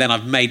family, and then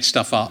I've made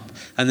stuff up,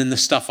 and then the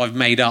stuff I've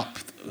made up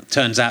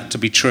turns out to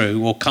be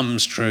true or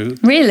comes true.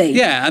 Really?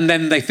 Yeah, and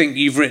then they think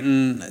you've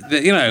written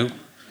that,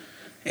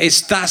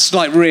 that's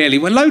like really...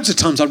 Well, loads of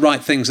times I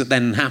write things that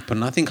then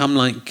happen. I think I'm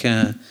like...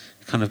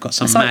 kind of got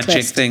some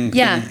magic thing.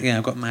 Yeah.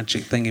 I've got a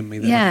magic thing in me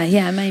there.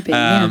 Yeah, maybe.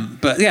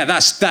 But yeah,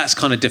 that's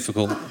kind of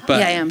difficult.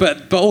 But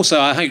but also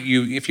I hope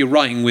if you're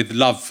writing with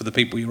love for the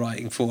people you're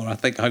writing for, I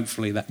think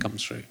hopefully that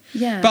comes through.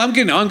 Yeah. But I'm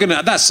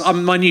gonna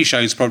my new show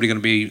is probably going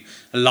to be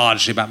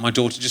largely about my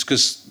daughter, just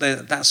because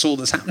that's all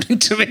that's happening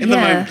to me at the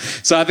moment.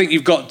 So I think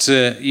you've got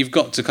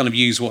to kind of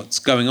use what's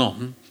going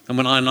on. And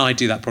when I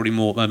do that probably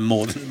more than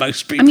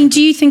most people. I mean, do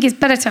you think it's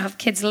better to have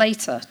kids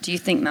later? Do you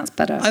think that's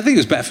better? I think it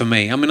was better for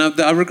me. I mean,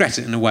 I regret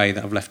it in a way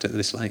that I've left it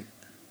this late.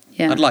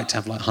 Yeah. I'd like to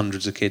have like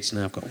hundreds of kids.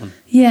 Now I've got one.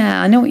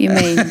 Yeah, I know what you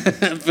mean.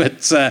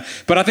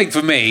 But I think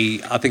for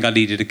me, I think I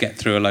needed to get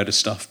through a load of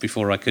stuff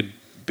before I could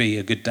be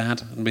a good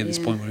dad and be at this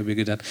point where I'd be a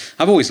good dad.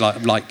 I've always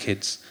liked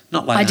kids.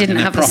 Not like I didn't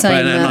have the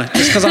same.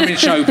 Just because I'm in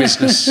show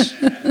business.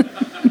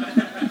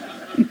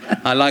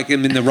 I like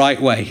them in the right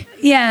way.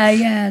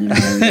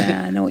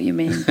 I know what you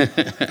mean.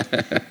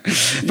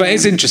 But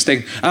it's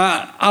interesting.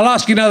 I'll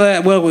ask you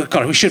another... Well,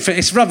 God, we should...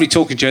 It's lovely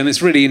talking to you, and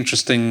it's really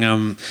interesting.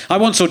 I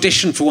once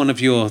auditioned for one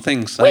of your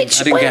things. I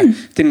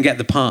didn't get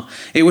the part.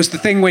 It was the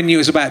thing when you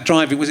was about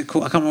driving... Was it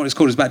called? I can't remember what it's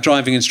called. It was about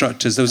driving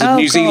instructors. There was a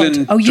New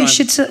Zealand... Oh, you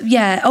should...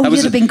 Yeah. Oh,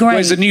 you'd have been great. It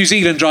was a New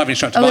Zealand driving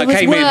instructor. Oh, but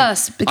it was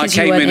worse because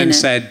you weren't in it. I came in and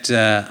said,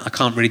 I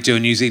can't really do a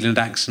New Zealand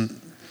accent.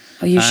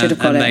 Oh, you should have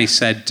got it. And they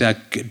said,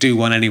 do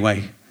one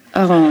anyway.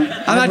 Oh, and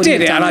I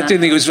did it, and I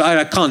didn't think it was...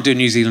 I can't do a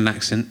New Zealand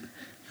accent.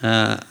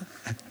 I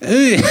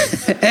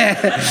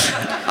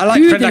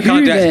like friend I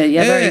can't do it.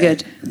 Yeah, very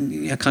good.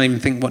 I can't even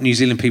think what New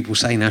Zealand people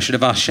say now. I should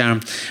have asked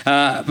Sharon.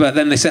 But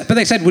then they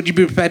said, would you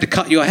be prepared to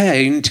cut your hair?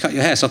 You need to cut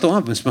your hair. So I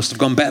thought, this must have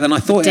gone better than I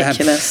thought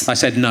Ridiculous. It had. I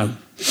said no.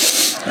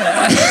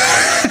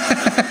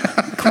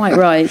 Quite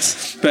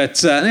right.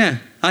 But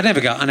I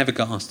never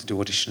got asked to do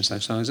auditions though,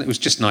 so it was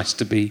just nice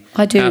to be.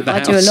 I do a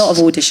lot of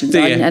auditions,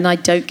 and I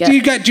don't get.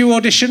 Do you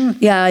audition?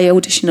 Yeah, I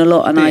audition a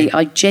lot, and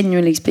I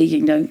genuinely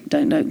speaking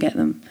don't get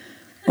them.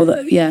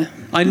 Although,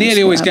 I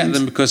nearly always get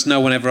them because no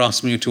one ever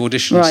asks me to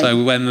audition. Right.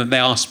 So when they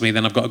ask me,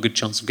 then I've got a good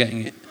chance of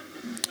getting it.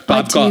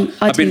 But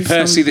I've been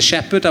Percy the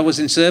Shepherd. I was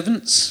in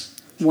Servants.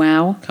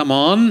 Wow! Come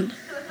on,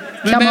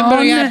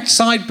 remember he had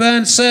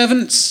sideburns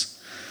Servants.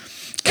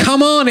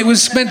 Come on, it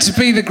was meant to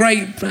be the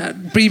great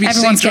BBC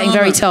Everyone's drama. getting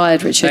very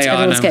tired, Richard.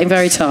 Everyone's getting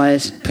very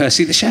tired.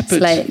 Percy the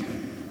Shepherd.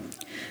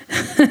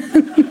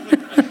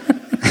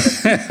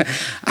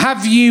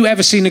 Have you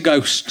ever seen a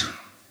ghost?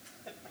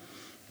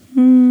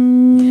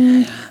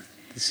 No.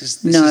 This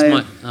is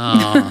my...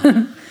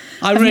 Oh.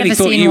 I really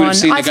thought you would have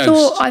seen a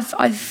ghost.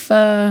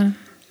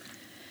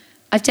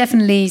 I've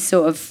definitely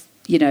sort of,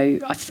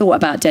 I've thought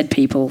about dead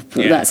people.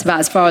 But that's about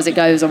as far as it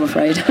goes, I'm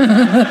afraid.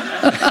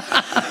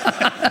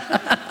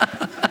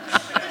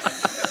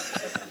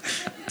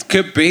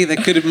 Could be. They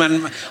could have...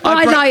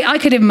 I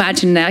could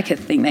imagine that. I could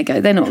think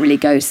they're not really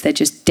ghosts. They're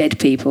just dead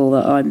people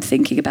that I'm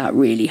thinking about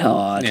really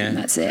hard. Yeah. And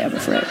that's it, I'm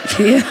afraid.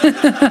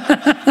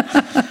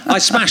 I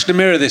smashed a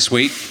mirror this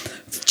week.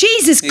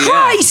 Jesus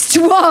Christ,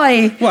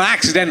 why? Well,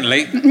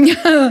 accidentally.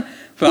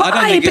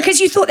 Why?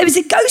 Because you thought there was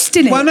a ghost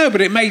in it? Well, no,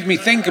 but it made me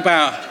think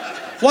about...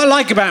 What I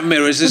like about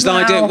mirrors is the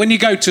idea, when you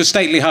go to a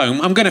stately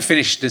home, I'm going to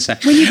finish this.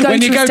 When you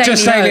go to a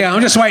stately home,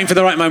 I'm just waiting for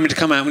the right moment to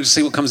come out and just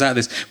see what comes out of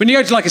this. When you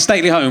go to like a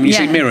stately home and you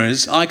see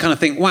mirrors, I kind of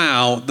think,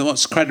 wow,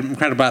 what's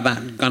incredible about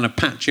that kind of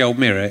patchy old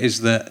mirror is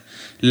that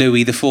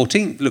Louis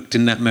XIV looked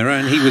in that mirror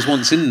and he was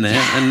once in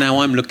there, and now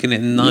I'm looking at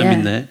it and I'm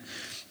in there.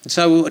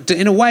 So,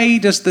 in a way,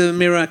 does the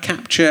mirror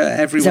capture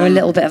everyone? Is there a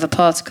little bit of a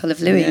particle of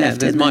Louis left in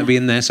there? There might be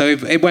in there. So,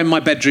 when my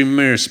bedroom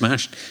mirror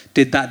smashed,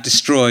 did that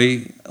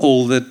destroy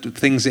all the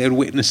things it had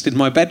witnessed in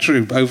my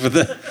bedroom over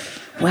the...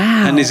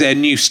 Wow. And is there a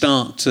new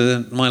start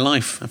to my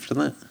life after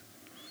that?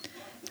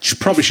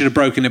 Probably should have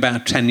broken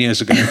about 10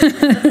 years ago.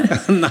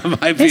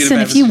 Listen,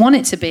 if you want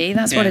it to be,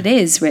 that's what it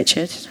is,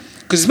 Richard.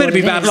 Because it's meant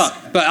to be bad luck.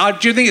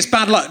 But do you think it's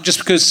bad luck just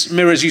because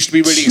mirrors used to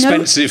be really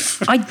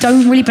expensive? I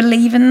don't really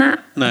believe in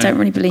that. No. I don't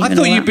really believe in I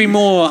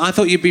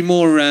thought you'd be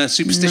more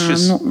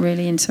superstitious. No, I'm not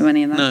really into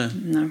any of that.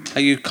 No.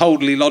 Are you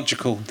coldly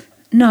logical?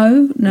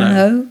 No. Do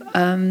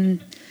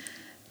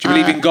you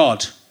believe in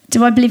God?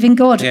 Do I believe in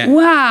God? Yeah.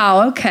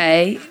 Wow,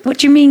 okay. What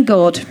do you mean,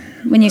 God?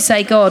 When you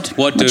say God,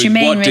 what do you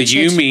mean, What Richard? do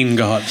you mean,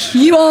 God?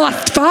 You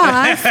asked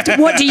first.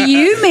 What do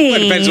you mean?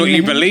 Well, it depends what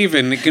you believe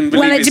in. It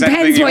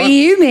depends what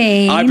you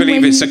mean. I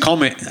believe it's a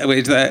comet. You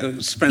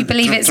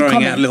believe it's a throwing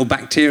comet? out little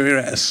bacteria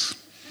at us.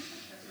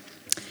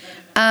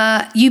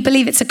 You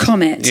believe it's a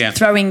comet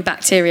throwing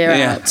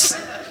bacteria out.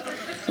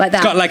 Like that.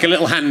 It's got like a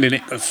little hand in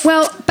it.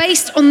 Well,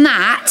 based on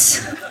that,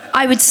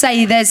 I would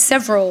say there's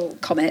several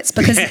comets,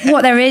 because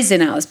what there is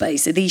in outer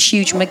space are these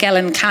huge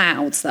Magellan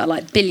clouds that are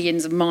like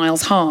billions of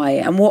miles high,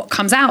 and what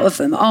comes out of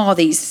them are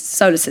these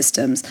solar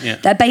systems. Yeah.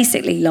 They're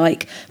basically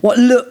like what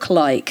look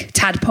like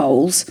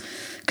tadpoles,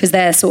 because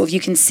they're sort of,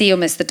 you can see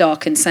almost the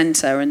darkened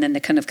centre and then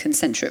the kind of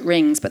concentric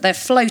rings, but they're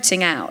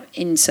floating out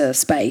into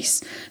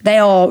space. They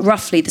are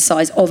roughly the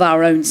size of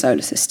our own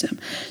solar system.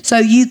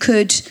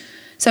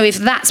 So if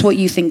that's what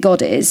you think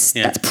God is,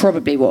 that's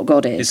probably what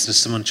God is. It's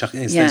just someone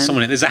chucking.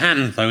 There's a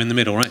hand though in the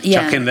middle, right?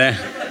 Yeah. Chuck in there.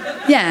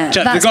 Yeah,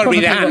 There's got to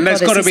be the hand.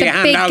 There's got to be a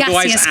hand.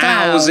 Otherwise,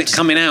 how's it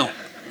coming out?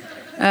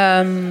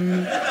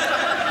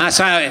 That's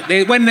how.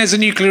 When there's a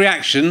nuclear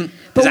reaction,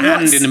 there's a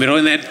hand in the middle,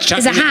 and they're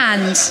chucking. There's a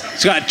hand.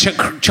 It's got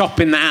a chop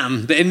in the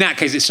atom. In that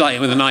case, it's like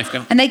with a knife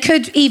going. And they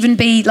could even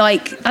be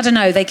like, I don't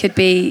know, they could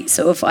be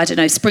sort of, I don't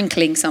know,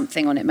 sprinkling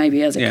something on it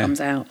maybe as it comes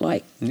out,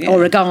 like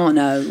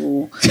oregano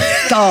or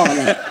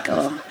garlic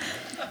or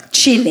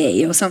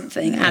chili or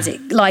something, as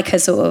it, like a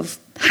sort of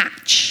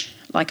hatch,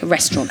 like a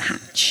restaurant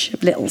hatch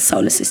of little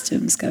solar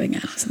systems going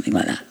out, something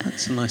like that.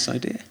 That's a nice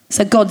idea.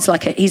 So God's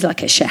he's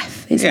like a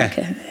chef. He's like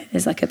a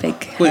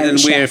big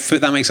chef.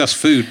 That makes us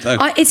food, though.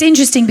 It's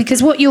interesting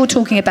because what you're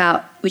talking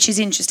about, which is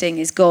interesting,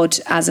 is God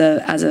as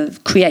a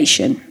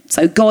creation.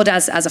 So God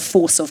as a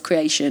force of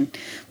creation,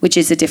 which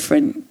is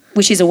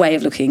a way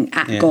of looking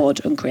at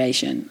God and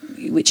creation,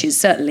 which is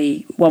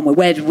certainly one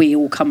where do we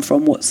all come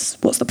from? What's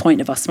the point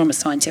of us from a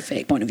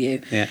scientific point of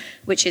view? Yeah.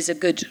 Which is a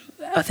good,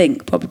 I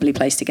think, probably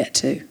place to get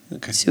to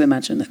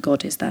imagine that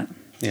God is that.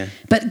 Yeah.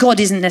 But God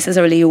isn't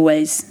necessarily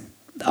always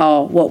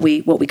what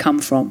we come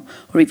from,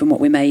 or even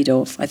what we're made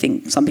of. I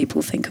think some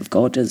people think of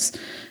God as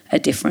a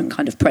different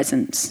kind of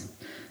presence.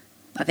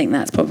 I think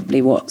that's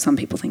probably what some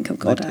people think of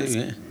God as.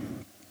 Yeah.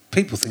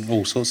 People think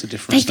all sorts of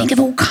different stuff. They think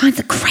of all kinds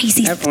of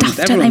crazy stuff, don't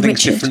they, Everyone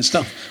thinks Richard? different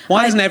stuff.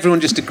 Why doesn't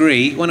everyone just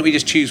agree? Why don't we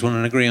just choose one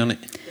and agree on it?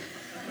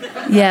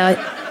 Yeah.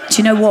 Do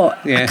you know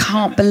what? Yeah. I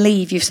can't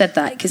believe you've said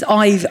that, because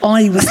I was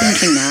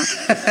thinking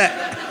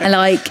that.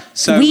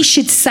 And we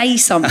should say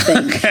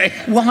something. Okay.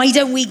 Why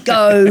don't we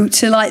go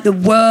to the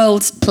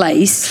world's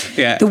place,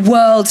 the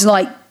world's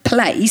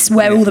place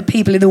where all the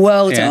people in the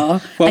world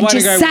are, and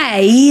just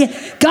say,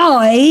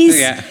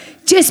 guys,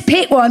 just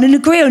pick one and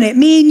agree on it.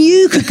 Me and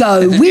you could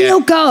go.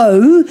 We'll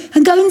go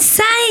and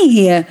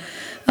say.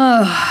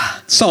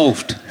 Oh.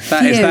 Solved.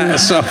 That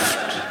is solved.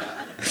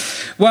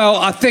 Well,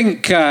 I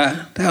think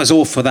that was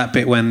awful, that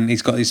bit when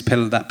he's got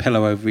that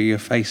pillow over your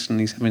face and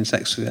he's having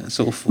sex with it. That's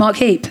awful. Mark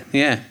Heap?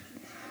 Yeah.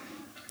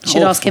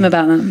 Should ask him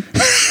about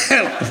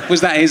that.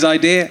 Was that his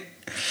idea?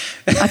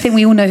 I think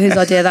we all know whose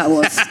idea that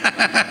was.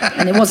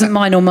 And it wasn't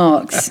mine or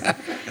Mark's.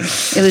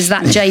 It was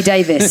that Jay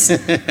Davis.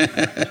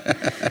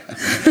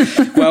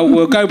 Well,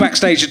 we'll go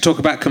backstage and talk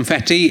about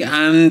confetti,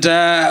 and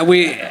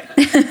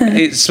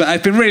it's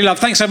been really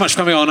lovely. Thanks so much for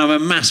coming on. I'm a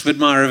massive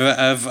admirer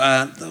of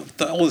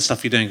all the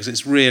stuff you're doing, because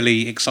it's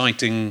really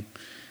exciting,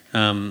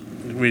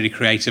 really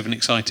creative and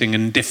exciting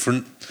and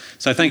different.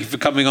 So thank you for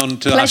coming on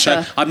to our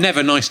show. I'm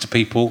never nice to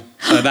people,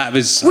 so that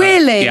was...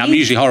 Really? Yeah, I'm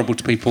usually horrible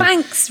to people.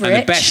 Thanks, Rich.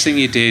 And the best thing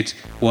you did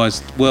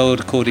was World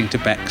According to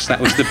Bex. That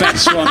was the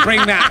best one.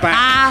 Bring that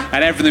back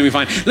and everything we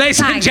find.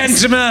 Ladies and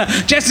gentlemen,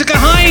 Jessica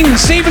Hynes,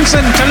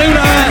 Stevenson,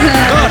 Tallulah.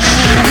 Gosh.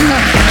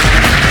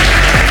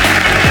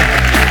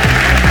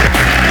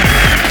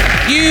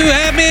 You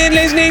have been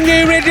listening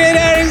to Richard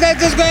Herring's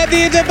Leicester Square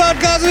Theatre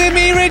podcast with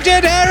me,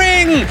 Richard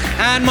Herring,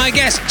 and my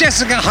guest,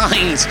 Jessica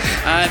Hynes.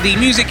 The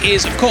music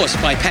is, of course,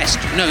 by Pest.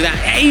 You know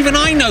that. Even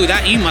I know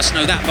that. You must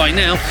know that by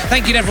now.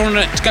 Thank you to everyone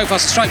at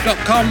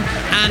gofasterstripe.com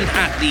and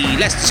at the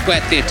Leicester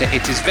Square Theatre.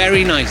 It is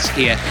very nice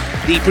here.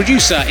 The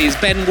producer is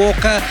Ben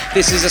Walker.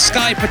 This is a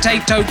Sky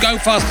Potato, Go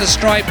Faster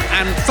Stripe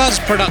and Fuzz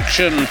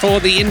production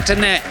for the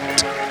internet.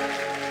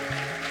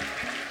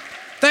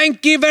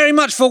 Thank you very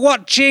much for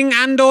watching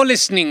and or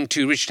listening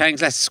to Richard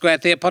Herring's Leicester Square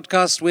Theatre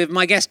podcast with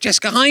my guest,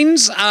 Jessica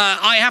Hynes.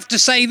 I have to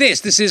say this.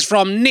 This is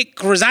from Nick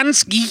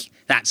Rosansky.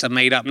 That's a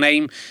made-up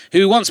name,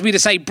 who wants me to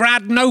say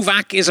Brad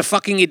Novak is a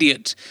fucking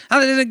idiot.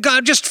 I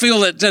just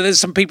feel that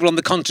there's some people on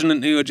the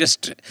continent who are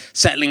just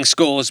settling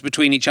scores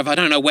between each other. I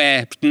don't know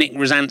where Nick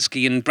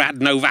Rosansky and Brad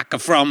Novak are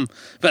from,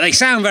 but they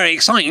sound very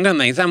exciting, don't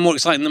they? They sound more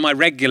exciting than my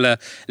regular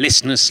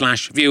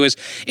listeners/viewers.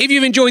 If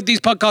you've enjoyed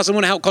these podcasts and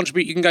want to help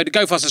contribute, you can go to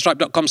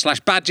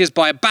gofasterstripe.com/badges,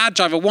 buy a badge,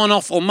 either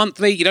one-off or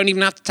monthly. You don't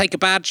even have to take a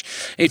badge.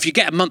 If you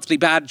get a monthly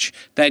badge,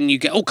 then you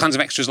get all kinds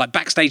of extras like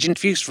backstage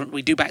interviews from what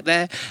we do back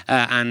there,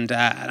 and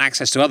access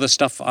access to other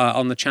stuff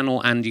on the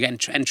channel, and you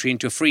get entry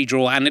into a free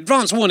draw and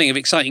advance warning of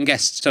exciting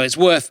guests, so it's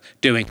worth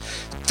doing.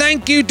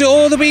 Thank you to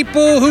all the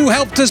people who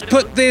helped us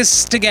put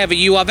this together.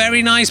 You are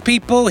very nice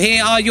people.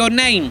 Here are your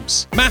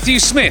names: Matthew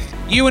Smith,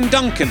 Ewan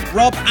Duncan,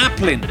 Rob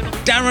Applin,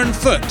 Darren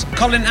Foote,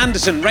 Colin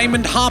Anderson,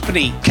 Raymond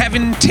Harpenny,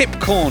 Kevin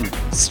Tipcorn,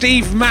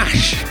 Steve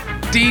Mash,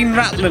 Dean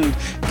Ratland,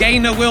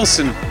 Gaynor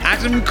Wilson,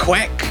 Adam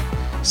Queck,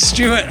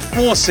 Stuart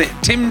Fawcett,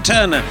 Tim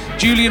Turner,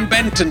 Julian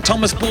Benton,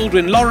 Thomas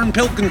Baldwin, Lauren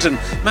Pilkington,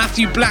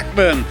 Matthew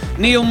Blackburn,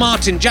 Neil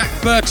Martin, Jack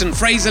Burton,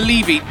 Fraser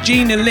Levy,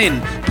 Gina Lynn,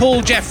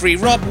 Paul Jeffrey,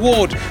 Rob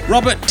Ward,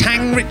 Robert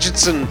Tang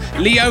Richardson,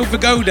 Leo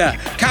Vagoda,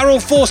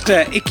 Carol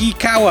Forster, Iki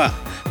Kawa,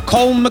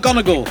 Cole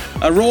McGonigal,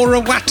 Aurora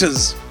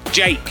Watters,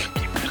 Jake,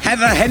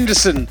 Heather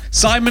Henderson,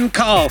 Simon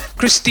Carl,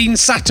 Christine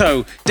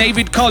Sato,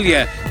 David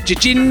Collier,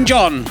 Jajin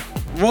John,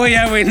 Roy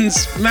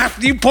Owens,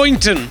 Matthew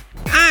Poynton,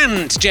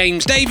 and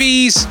James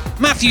Davies,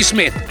 Matthew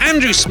Smith,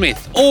 Andrew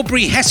Smith,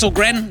 Aubrey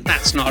Hesselgren,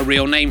 that's not a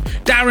real name,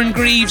 Darren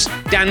Greaves,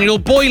 Daniel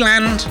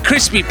Boyland,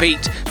 Crispy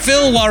Pete,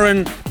 Phil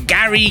Warren,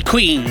 Gary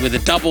Queen with a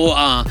double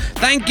R.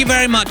 Thank you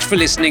very much for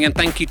listening, and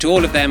thank you to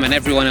all of them and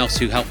everyone else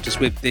who helped us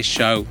with this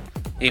show.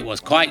 It was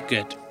quite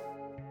good.